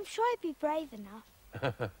I? I'm sure I'd be brave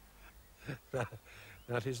enough.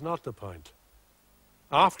 That is not the point.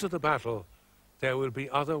 After the battle, there will be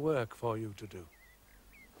other work for you to do.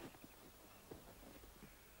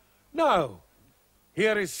 Now,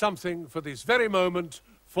 here is something for this very moment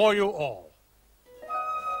for you all.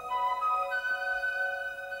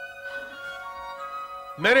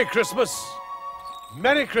 Merry Christmas,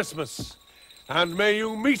 Merry Christmas, and may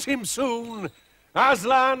you meet him soon,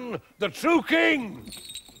 Aslan, the true king!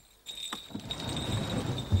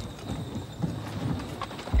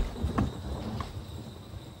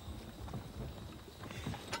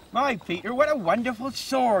 My, Peter, what a wonderful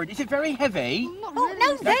sword. Is it very heavy? No,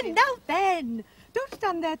 Ben. Don't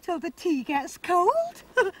stand there till the tea gets cold.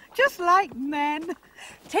 Just like men.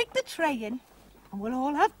 Take the tray in, and we'll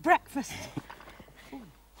all have breakfast.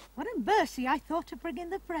 What a mercy I thought to bring in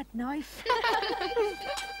the bread knife.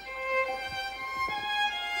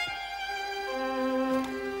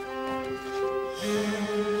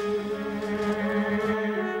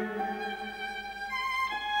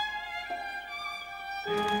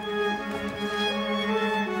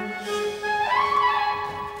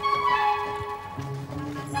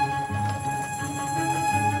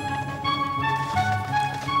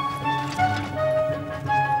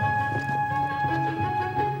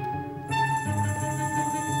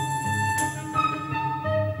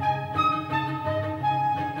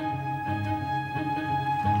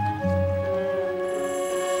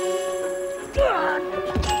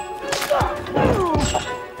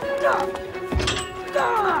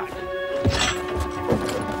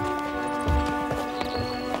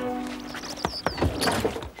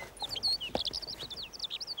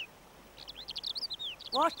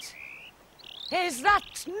 is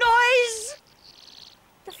that noise?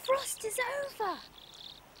 The frost is over.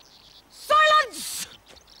 Silence!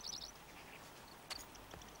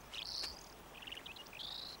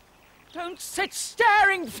 Don't sit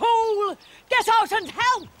staring, fool! Get out and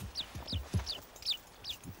help!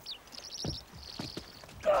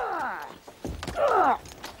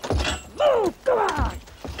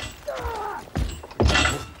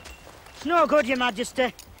 It's no good, Your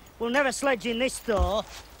Majesty. We'll never sledge in this, though.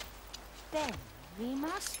 Then we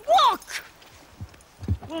must Walk!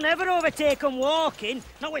 We'll never overtake 'em walking,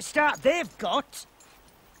 not with start they've got.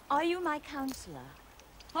 Are you my counselor?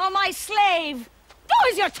 Or my slave? Do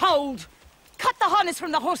as you're told! Cut the harness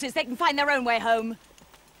from the horses, they can find their own way home.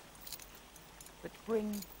 But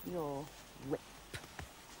bring your whip.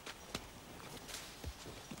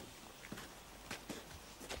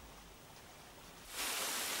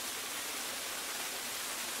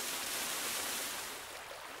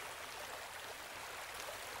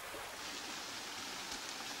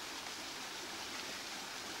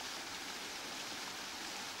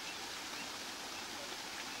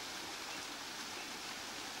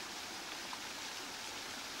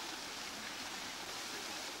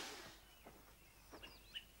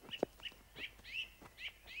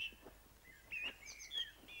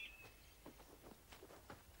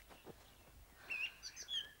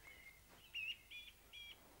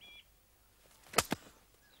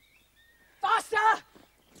 Faster!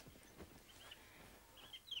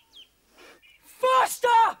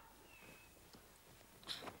 Faster!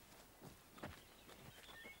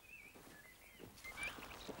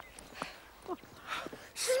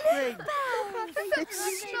 Spring.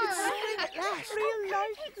 It's real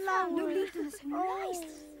life flowers. No, leave them so nice.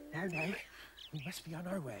 Now, now, we must be on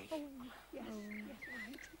our way. Oh, yes, yes,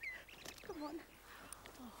 right. Come on.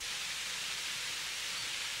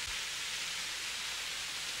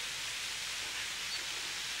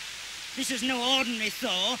 This is no ordinary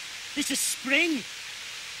thaw. This is spring.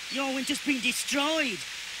 Your winter's been destroyed.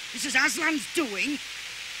 This is Aslan's doing.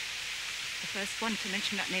 The first one to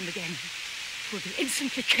mention that name again will be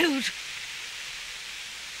instantly killed.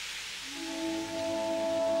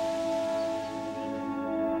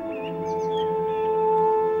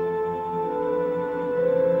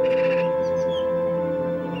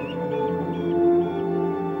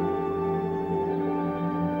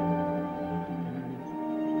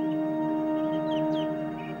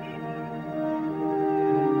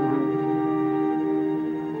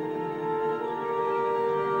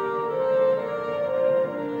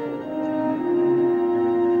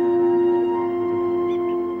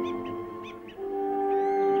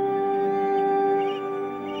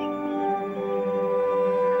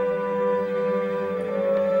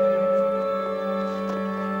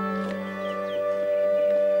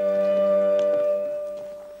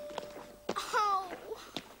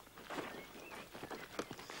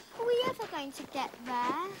 To get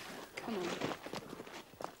there. Come on.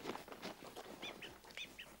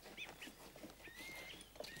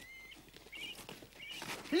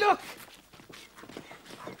 Look!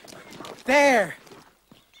 There!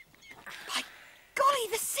 By golly,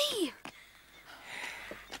 the sea!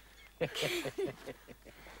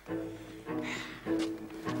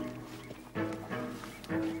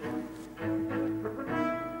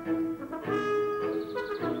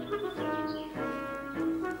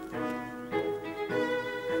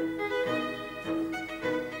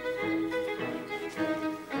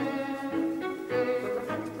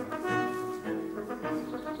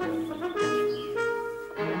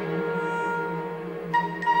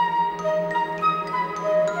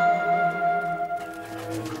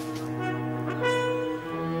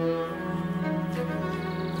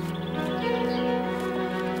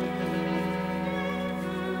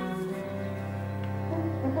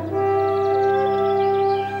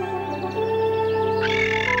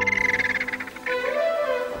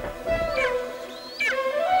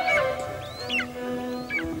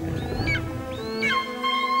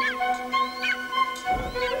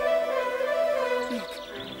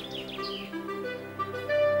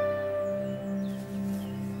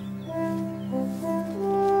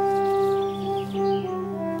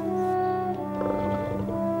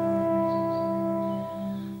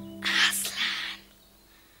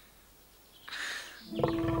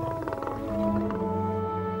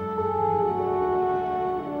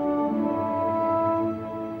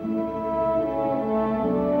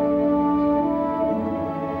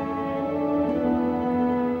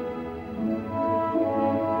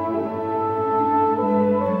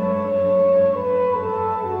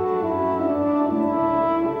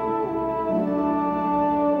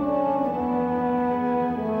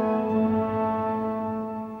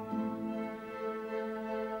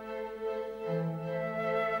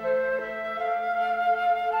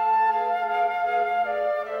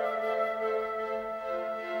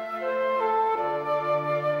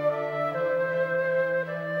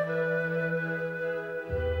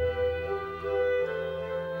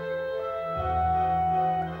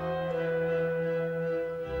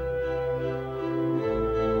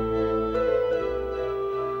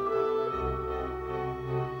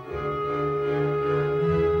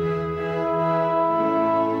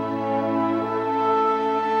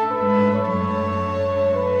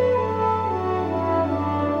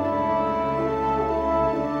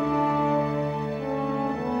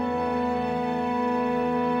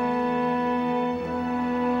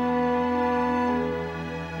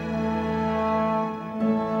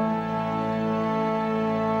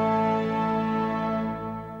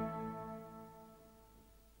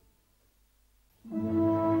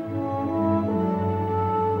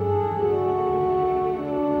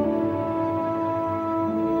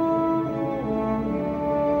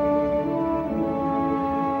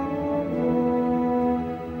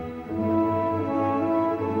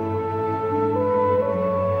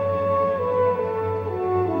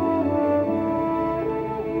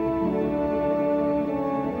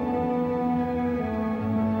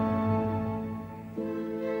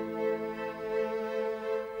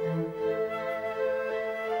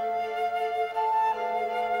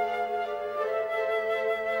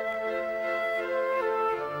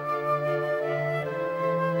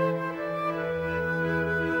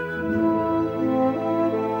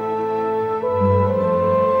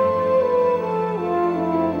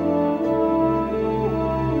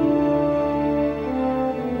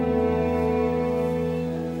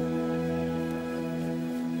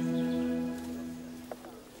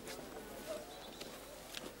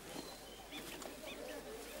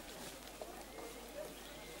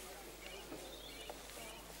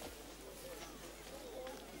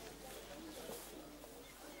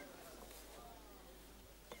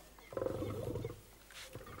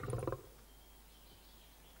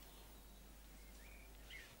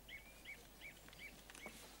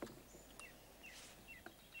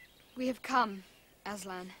 We have come,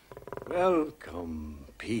 Aslan. Welcome,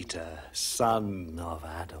 Peter, son of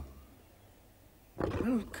Adam.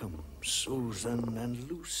 Welcome, Susan and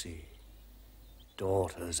Lucy,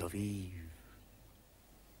 daughters of Eve.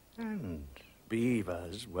 And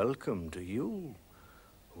beavers, welcome to you,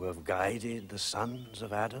 who have guided the sons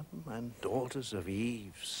of Adam and daughters of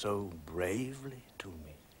Eve so bravely to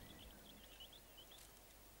me.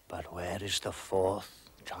 But where is the fourth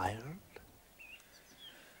child?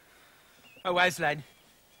 Oh, Aslan,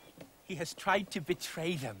 he has tried to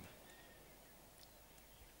betray them.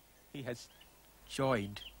 He has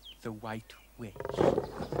joined the White Witch.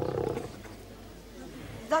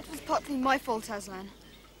 That was partly my fault, Aslan.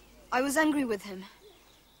 I was angry with him.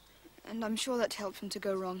 And I'm sure that helped him to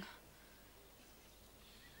go wrong.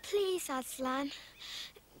 Please, Aslan,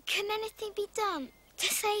 can anything be done to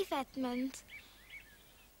save Edmund?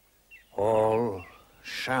 All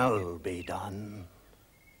shall be done.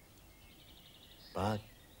 But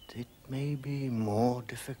it may be more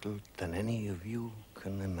difficult than any of you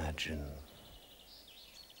can imagine.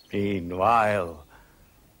 Meanwhile,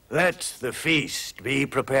 let the feast be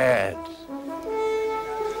prepared.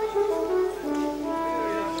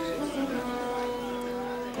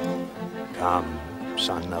 Come,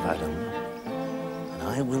 son of Adam, and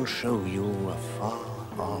I will show you a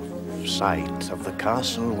far-off sight of the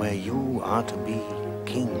castle where you are to be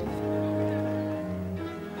king.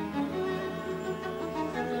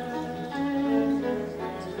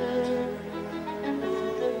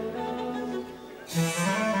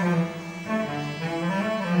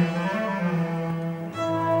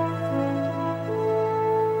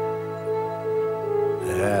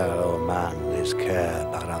 There, O man, is Cair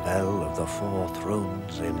Paravel of the four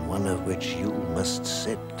thrones, in one of which you must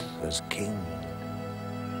sit as king.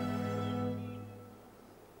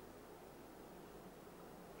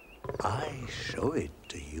 I show it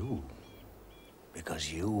to you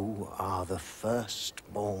because you are the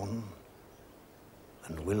firstborn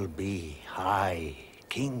and will be high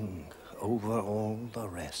king over all the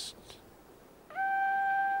rest.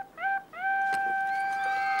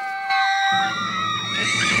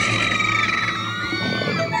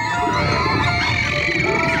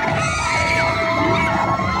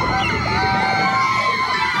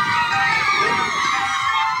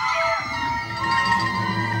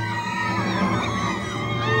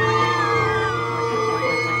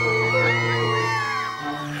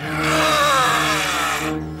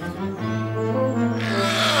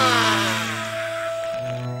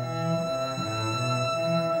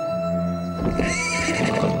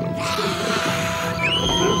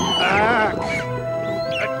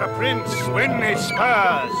 Let the prince win his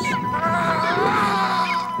spurs.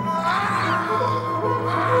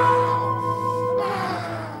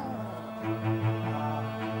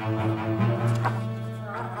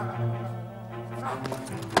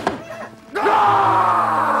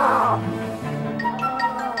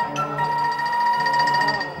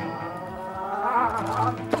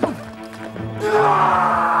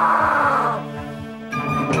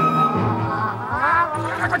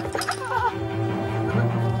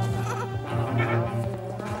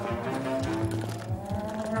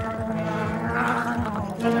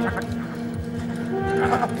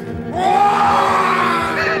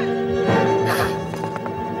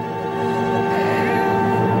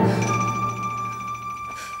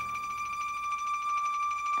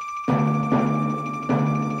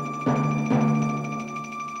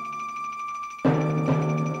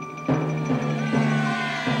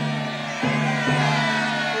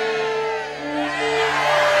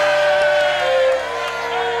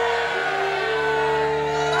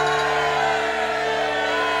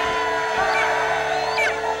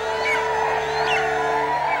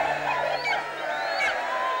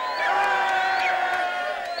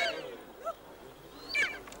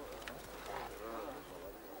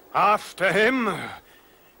 After him,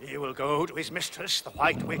 he will go to his mistress, the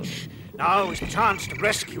White Witch. Now is the chance to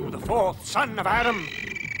rescue the fourth son of Adam.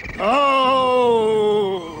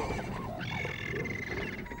 Oh!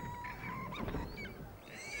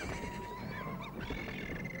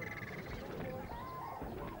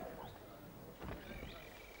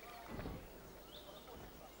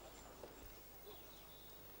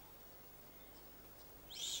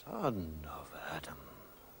 Son of Adam.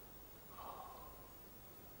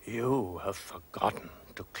 You have forgotten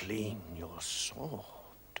to clean your sword.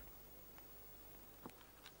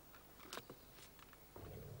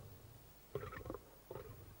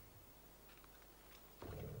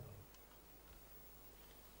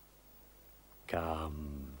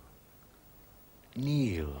 Come,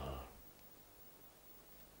 kneel.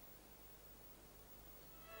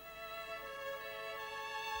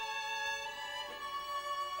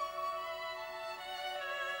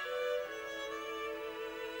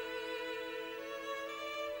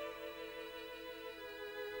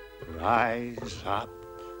 Rise up,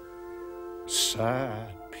 Sir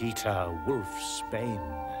Peter Wolfsbane,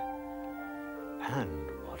 and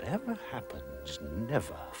whatever happens,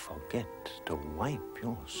 never forget to wipe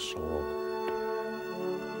your sword.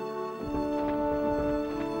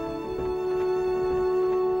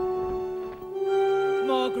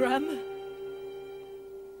 Morgram?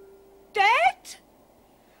 Dead?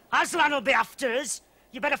 Aslan will be after us.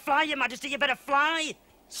 You better fly, Your Majesty, you better fly.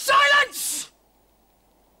 Silence!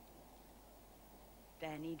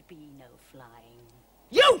 There need be no flying.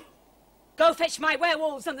 You! Go fetch my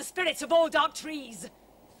werewolves and the spirits of all dark trees.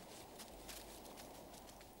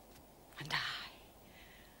 And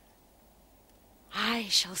I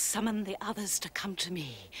shall summon the others to come to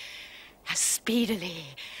me as speedily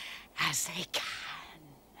as they can.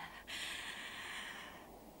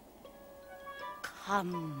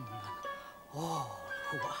 Come, all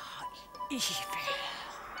who are evil.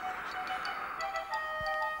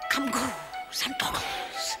 Come, ghouls and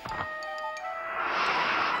goggles.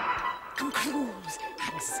 Come, ghouls,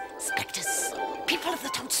 hags, spectres, people of the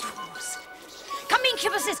toadstools. Come,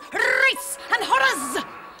 incubuses, wraiths, and horrors.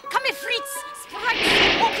 Come, ifrits, sprites,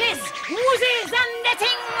 orchids, woozes, and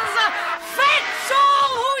nettings. Fetch all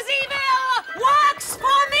whose evil works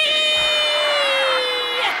for me!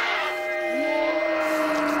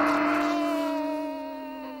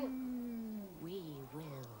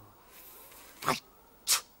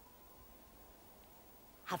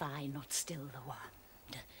 Have I not still the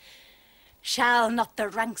wand? Shall not the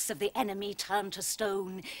ranks of the enemy turn to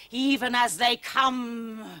stone, even as they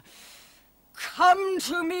come? Come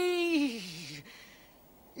to me,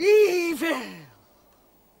 evil!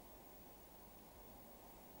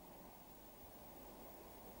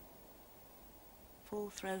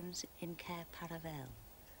 Four thrones in Cair Paravel.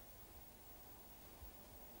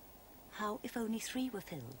 How if only 3 were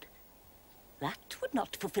filled? That would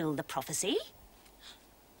not fulfill the prophecy.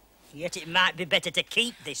 Yet it might be better to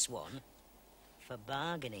keep this one for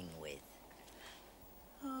bargaining with.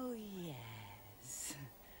 Oh, yes.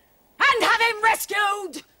 And have him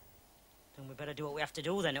rescued! Then we better do what we have to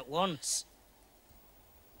do then at once.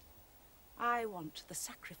 I want the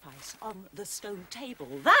sacrifice on the stone table.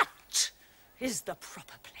 That is the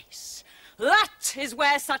proper place. That is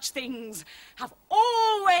where such things have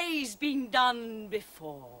always been done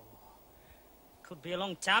before. Could be a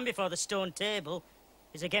long time before the stone table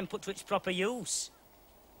is again put to its proper use.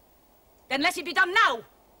 Then let it be done now.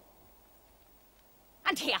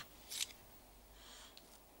 And here.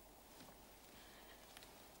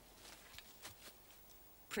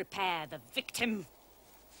 Prepare the victim.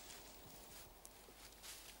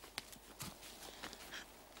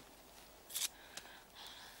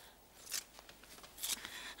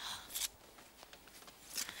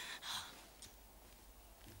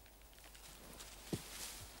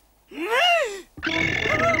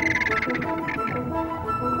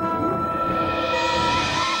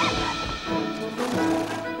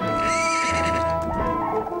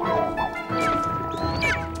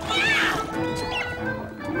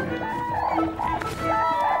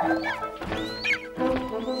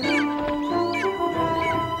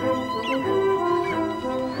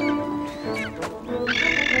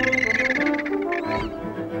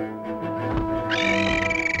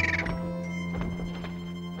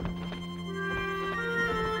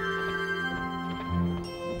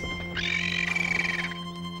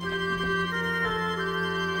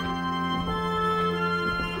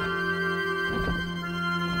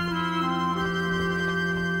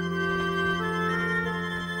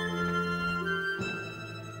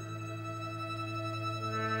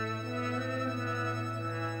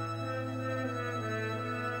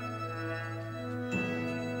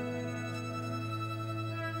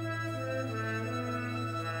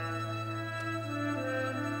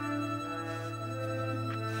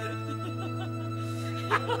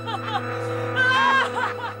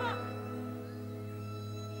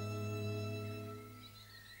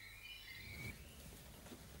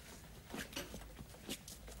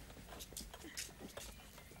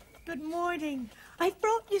 Good morning. I've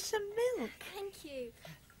brought you some milk. Thank you.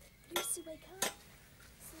 Lucy, wake up.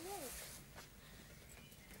 Some milk.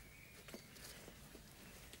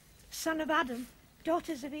 Son of Adam,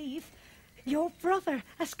 daughters of Eve, your brother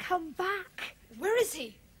has come back. Where is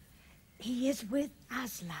he? He is with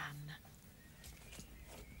Aslan.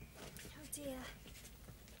 Oh, dear.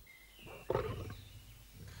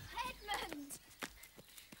 Edmund!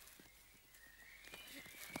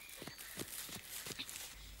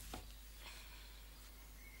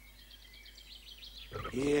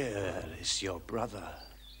 Here is your brother.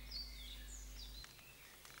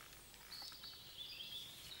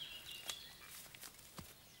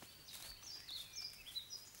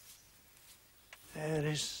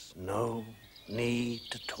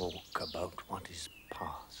 is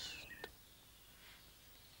past.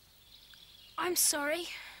 I'm sorry.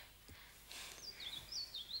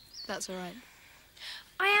 That's all right.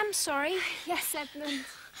 I am sorry. Yes, Edmund.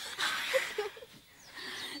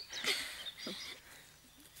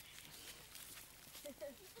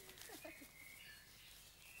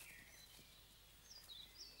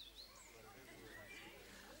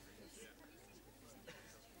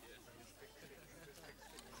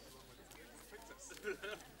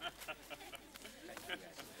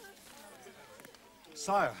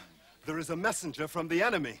 Sire, there is a messenger from the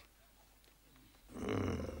enemy.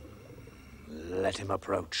 Let him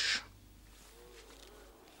approach.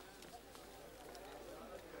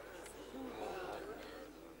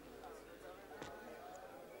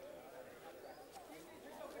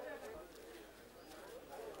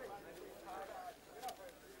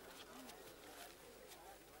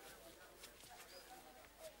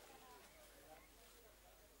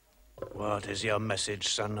 What is your message,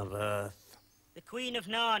 son of Earth? The Queen of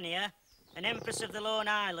Narnia, an Empress of the Lone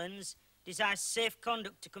Islands, desires safe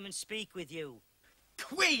conduct to come and speak with you.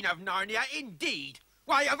 Queen of Narnia, indeed!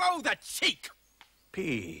 Why, of all the cheek!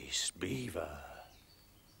 Peace, Beaver.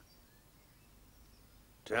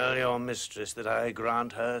 Tell your mistress that I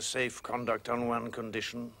grant her safe conduct on one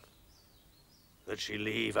condition. That she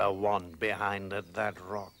leave her wand behind at that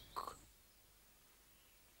rock.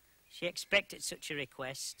 She expected such a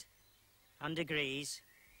request, and agrees.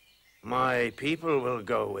 My people will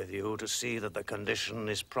go with you to see that the condition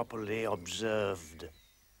is properly observed.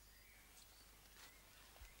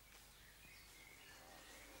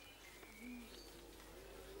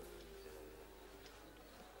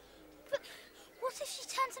 But what if she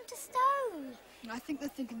turns him to stone? I think they're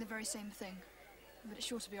thinking the very same thing. But it's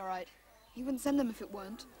sure to be all right. He wouldn't send them if it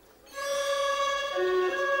weren't.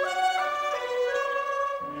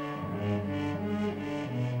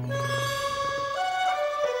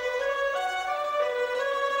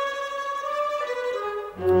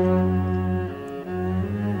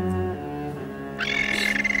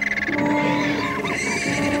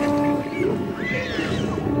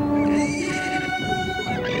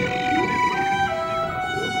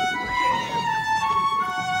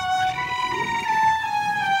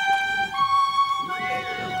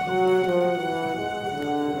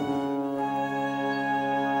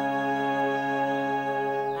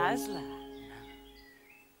 Aslan,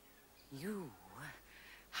 you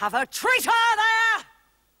have a traitor there!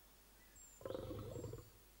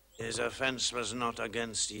 His offense was not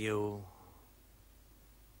against you.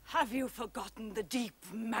 Have you forgotten the deep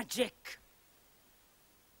magic?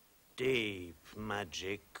 Deep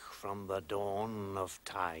magic from the dawn of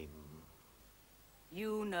time.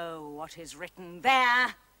 You know what is written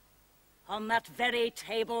there, on that very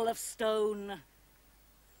table of stone.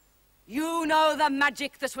 You know the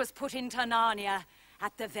magic that was put into Narnia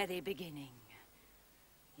at the very beginning.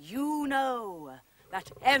 You know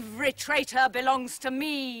that every traitor belongs to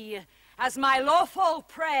me as my lawful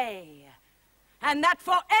prey, and that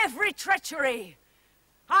for every treachery,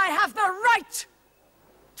 I have the right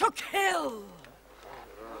to kill.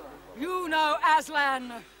 You know,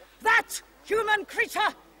 Aslan, that human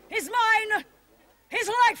creature is mine. His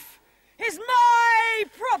life is my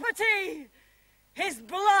property. His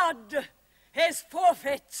blood is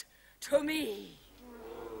forfeit to me.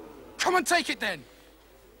 Come and take it then!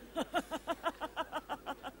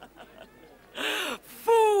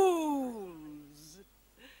 Fools!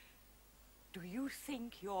 Do you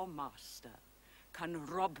think your master can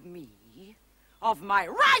rob me of my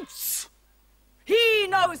rights? He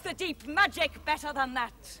knows the deep magic better than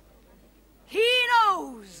that. He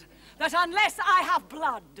knows that unless I have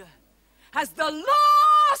blood, as the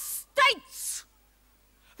law states,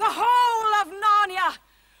 the whole of Narnia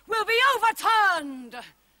will be overturned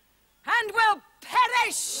and will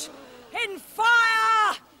perish in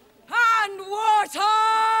fire and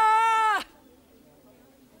water!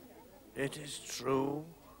 It is true.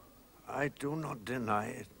 I do not deny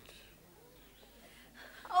it.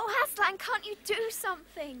 Oh, Aslan, can't you do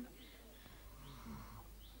something?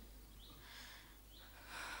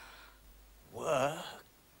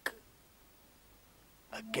 Work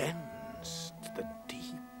against the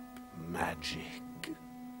deep magic.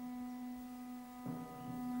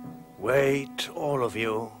 Wait, all of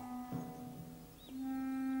you.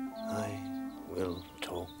 I will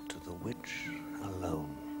talk to the witch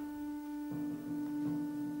alone.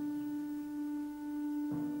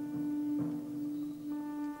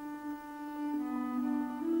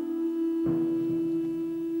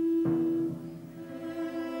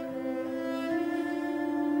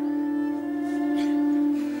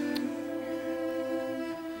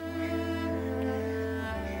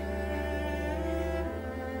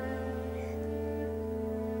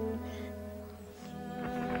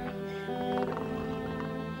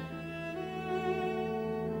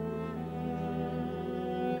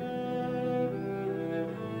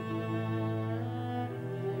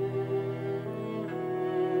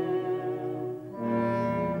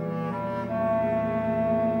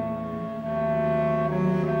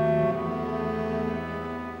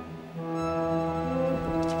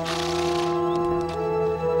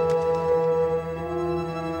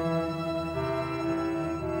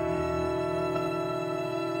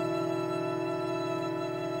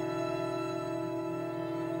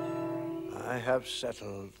 have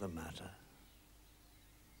settled the matter.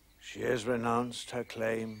 She has renounced her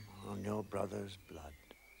claim on your brother's blood.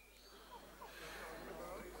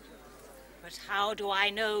 But how do I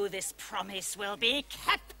know this promise will be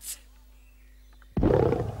kept?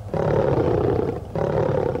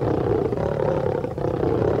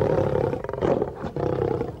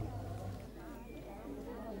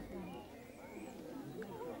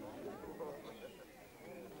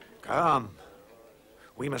 Come.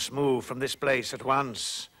 We must move from this place at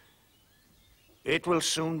once. It will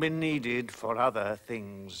soon be needed for other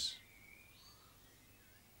things.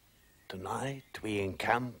 Tonight we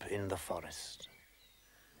encamp in the forest.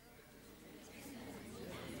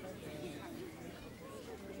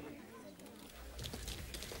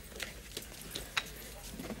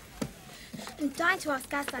 I'm dying to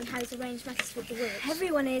ask Aslan how he's arranged matters with the witch.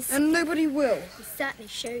 Everyone is. And nobody will. He certainly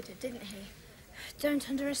showed her, didn't he? Don't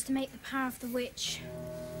underestimate the power of the witch.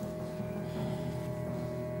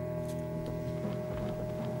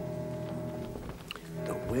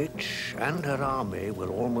 The witch and her army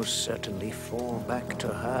will almost certainly fall back to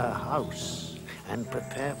her house and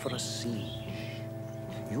prepare for a siege.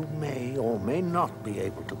 You may or may not be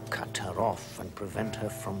able to cut her off and prevent her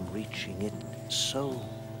from reaching it. So,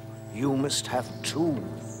 you must have 2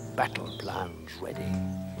 battle plans ready.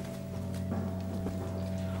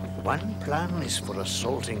 One plan is for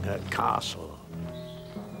assaulting her castle.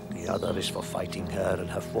 The other is for fighting her and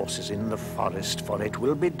her forces in the forest, for it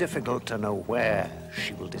will be difficult to know where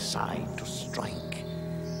she will decide to strike.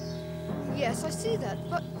 Yes, I see that,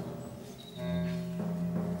 but...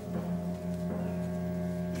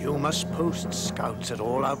 You must post scouts at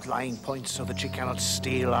all outlying points so that she cannot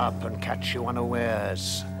steal up and catch you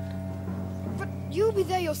unawares. But you'll be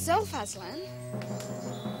there yourself, Aslan.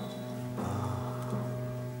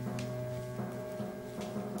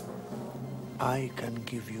 I can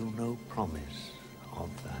give you no promise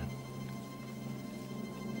of that.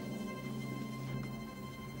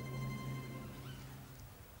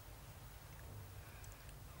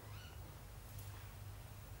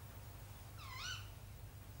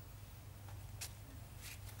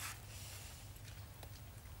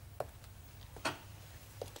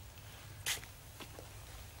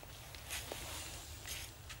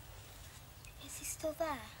 Is he still there?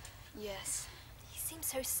 Yes. He seems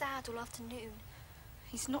so sad all afternoon.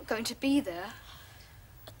 He's not going to be there.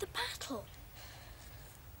 At the battle?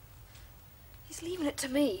 He's leaving it to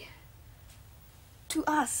me. To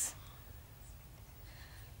us.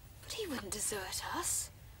 But he wouldn't desert us.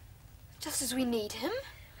 Just as we need him.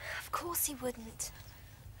 Of course he wouldn't.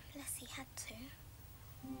 Unless he had to.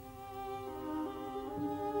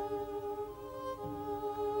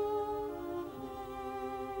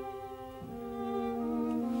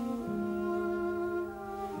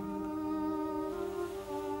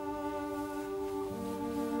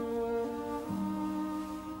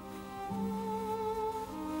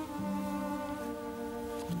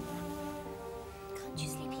 Can't you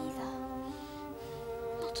sleep either?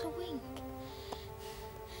 Not a wink.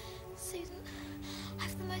 Susan, I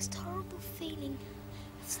have the most horrible feeling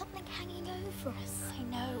of something hanging over us. I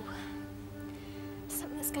know.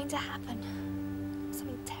 Something that's going to happen.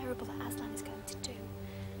 Something terrible that Aslan is going to do.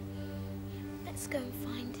 Let's go and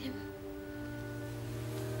find him.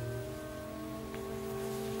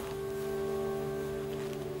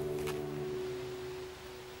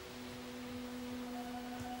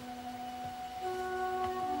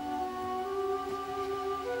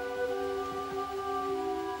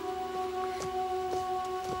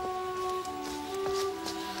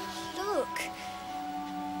 Look.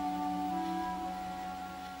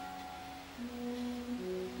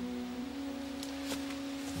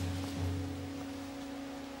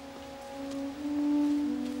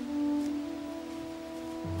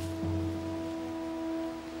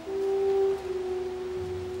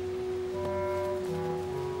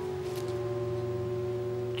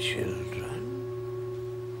 Children.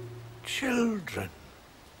 Children.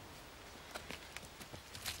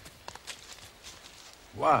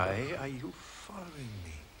 Why are you following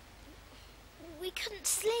me? We couldn't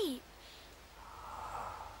sleep.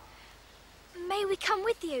 May we come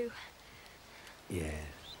with you? Yes.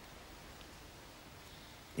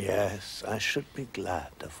 Yes, I should be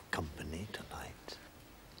glad of company tonight.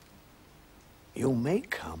 You may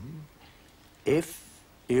come if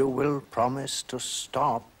you will promise to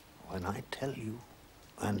stop when I tell you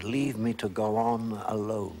and leave me to go on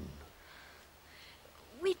alone.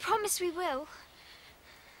 We promise we will.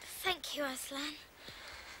 Thank you, Aslan.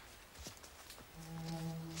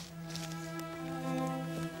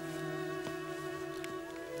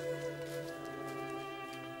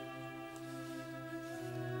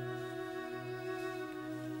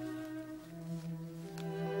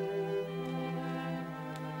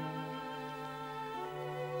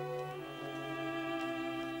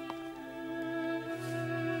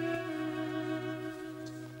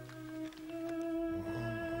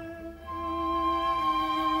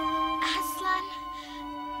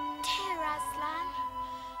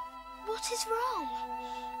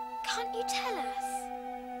 Can't you tell us?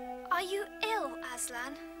 Are you ill,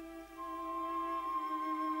 Aslan?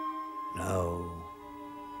 No,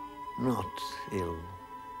 not ill.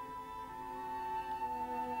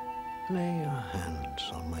 Lay your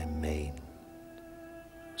hands on my mane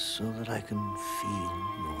so that I can feel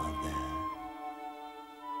you are there.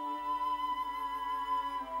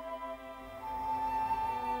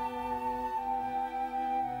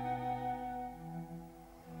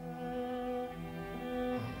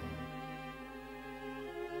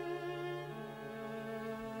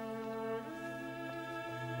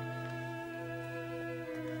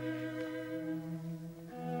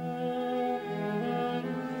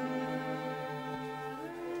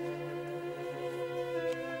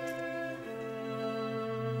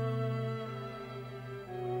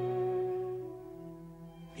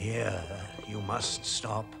 Here, you must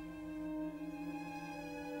stop.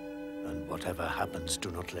 And whatever happens, do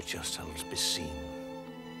not let yourselves be seen,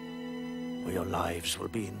 or your lives will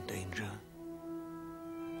be in danger.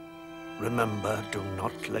 Remember, do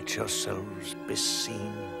not let yourselves be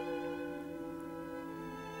seen.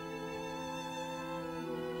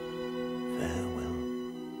 Farewell.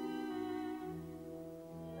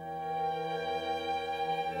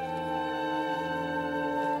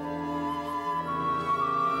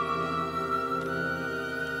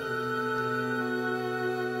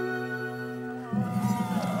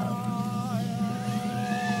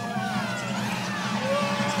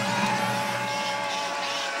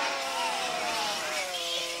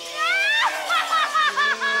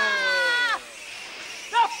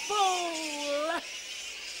 The fool!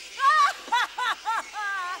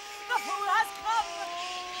 The fool has come!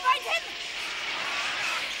 Find him!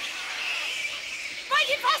 Find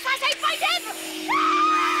him fast, I say, find him!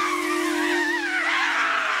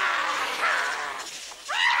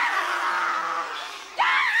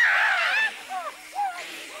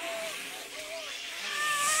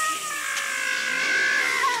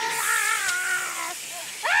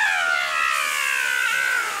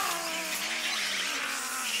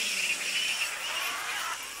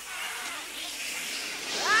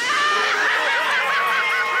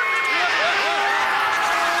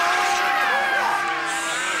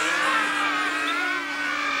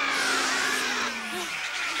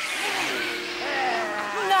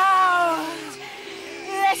 No!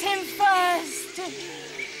 Let him first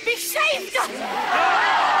be shaved!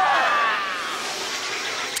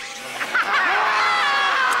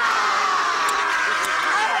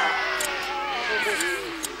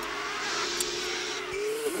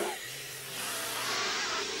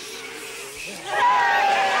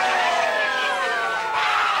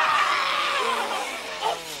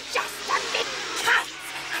 It's just a big cat,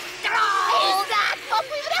 after all. Is that what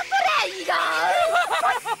we were afraid of?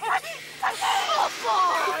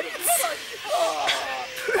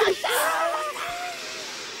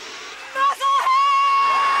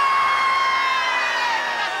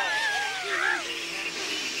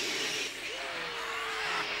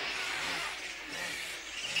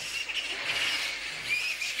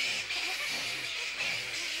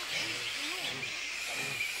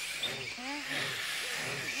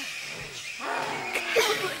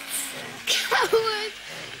 Coward!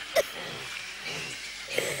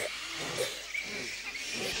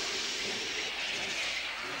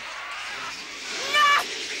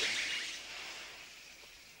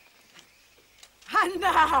 And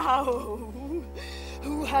now,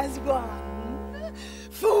 who has won?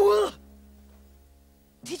 Fool!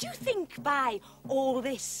 Did you think by all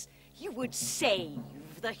this you would save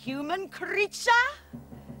the human creature?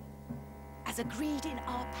 As agreed in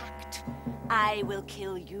our pact, I will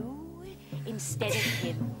kill you instead of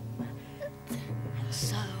him. And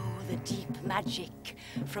so the deep magic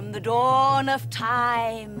from the dawn of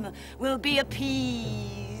time will be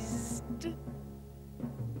appeased.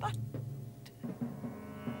 But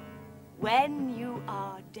when you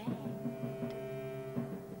are dead,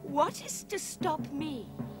 what is to stop me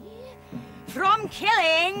from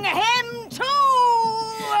killing him too?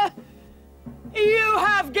 You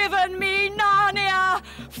have given me Narnia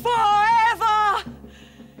forever.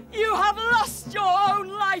 You have lost your own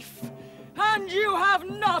life, and you have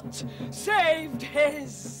not saved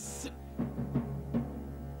his.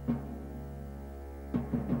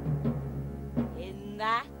 In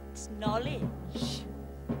that knowledge,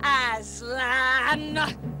 Aslan,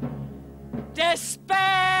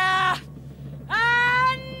 despair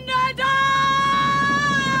and die!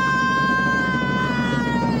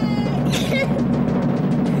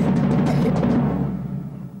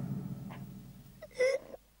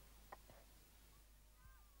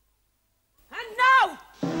 And now,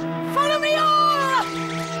 follow me all!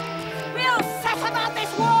 We'll set about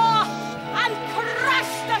this war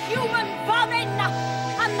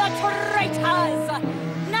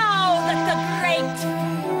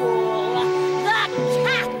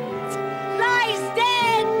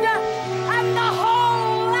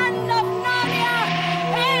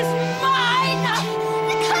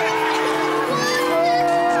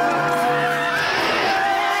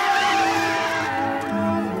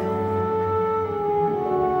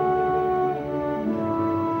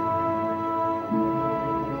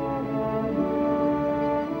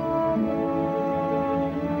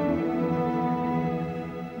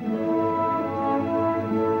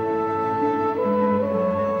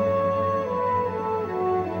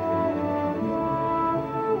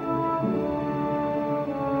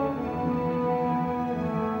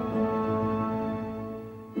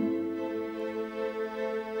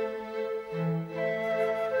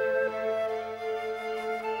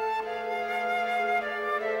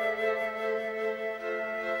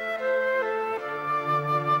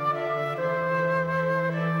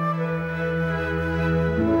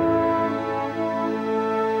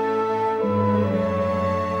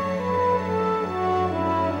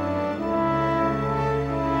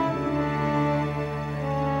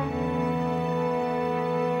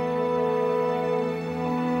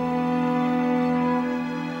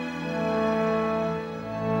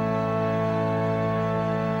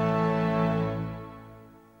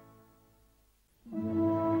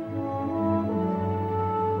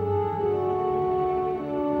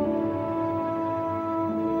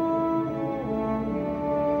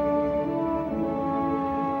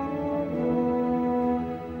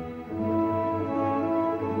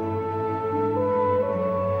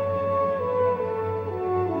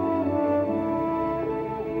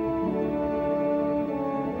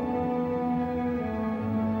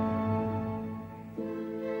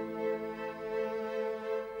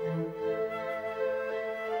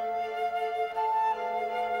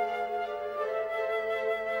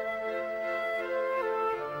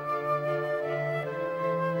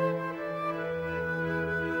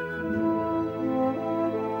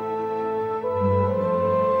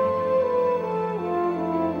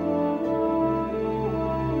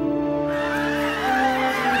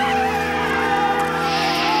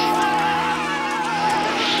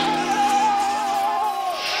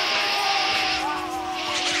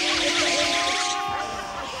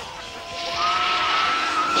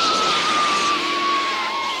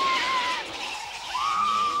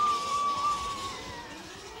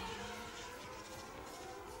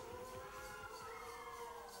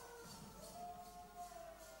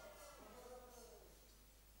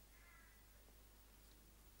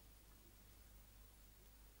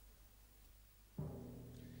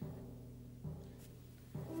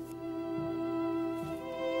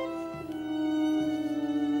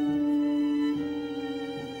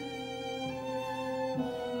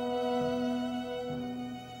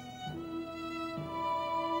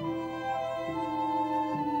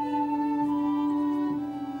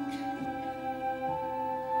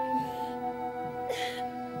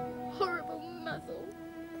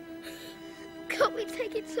Can't we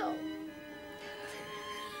take it all?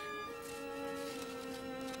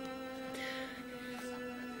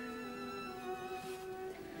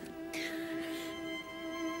 Do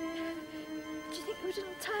you think we're a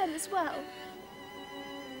little tired as well?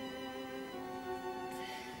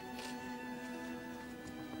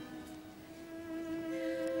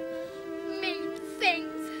 Mean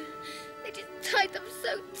things. They just tied them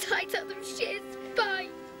so tight out of sheer spite.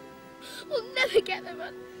 We'll never get them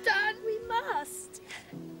undone. We must.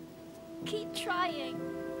 Keep trying.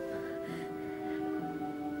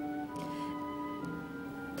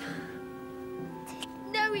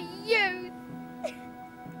 No use.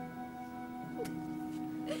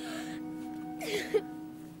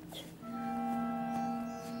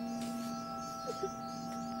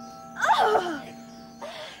 Oh!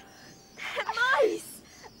 Mice!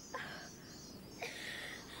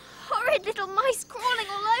 Horrid little mice crawling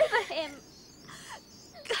all over him.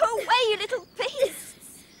 Go away, you little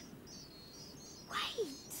beasts!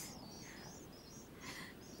 Wait.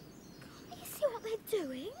 Can't you see what they're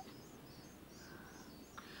doing?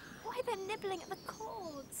 Why, they're nibbling at the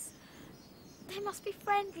cords. They must be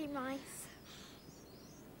friendly mice.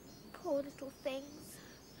 Poor little things.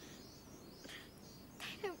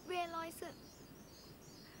 They don't realise that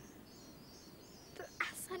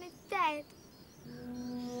Aslan is dead.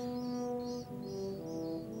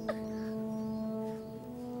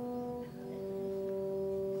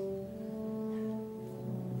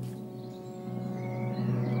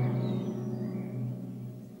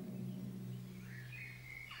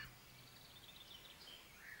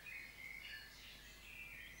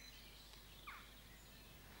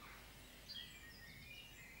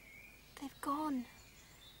 They've gone.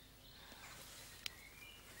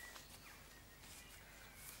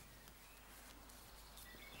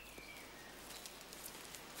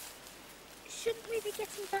 Shouldn't we be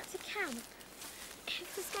getting back to camp?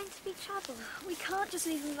 If there's going to be trouble. We can't just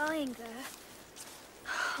leave them lying there.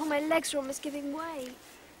 Oh, my legs are almost giving way.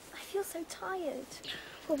 I feel so tired.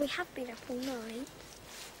 Well, we have been up all night.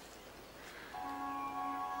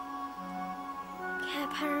 Care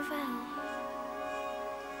Paravel.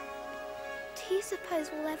 Do you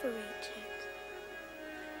suppose we'll ever reach it?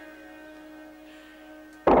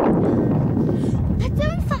 They're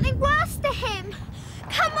doing something worse to him!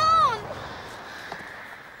 Come on!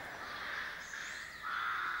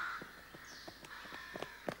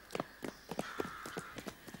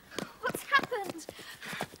 What's happened?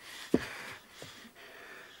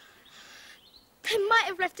 They might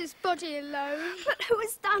have left his body alone. But who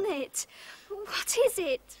has done it? What is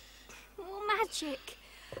it? More magic.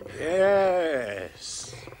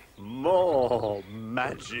 Yes, more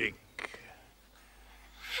magic.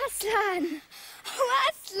 Aslan! Oh,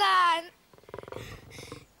 Aslan!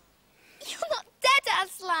 You're not dead,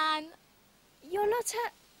 Aslan! You're not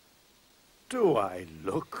a... Do I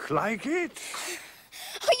look like it?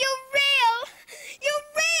 Oh, you're real! You're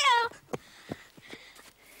real!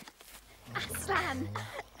 Aslan!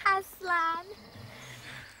 Aslan!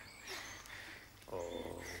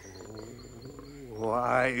 Oh,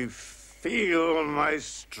 I feel my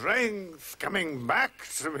strength coming back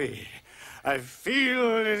to me. I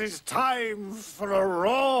feel it is time for a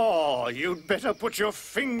roar. You'd better put your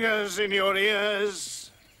fingers in your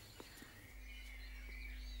ears.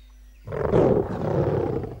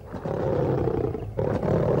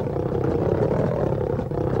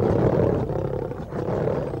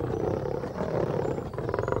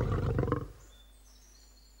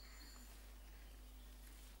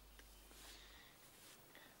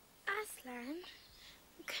 Aslan,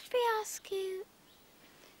 could we ask you...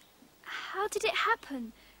 How did it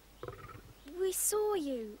happen? We saw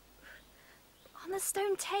you on the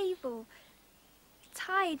stone table,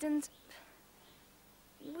 tied, and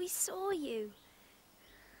we saw you.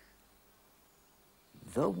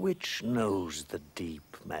 The witch knows the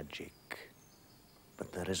deep magic,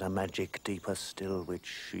 but there is a magic deeper still which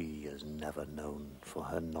she has never known, for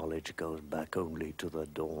her knowledge goes back only to the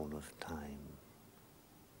dawn of time.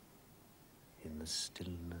 In the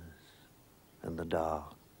stillness and the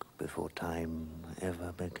dark, before time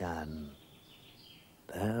ever began,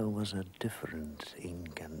 there was a different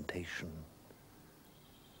incantation.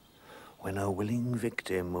 When a willing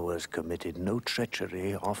victim who has committed no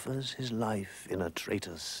treachery offers his life in a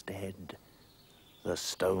traitor's stead, the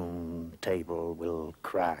stone table will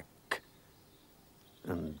crack,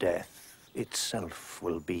 and death itself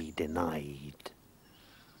will be denied.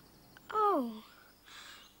 Oh,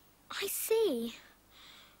 I see.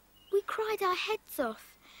 We cried our heads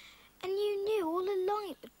off, and you knew all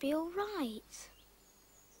along it would be all right.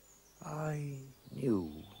 I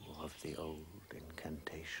knew of the old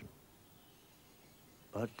incantation.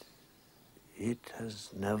 But it has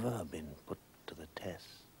never been put to the test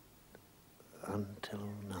until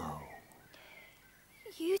now.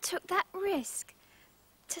 You took that risk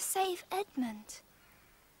to save Edmund.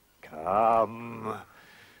 Come.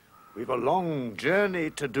 We've a long journey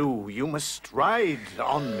to do. You must ride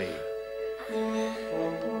on me.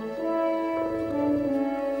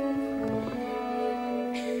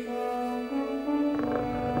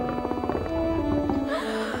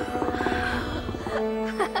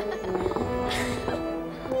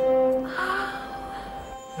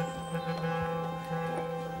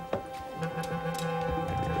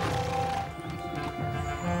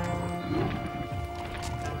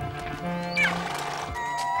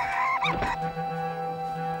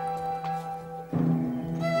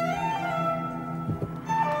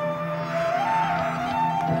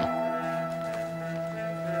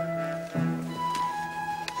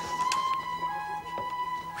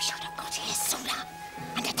 We should have got here sooner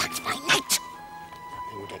and attacked by night.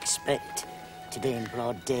 You would expect. Today in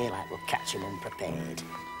broad daylight will catch him unprepared.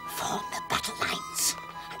 Form the battle lines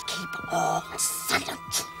and keep all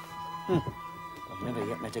silent. I've never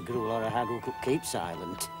yet met a Gruul or a hag who could keep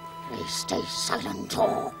silent. They stay silent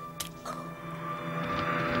or...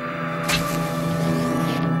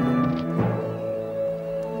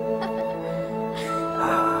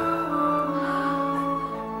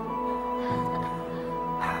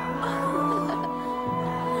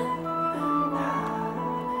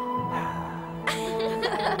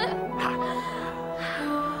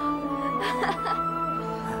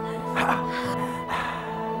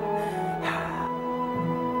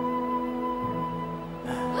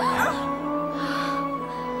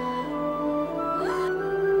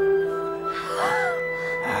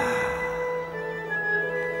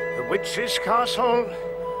 The witch's castle.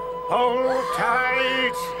 Hold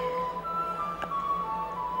tight.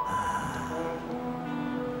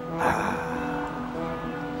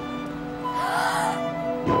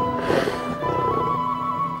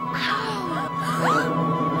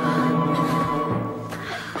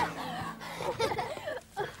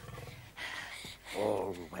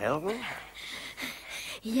 All well?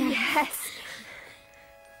 Yes.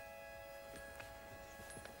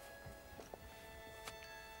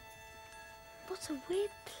 What a weird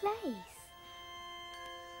place.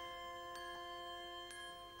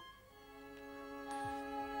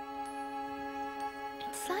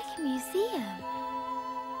 It's like a museum.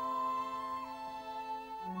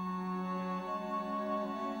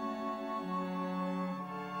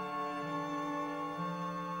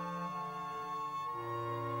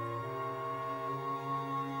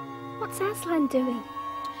 What's Aslan doing?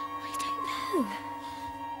 I don't know.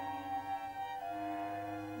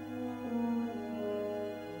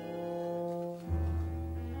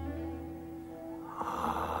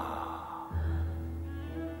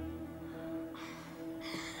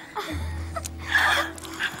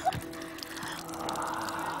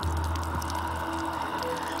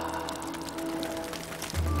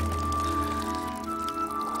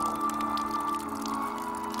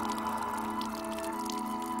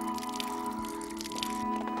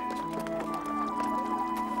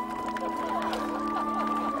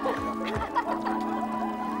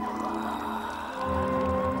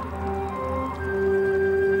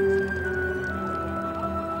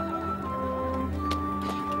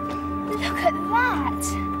 Look at that!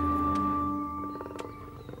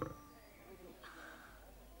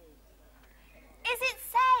 Is it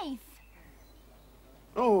safe?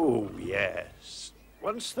 Oh, yes.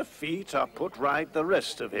 Once the feet are put right, the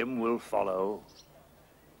rest of him will follow.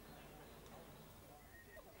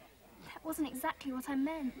 That wasn't exactly what I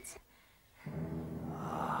meant.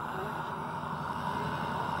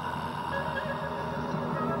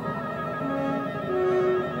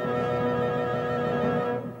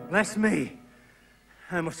 Bless me.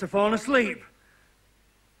 I must have fallen asleep.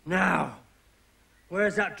 Now,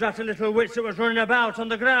 where's that dratted little witch that was running about on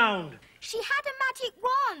the ground? She had a magic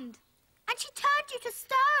wand, and she turned you to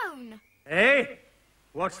stone. Eh?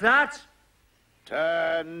 What's that?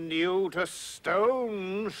 Turn you to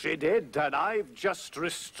stone, she did, and I've just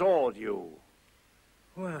restored you.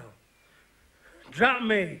 Well, drat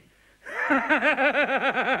me.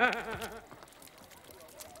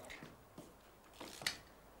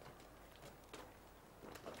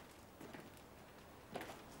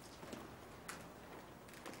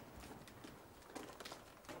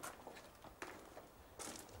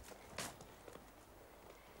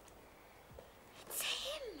 It's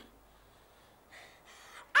him.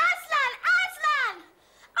 Aslan! Aslan!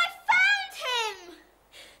 I found him!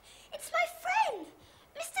 It's my friend,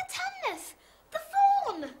 Mr. Tumnus, the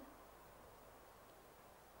fawn.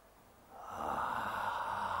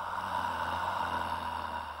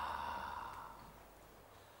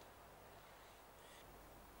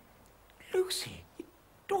 Lucy,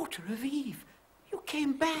 daughter of Eve, you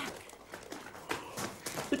came back.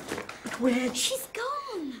 But where? She's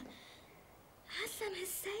gone. Aslan has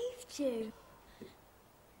saved you.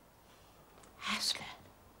 Aslan?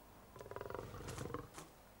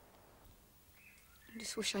 I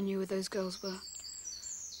just wish I knew where those girls were.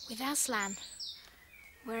 With Aslan,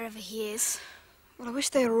 wherever he is. Well, I wish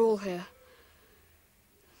they were all here.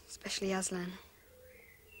 Especially Aslan.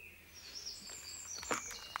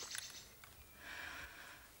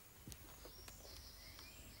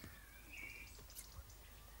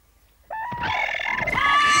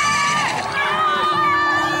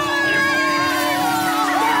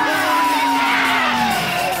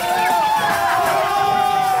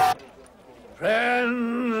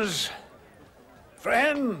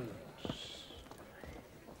 Friends,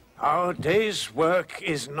 our day's work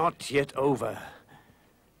is not yet over.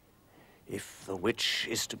 If the witch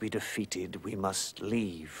is to be defeated, we must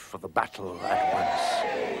leave for the battle at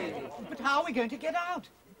once. But how are we going to get out?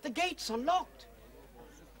 The gates are locked.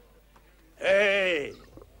 Hey,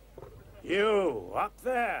 you up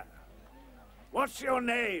there. What's your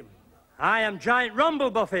name? I am Giant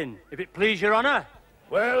Rumblebuffin, if it please your honour.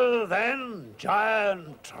 Well then,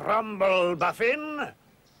 Giant Rumblebuffin,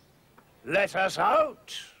 let us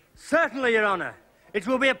out. Certainly, your honour. It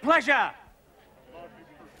will be a pleasure.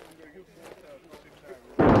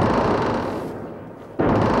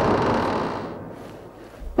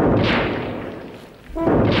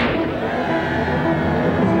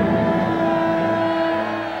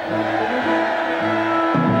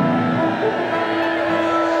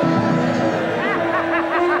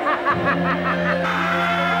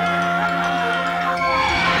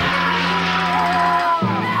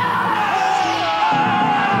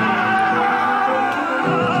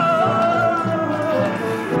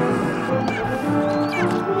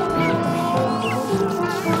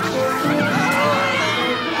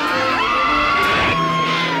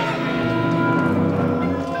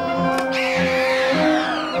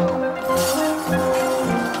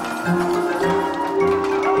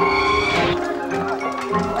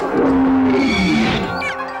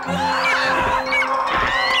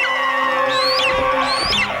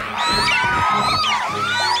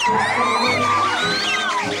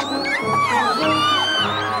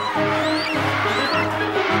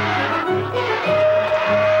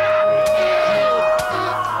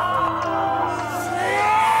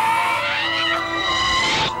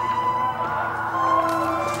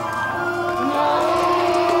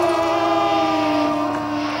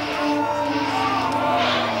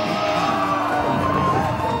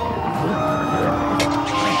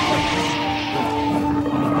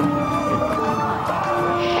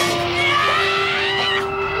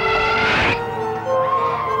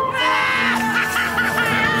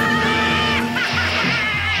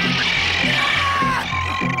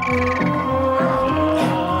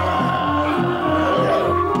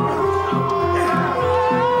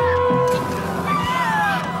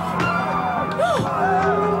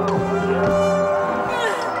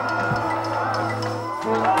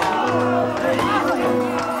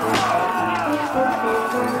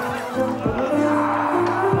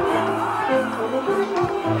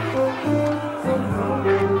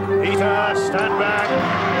 Peter, stand back.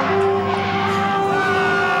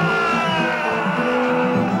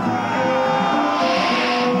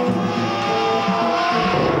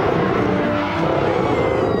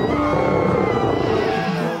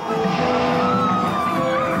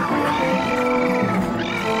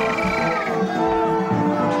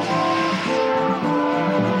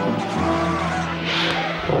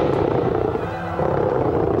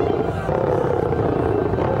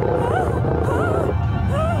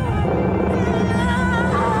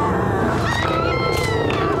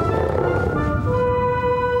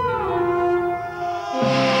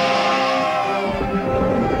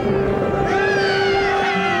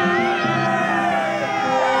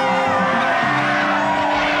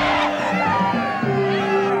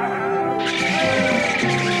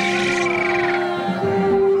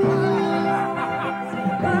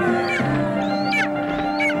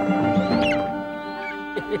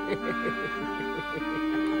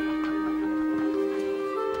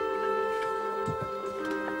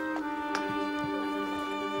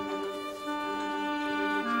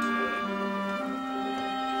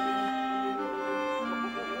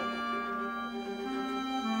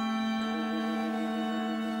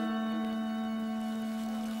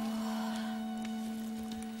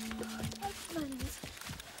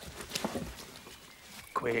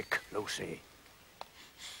 Quick, Lucy.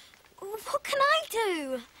 What can I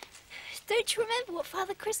do? Don't you remember what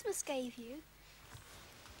Father Christmas gave you?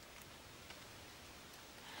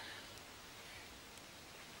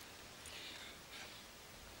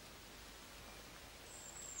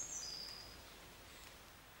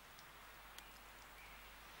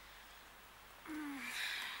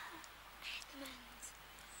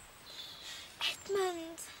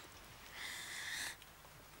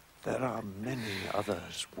 There are many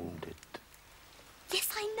others wounded. Yes,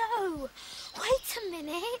 I know. Wait a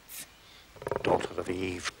minute. Daughter of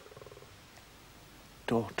Eve.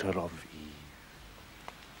 Daughter of Eve.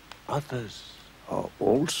 Others are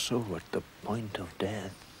also at the point of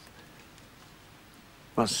death.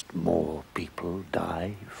 Must more people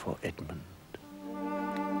die for Edmund?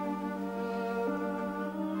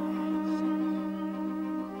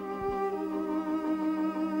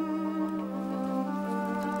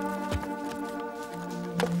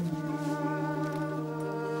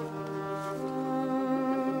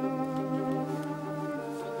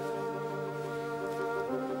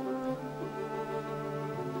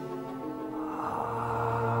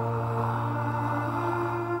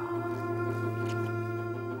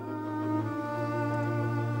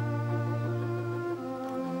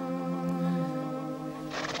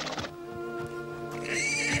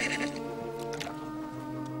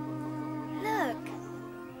 Look.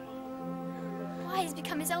 Why, he's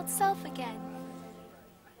become his old self again.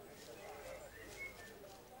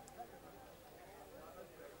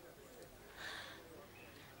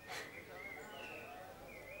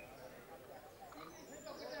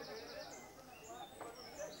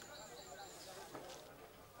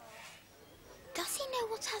 Does he know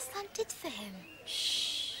what Aslan did for him?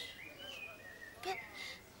 Shh. But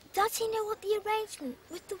does he know what the arrangement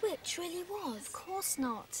with the witch really was? Of course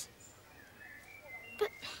not. But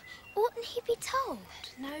oughtn't he be told?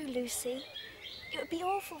 No, Lucy. It would be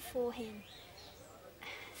awful for him.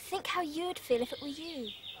 Think how you'd feel if it were you.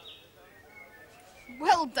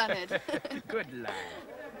 Well done, Ed. Good lad.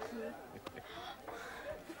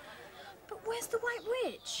 But where's the White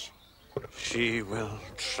Witch? She will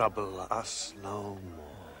trouble us no more.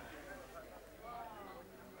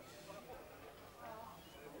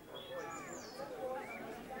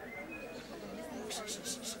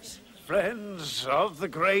 Friends of the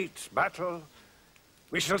great battle,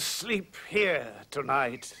 we shall sleep here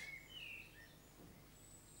tonight.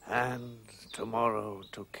 And tomorrow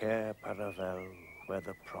to Cair Paravel, where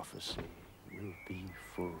the prophecy will be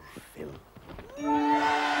fulfilled.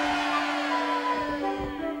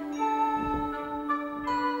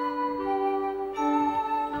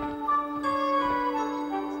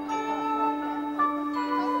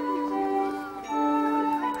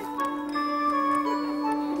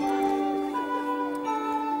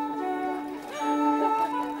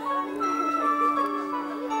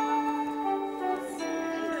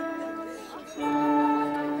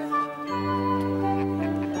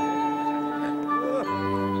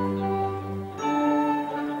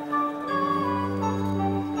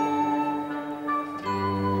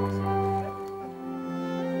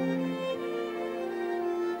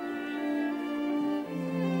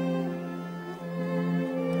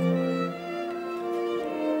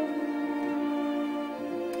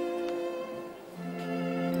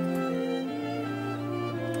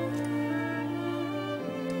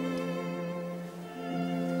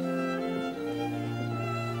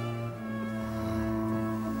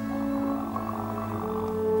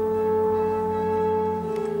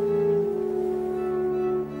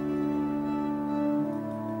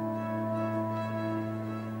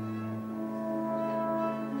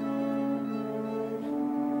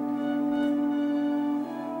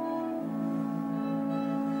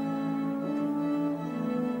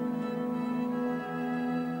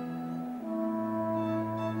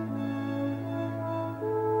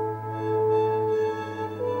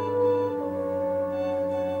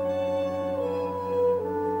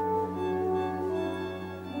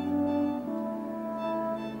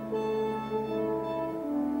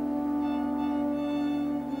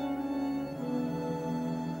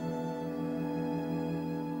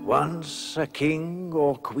 Once a king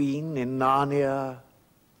or queen in Narnia,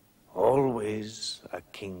 always a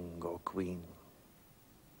king or queen.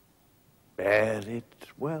 Bear it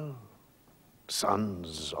well,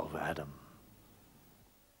 sons of Adam.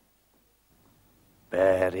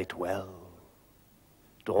 Bear it well,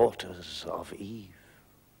 daughters of Eve.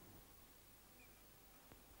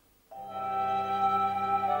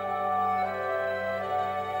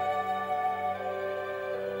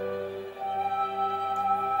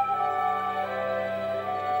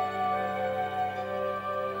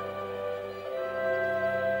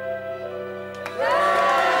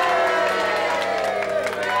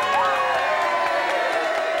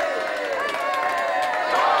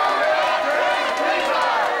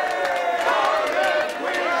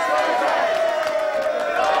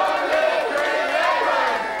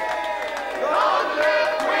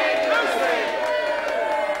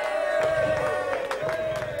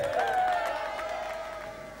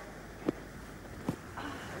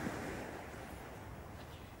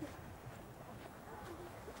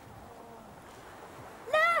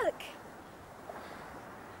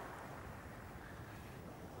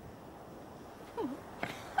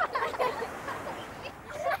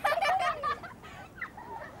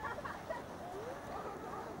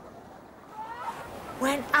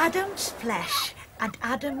 Adam's flesh and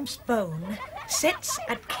Adam's bone sits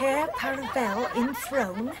at Cair Paravel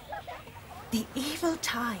enthroned. The evil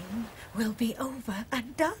time will be over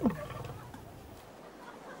and done.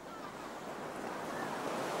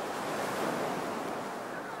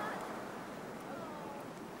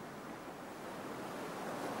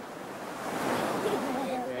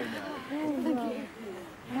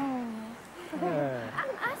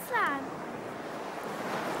 Aslan!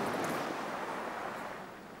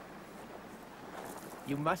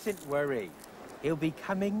 You mustn't worry. He'll be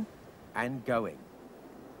coming and going.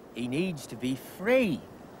 He needs to be free.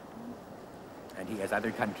 And he has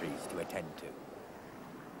other countries to attend to.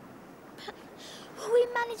 Will we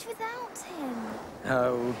manage without him?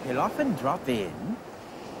 Oh, he'll often drop in,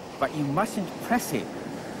 but you mustn't press him.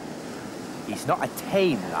 He's not a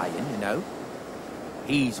tame lion, you know.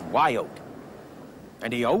 He's wild.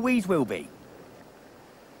 And he always will be.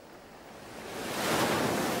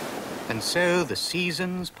 And so the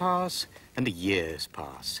seasons pass and the years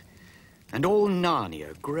pass, and all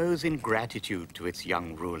Narnia grows in gratitude to its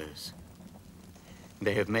young rulers.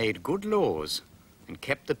 They have made good laws and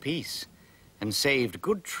kept the peace and saved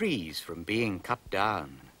good trees from being cut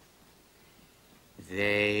down.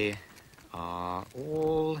 They are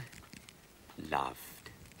all loved.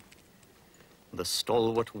 The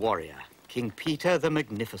stalwart warrior, King Peter the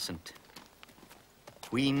Magnificent,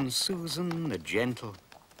 Queen Susan the Gentle,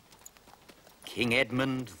 King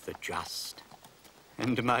Edmund the Just,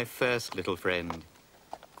 and my first little friend,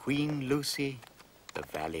 Queen Lucy the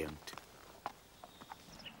Valiant.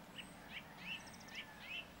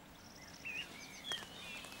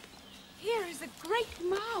 Here is a great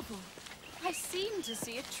marvel. I seem to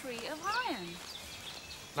see a tree of iron.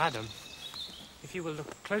 Madam, if you will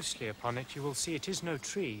look closely upon it, you will see it is no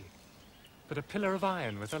tree, but a pillar of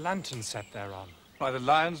iron with a lantern set thereon. By the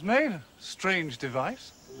lion's mane? Strange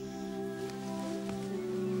device.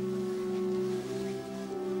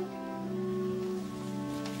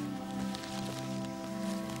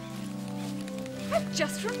 I've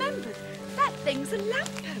just remembered. That thing's a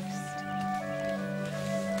lamppost.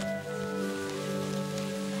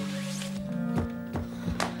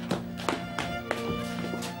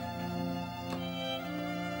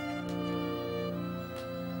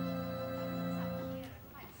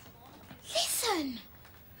 Listen!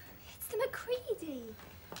 It's the Macready.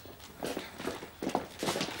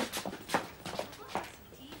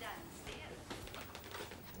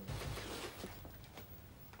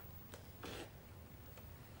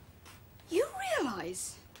 You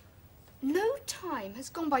realise no time has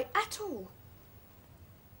gone by at all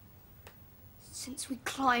since we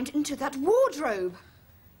climbed into that wardrobe.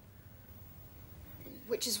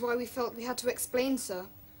 Which is why we felt we had to explain, sir,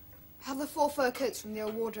 how the 4 fur coats from the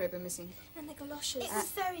old wardrobe are missing. And the galoshes. It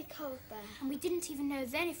was very cold there. And we didn't even know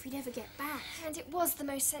then if we'd ever get back. And it was the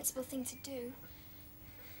most sensible thing to do.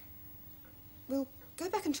 We'll go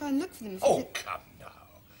back and try and look for them. Oh, come now.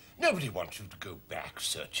 Nobody wants you to go back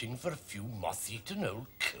searching for a few moth-eaten old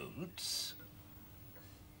coats.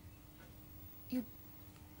 You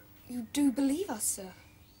do believe us, sir?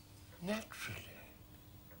 Naturally.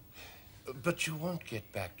 But you won't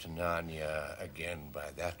get back to Narnia again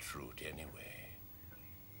by that route anyway.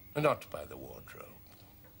 Not by the wardrobe.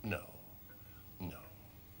 No. No.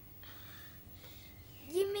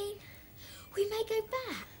 You mean we may go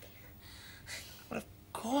back? Well, of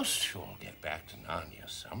course you'll get back to Narnia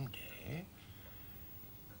someday.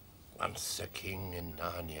 Once a king in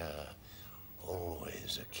Narnia,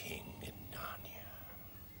 always a king in Narnia.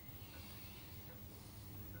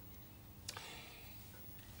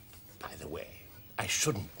 By the way, I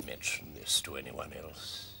shouldn't mention this to anyone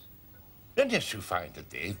else. Unless you find that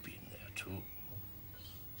they've been there too.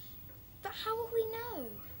 But how will we know?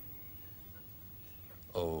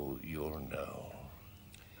 Oh, you'll know.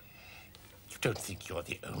 You don't think you're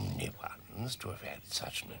the only ones to have had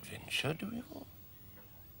such an adventure, do you?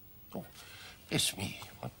 Oh, bless me,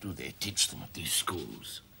 what do they teach them at these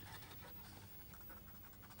schools?